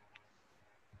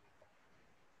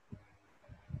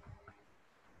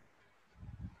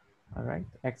 All right,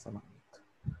 excellent.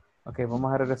 Ok,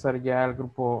 vamos a regresar ya al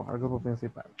grupo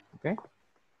principal. Ok.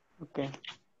 Okay.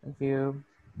 Thank you.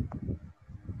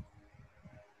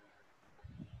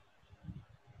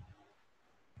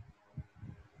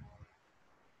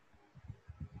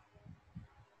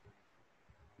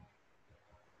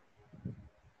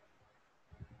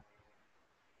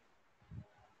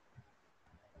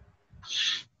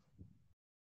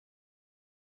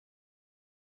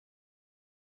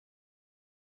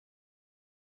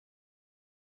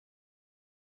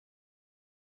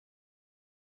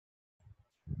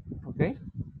 Okay.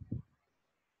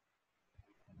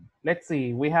 Let's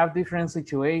see, we have different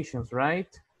situations, right?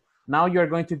 Now you're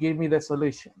going to give me the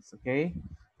solutions, okay?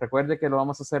 Recuerde que lo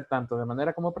vamos a hacer tanto de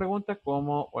manera como pregunta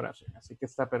como oración, así que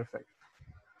está perfecto.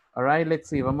 All right, let's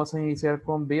see, vamos a iniciar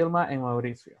con Vilma y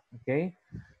Mauricio, okay?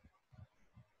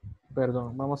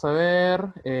 Perdón, vamos a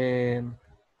ver.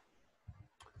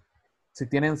 Si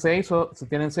tienen seis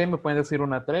me pueden decir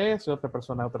una 3 y otra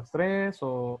persona otras 3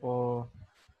 o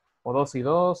 2 y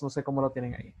 2, no sé cómo lo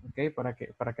tienen ahí, ¿ok?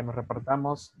 Para que nos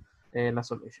repartamos las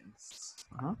solutions.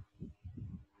 Ajá.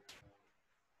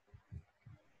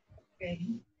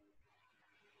 Okay.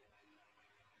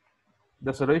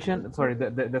 The solution, sorry,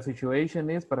 the situation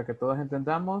is, para que todos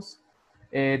entendamos,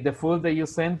 the food that you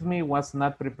sent me was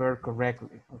not prepared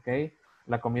correctly, ¿ok?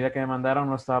 La comida que me mandaron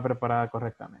no estaba preparada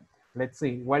correctamente. Let's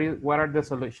see, what are the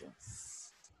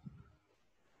solutions?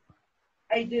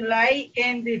 I do like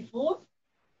candy food.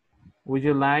 Would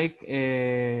you like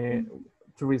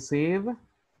to receive?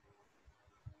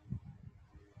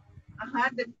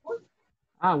 The food.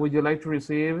 Would you like to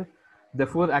receive the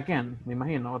food again? Me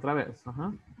imagino, otra vez.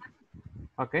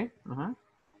 Ok.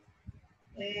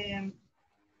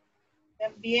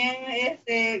 También,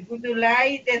 would you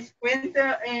like descuento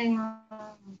en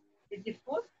the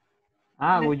food?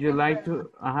 Would you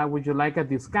like a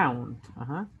discount?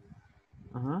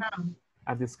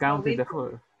 A discount in the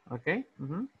food. Ok.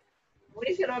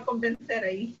 Mauricio lo va a convencer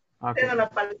ahí. Okay. Cedo la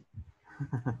palabra.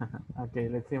 Ok,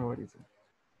 let's see, Mauricio.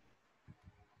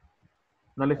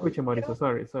 No le escuché, Mauricio.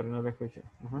 Sorry, no le escuché.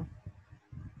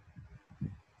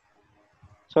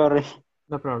 Sorry.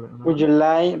 No problem. Would you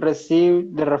like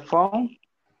receive the refund?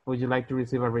 Would you like to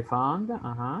receive a refund?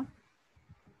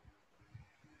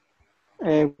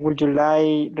 Would you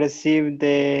like receive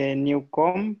the new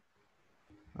comb?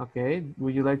 Okay.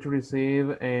 Would you like to receive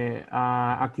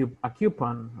a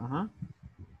coupon?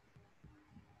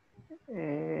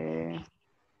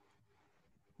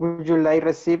 Would you like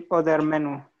receive other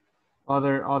menu?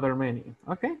 Other menu.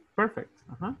 Okay, perfect.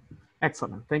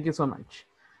 Excellent. Thank you so much.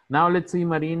 Now let's see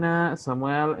Marina,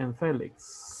 Samuel, and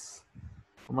Felix.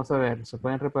 Vamos a ver, ¿se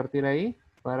pueden repartir ahí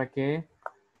para que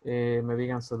me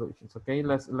digan solutions? Okay,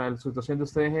 la situación de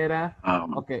ustedes era,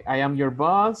 okay, I am your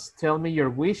boss, tell me your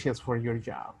wishes for your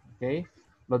job. Okay,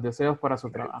 los deseos para su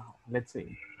trabajo. Let's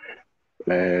see.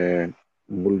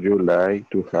 Would you like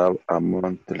to have a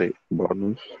monthly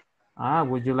bonus?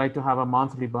 Would you like to have a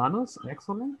monthly bonus?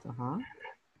 Excellent.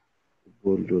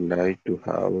 Would you like to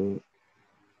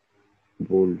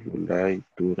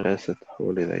rest at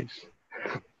holidays?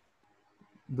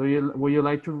 Would you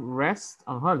like to rest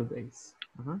on holidays?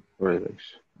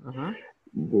 Holidays.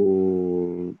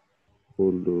 Would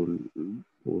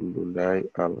you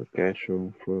like a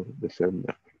vacation for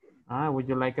December? Would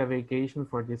you like a vacation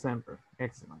for December?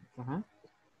 Excellent.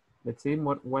 Let's see,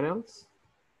 what else?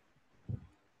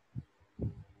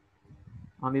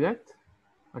 Only that?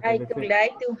 Okay, I would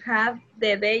like to have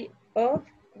the day off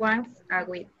once a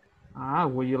week.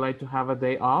 Would you like to have a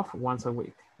day off once a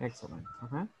week? Excellent.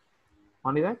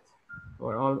 Only that?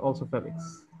 Or also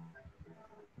Felix?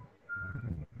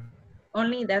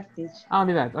 Only that, teacher.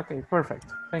 Only that. Okay, perfect.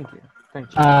 Thank you.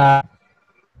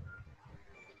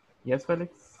 Yes,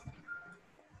 Felix?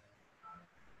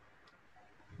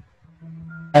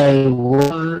 I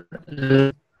would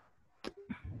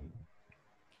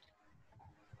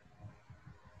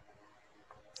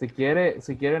Si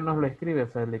quiere nos lo escribe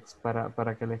Félix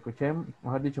para que lo escuchemos,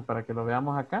 mejor dicho, para que lo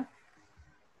veamos acá.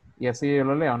 Y así yo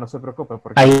lo leo, no se preocupe.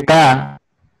 Porque ahí está.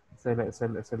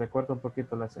 Se le corta un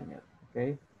poquito la señal.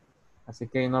 ¿Ok? Así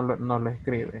que no lo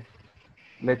escribe.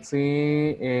 Let's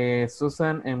see,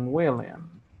 Susan and William.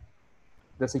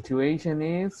 The situation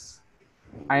is,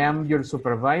 I am your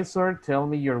supervisor, tell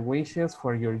me your wishes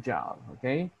for your job.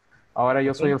 ¿Ok? Ahora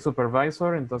yo soy el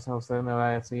supervisor, entonces usted me va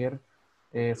a decir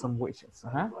some wishes.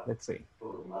 Let's see.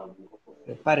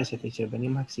 Prepárese, teacher,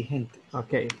 venimos exigentes.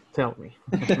 Okay, tell me.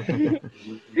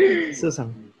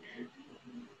 Susan.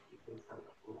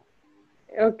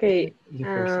 Okay.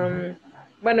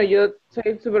 Bueno, yo soy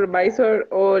el supervisor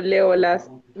o leo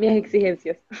mis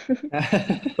exigencias.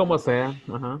 Como sea.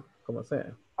 Como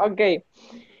sea. Okay.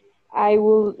 I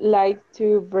would like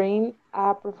to bring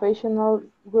a professional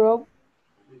growth.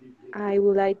 I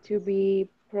would like to be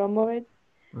promoted.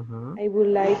 I would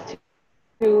like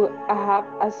to have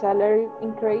a salary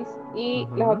increase. Y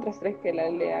las otras tres que la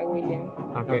lea William.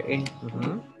 Okay.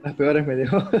 Las peores me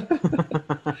dejó.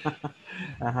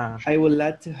 I would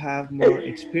like to have more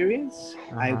experience.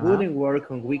 I wouldn't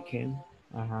work on weekend.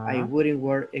 I wouldn't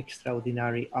work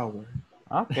extraordinary hour.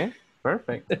 Okay,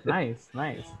 perfect. Nice.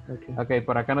 Okay,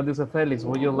 por acá nos dice Félix,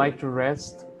 would you like to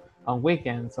rest On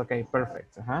weekends. Okay,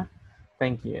 perfect.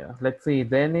 Thank you. Let's see,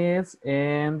 Dennis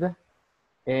and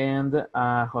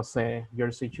Jose.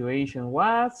 Your situation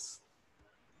was,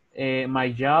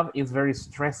 my job is very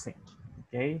stressing.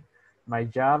 Okay, my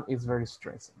job is very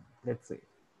stressing. Let's see.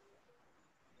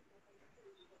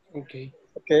 Okay.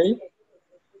 Okay.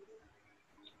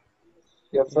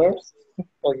 You're first?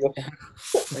 Or you?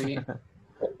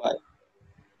 Bye.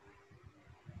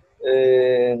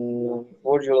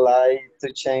 Would you like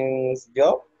to change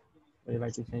job? Would you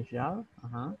like to change job?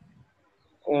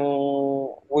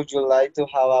 Would you like to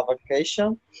have a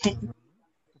vacation?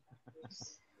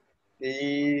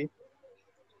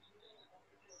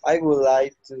 I would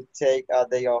like to take a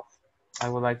day off. I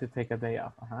would like to take a day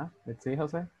off. Let's see,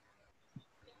 Jose.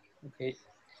 Okay.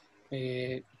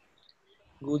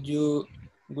 Would you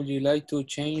like to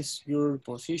change your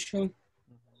position?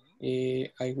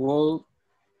 I would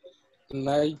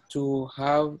like to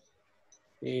have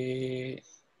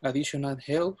additional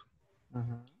help.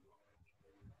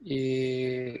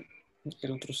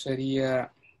 El otro sería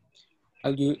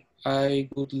I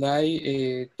would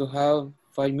like to have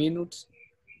 5 minutes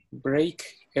break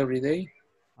every day.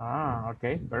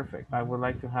 Okay, perfect. I would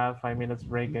like to have 5 minutes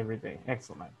break every day.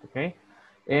 Excellent, okay?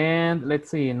 And let's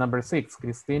see, number 6,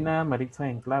 Cristina, Maritza,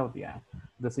 and Claudia.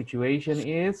 The situation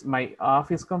is my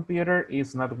office computer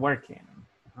is not working.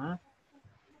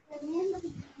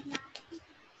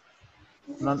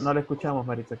 No le escuchamos,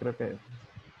 Maritza, creo que...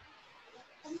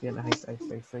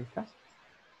 Ahí está.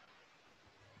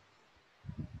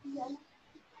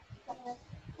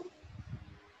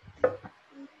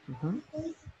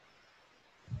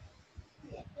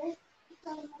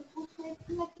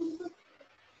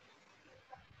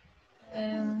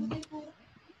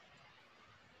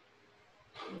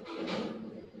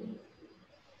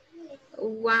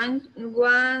 One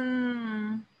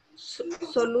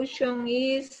solution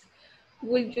is,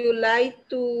 would you like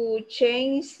to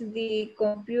change the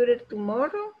computer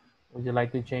tomorrow? Would you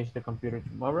like to change the computer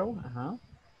tomorrow?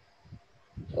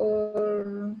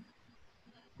 Or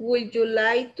would you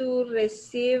like to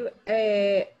receive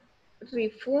a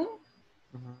refund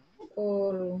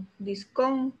or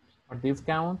discount? Or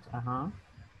discount?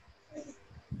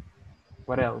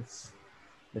 What else?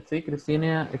 Let's see,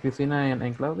 Cristina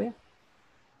and Claudia.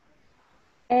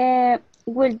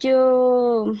 Would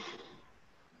you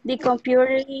the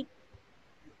computer?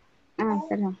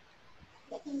 Perdón.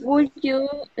 Would you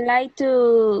like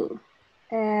to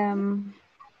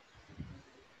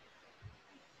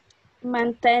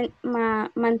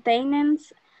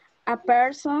maintenance a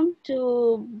person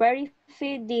to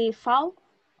verify the file?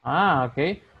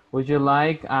 Okay. Would you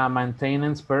like a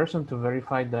maintenance person to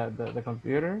verify the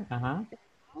computer?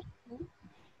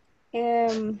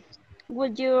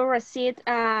 Would you receive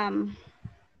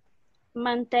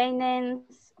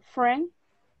maintenance friend?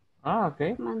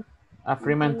 Okay. A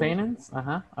free maintenance?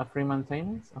 A free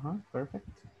maintenance? Perfect.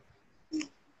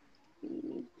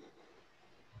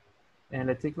 And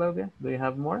let's see, Claudia, do you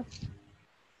have more?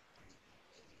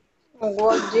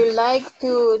 Would you like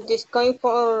to discount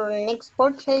for next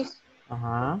purchase?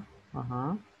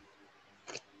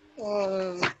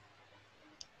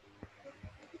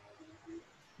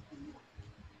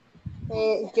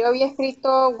 Yo había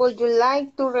escrito, would you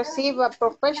like to receive a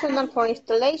professional for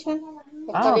installation?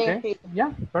 Está bien Okay. escrito.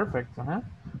 Yeah, perfect.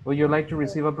 Would you like to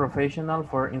receive a professional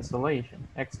for installation?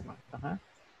 Excellent.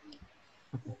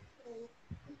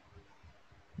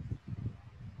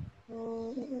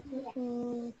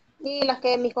 Y las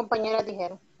que mis compañeras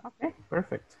dijeron. Okay,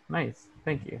 perfect. Nice.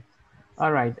 Thank you.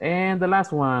 All right, and the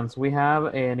last ones, we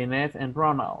have Ninette and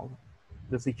Ronald.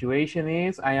 The situation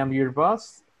is, I am your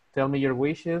boss. Tell me your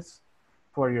wishes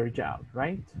for your job,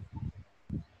 right?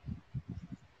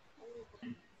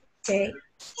 Okay.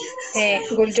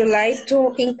 Would you like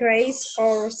to increase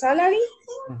our salary?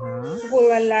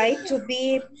 Would I like to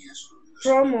be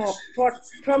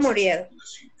promoted?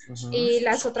 Y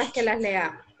las otras que las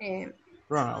lea.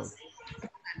 Ronald.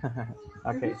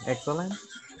 Okay, excellent.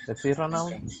 Let's see,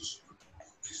 Ronald.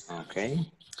 Okay.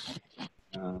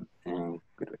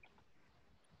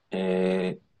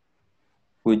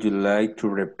 Would you like to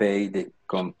repair the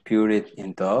computer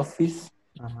in the office?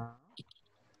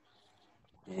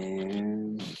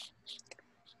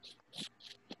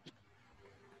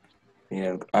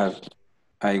 Yeah,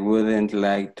 I wouldn't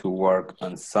like to work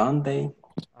on Sunday.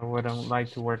 I wouldn't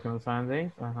like to work on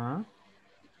Sundays.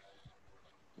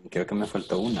 Creo que me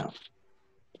faltó una.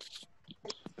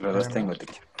 Los dos tengo,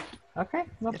 teacher. Okay,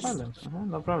 no problem.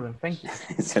 No problem. Thank you.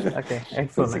 Okay, Pensé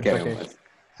excellent. que Okay.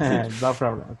 más. No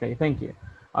problem. Okay, thank you.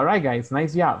 All right, guys,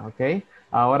 nice job. Okay.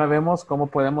 Ahora vemos cómo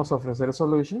podemos ofrecer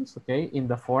solutions, okay, in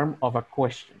the form of a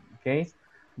question. ¿ok?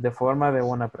 De forma de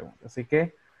una pregunta. Así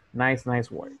que, nice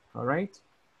word, all right?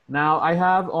 Now, I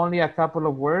have only a couple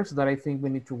of words that I think we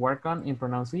need to work on in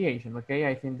pronunciation, okay?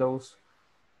 I think those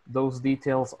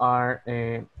details are,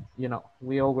 you know,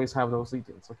 we always have those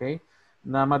details, okay?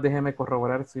 Nada más déjeme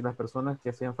corroborar si las personas que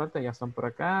hacían falta ya están por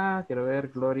acá. Quiero ver,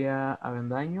 Gloria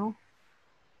Avendaño.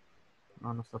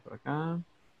 No está por acá.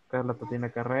 Carla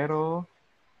Tatina Carrero.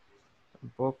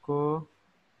 Tampoco.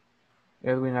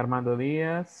 Edwin Armando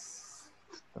Díaz.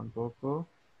 Tampoco.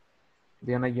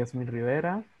 Diana Yasmin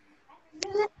Rivera.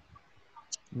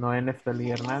 Noé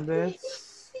Neftalí Hernández.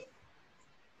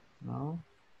 No.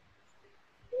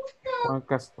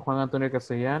 Juan Antonio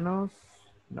Castellanos.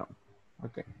 No.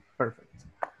 Ok, perfect.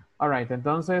 All right,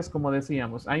 entonces, como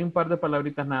decíamos, hay un par de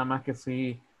palabritas nada más que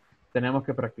sí tenemos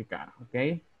que practicar,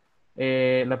 ¿ok?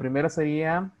 La primera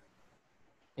sería,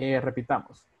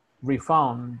 repitamos,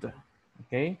 refund,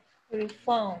 ¿ok?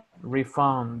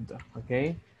 Refund, ¿ok?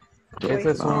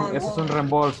 Ese es un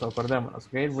reembolso, acordémonos,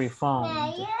 ¿ok?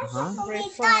 Refund.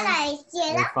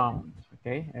 Refund, ¿ok?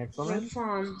 Excellent.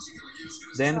 Refund.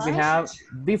 Then we have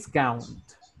discount.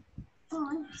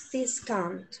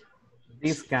 Discount.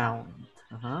 Discount.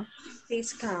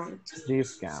 Discount.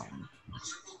 Discount.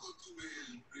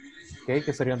 Ok,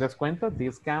 ¿qué sería un descuento?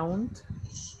 Discount.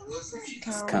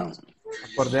 Discount.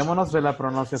 Acordémonos de la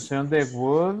pronunciación de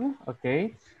would, ok.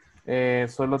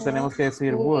 Solo tenemos que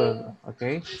decir would,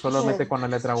 ok. Solamente con la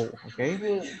letra U, ok.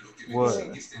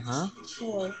 Would.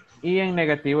 Y en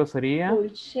negativo sería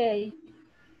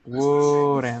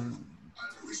wouldn't.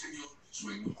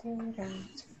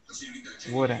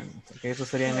 Wouldn't, ok. Eso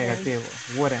sería en negativo.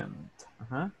 Wouldn't.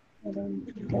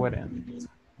 Wouldn't,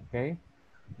 ok.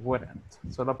 Wouldn't.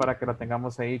 Solo para que la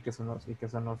tengamos ahí que se nos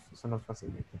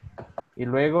facilite. Y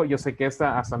luego, yo sé que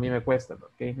esta hasta a mí me cuesta,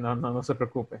 ¿ok? No se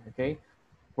preocupe, ¿ok?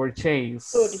 Purchase.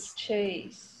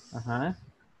 Purchase.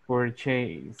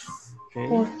 Okay.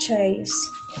 Purchase.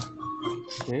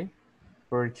 Ok.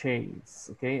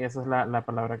 Purchase. Ok, esa es la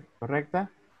palabra correcta.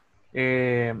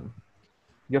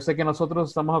 Yo sé que nosotros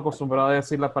estamos acostumbrados a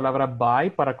decir la palabra buy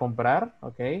para comprar,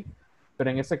 ¿ok? Pero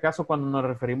en este caso, cuando nos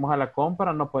referimos a la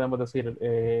compra, no podemos decir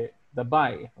the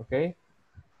buy, ¿ok?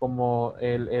 Como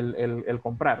el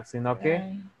comprar, sino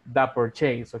que the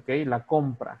purchase, ¿ok? La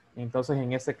compra. Entonces,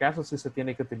 en este caso, sí se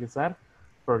tiene que utilizar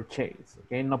purchase,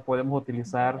 ¿ok? No podemos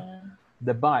utilizar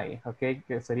the buy, ¿ok?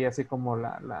 Que sería así como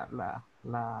la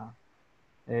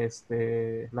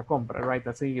compra, right?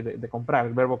 Así de comprar,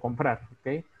 el verbo comprar,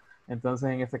 ¿ok? Entonces,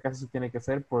 en este caso, sí tiene que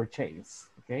ser purchase,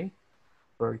 ¿ok?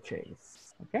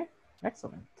 Purchase, ¿ok?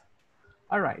 Excellent.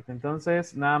 All right,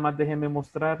 entonces nada más déjenme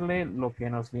mostrarle lo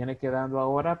que nos viene quedando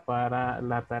ahora para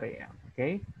la tarea,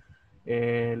 ¿ok?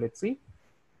 Let's see.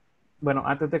 Bueno,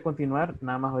 antes de continuar,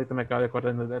 nada más ahorita me acabo de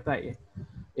acordar del detalle.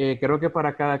 Creo que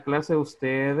para cada clase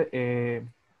usted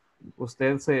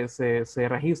se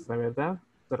registra, ¿verdad?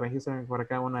 Se registra para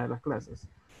cada una de las clases.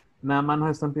 Nada más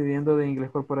nos están pidiendo de inglés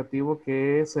corporativo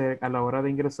que a la hora de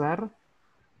ingresar,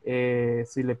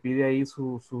 si le pide ahí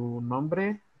su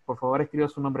nombre, por favor escriba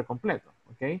su nombre completo,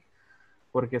 ¿ok?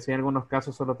 Porque si en algunos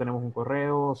casos solo tenemos un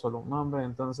correo, solo un nombre,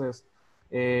 entonces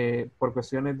por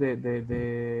cuestiones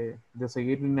de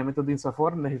seguir lineamientos de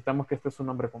INSAFOR necesitamos que esté su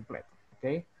nombre completo,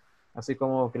 ¿ok? Así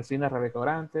como Cristina Rebeca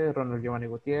Orante, Ronald Giovanni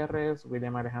Gutiérrez,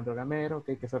 William Alejandro Gamero,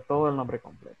 ¿ok? Que sea todo el nombre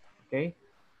completo, ¿ok?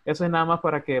 Eso es nada más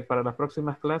para que para las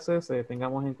próximas clases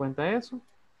tengamos en cuenta eso,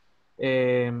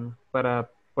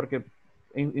 porque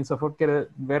INSAFOR quiere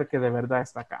ver que de verdad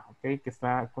está acá, ¿ok? Que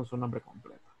está con su nombre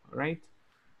completo, ¿right?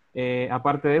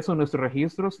 Aparte de eso, nuestros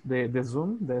registros de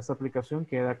Zoom, de esa aplicación,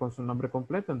 queda con su nombre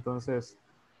completo, entonces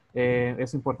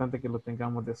es importante que lo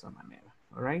tengamos de esa manera,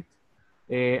 ¿right?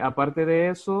 Aparte de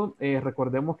eso,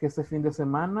 recordemos que este fin de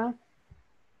semana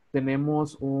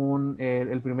tenemos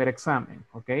el primer examen,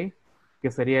 ¿ok? Que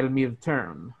sería el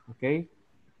midterm, ¿ok?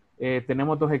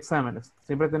 Tenemos dos exámenes.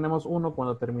 Siempre tenemos uno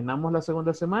cuando terminamos la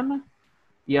segunda semana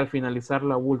y al finalizar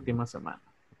la última semana,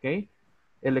 ¿ok?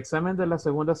 El examen de la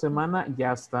segunda semana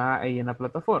ya está ahí en la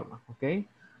plataforma, ¿ok?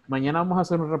 Mañana vamos a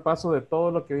hacer un repaso de todo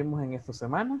lo que vimos en esta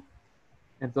semana.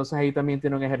 Entonces ahí también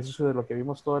tiene un ejercicio de lo que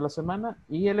vimos toda la semana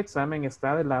y el examen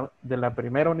está de la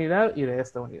primera unidad y de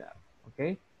esta unidad,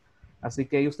 ¿ok? Así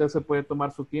que ahí usted se puede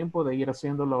tomar su tiempo de ir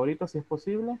haciéndolo ahorita si es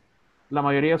posible. La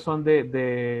mayoría son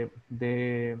de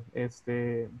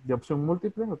opción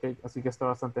múltiple, ¿ok? Así que está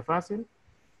bastante fácil.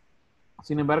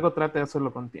 Sin embargo, trate de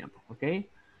hacerlo con tiempo, ¿ok?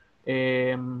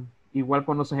 Igual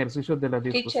con los ejercicios de las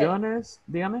discusiones,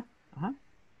 dígame. Ajá.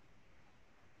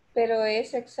 Pero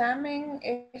ese examen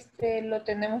lo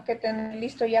tenemos que tener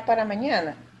listo ya para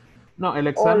mañana. No, el ¿O lo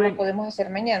examen, podemos hacer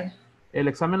mañana? El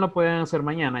examen lo pueden hacer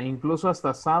mañana, incluso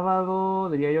hasta sábado,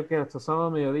 diría yo que hasta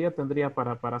sábado mediodía tendría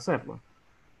para hacerlo.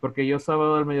 Porque yo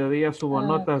sábado al mediodía subo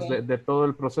notas de todo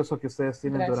el proceso que ustedes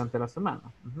tienen durante la semana.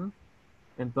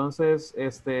 Entonces,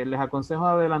 les aconsejo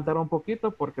adelantar un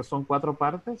poquito porque son 4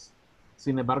 partes.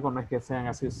 Sin embargo, no es que sean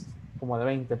así como de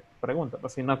 20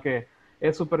 preguntas, sino que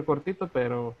es súper cortito,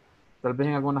 pero tal vez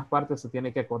en algunas partes se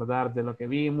tiene que acordar de lo que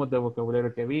vimos, del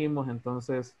vocabulario que vimos.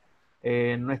 Entonces,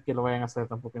 no es que lo vayan a hacer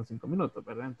tampoco en 5 minutos,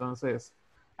 ¿verdad? Entonces,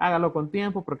 hágalo con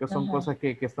tiempo porque son cosas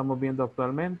que estamos viendo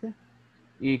actualmente.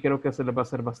 Y creo que se les va a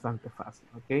hacer bastante fácil,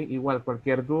 ¿ok? Igual,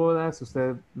 cualquier duda, si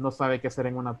usted no sabe qué hacer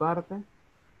en una parte,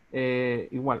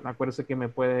 igual, acuérdese que me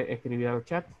puede escribir al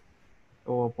chat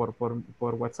o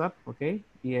por WhatsApp, ¿ok?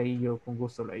 Y ahí yo con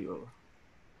gusto le ayudo.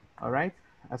 All right?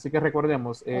 Así que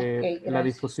recordemos, la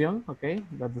discusión, ¿ok?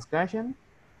 La discussion,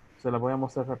 se la voy a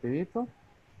mostrar rapidito.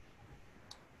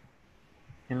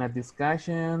 En la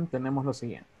discussion tenemos lo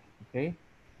siguiente, ¿ok?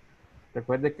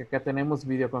 Recuerde que acá tenemos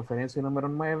videoconferencia número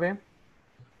 9.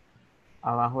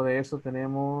 Abajo de eso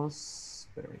tenemos,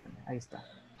 permítame, ahí está.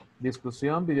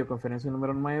 Discusión, videoconferencia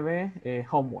número 9,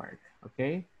 homework,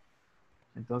 ¿ok?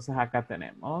 Entonces acá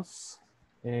tenemos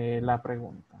la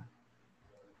pregunta.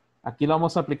 Aquí lo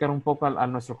vamos a aplicar un poco a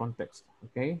nuestro contexto,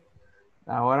 ¿ok?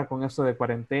 Ahora con esto de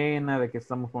cuarentena, de que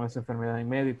estamos con esa enfermedad en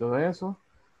medio y todo eso,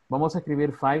 vamos a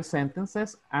escribir 5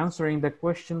 sentences answering the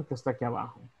question que está aquí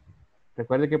abajo.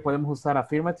 Recuerde que podemos usar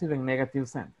affirmative and negative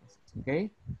sentences,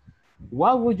 ¿ok?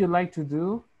 What would you like to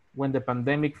do when the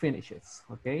pandemic finishes?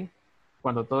 ¿Ok?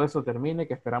 Cuando todo eso termine,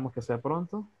 que esperamos que sea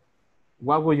pronto.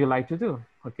 What would you like to do?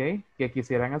 ¿Ok? ¿Qué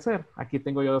quisieran hacer? Aquí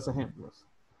tengo yo 2 ejemplos.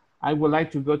 I would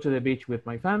like to go to the beach with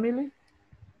my family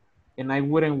and I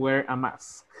wouldn't wear a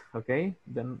mask. ¿Ok?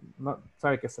 No,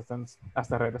 sabe que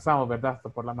hasta regresamos, ¿verdad? Hasta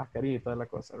por la mascarilla y toda la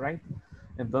cosa, ¿right?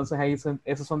 Entonces ahí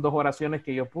esas son 2 oraciones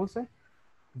que yo puse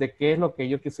de qué es lo que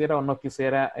yo quisiera o no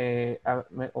quisiera,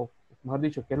 o mejor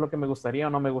dicho, qué es lo que me gustaría o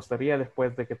no me gustaría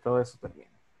después de que todo eso termine.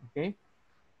 ¿Ok?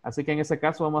 Así que en ese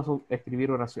caso vamos a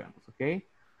escribir oraciones. ¿Ok?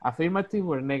 Affirmative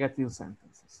or negative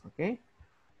sentences. ¿Ok?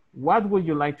 What would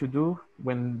you like to do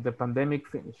when the pandemic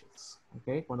finishes?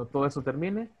 ¿Ok? Cuando todo eso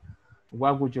termine,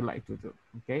 what would you like to do?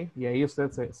 ¿Ok? Y ahí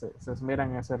ustedes se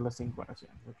esmeran en hacer las 5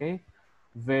 oraciones. ¿Ok?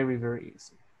 Very, very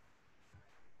easy.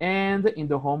 And in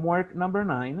the homework number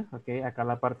 9, ok, acá a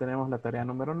la par tenemos la tarea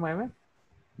número 9.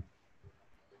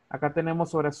 Acá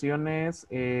tenemos oraciones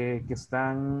que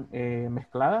están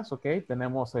mezcladas, ok.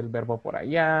 Tenemos el verbo por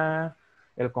allá,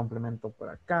 el complemento por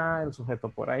acá, el sujeto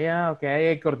por allá, ok. Ahí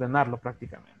hay que ordenarlo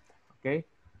prácticamente, ok.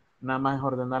 Nada más es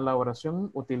ordenar la oración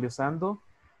utilizando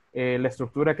la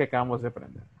estructura que acabamos de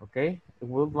aprender, ok.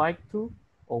 Would like to,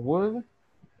 o would,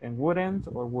 and wouldn't,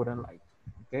 or wouldn't like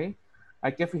to, ok.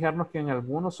 Hay que fijarnos que en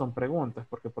algunos son preguntas,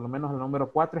 porque por lo menos el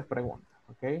número 4 es pregunta,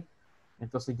 ¿ok?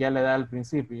 Entonces ya le da al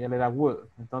principio, ya le da would.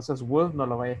 Entonces would no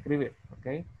lo vaya a escribir,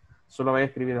 ¿ok? Solo vaya a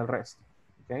escribir el resto,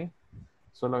 ¿ok?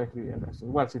 Solo voy a escribir el resto.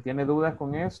 Igual, si tiene dudas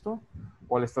con esto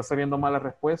o le está saliendo mala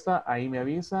respuesta, ahí me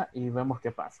avisa y vemos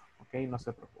qué pasa, ¿ok? No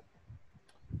se preocupe.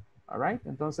 All right,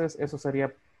 entonces eso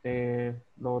sería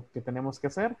lo que tenemos que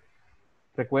hacer.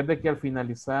 Recuerde que al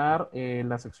finalizar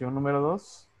la sección número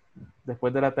 2,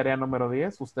 después de la tarea número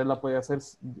 10, usted la puede hacer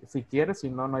si quiere, si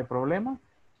no, no hay problema.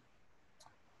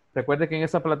 Recuerde que en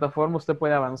esa plataforma usted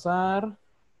puede avanzar,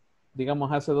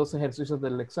 digamos, hace 2 ejercicios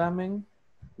del examen,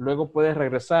 luego puede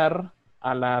regresar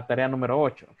a la tarea número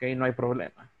 8, ¿ok? No hay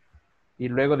problema. Y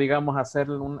luego, digamos, hacer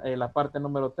la parte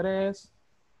número 3,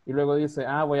 y luego dice,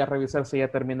 voy a revisar si ya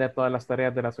terminé todas las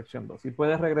tareas de la sección 2. Y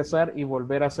puede regresar y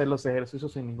volver a hacer los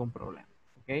ejercicios sin ningún problema,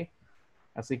 ¿ok?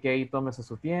 Así que ahí tómese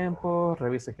su tiempo,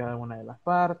 revise cada una de las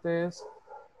partes.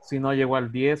 Si no llegó al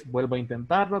 10, vuelva a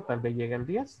intentarlo, tal vez llegue al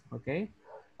 10, ¿ok?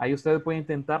 Ahí usted puede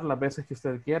intentar las veces que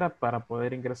usted quiera para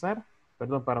poder ingresar,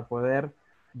 perdón, para poder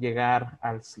llegar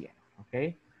al 100,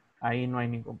 ¿ok? Ahí no hay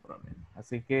ningún problema.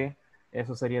 Así que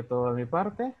eso sería todo de mi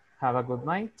parte. Have a good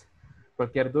night.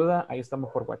 Cualquier duda, ahí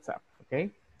estamos por WhatsApp,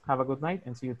 ¿ok? Have a good night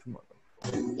and see you tomorrow.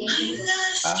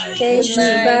 Okay,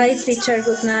 bye, teacher.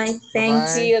 Good night.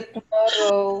 Thanks. See you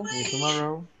tomorrow. See you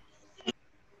tomorrow.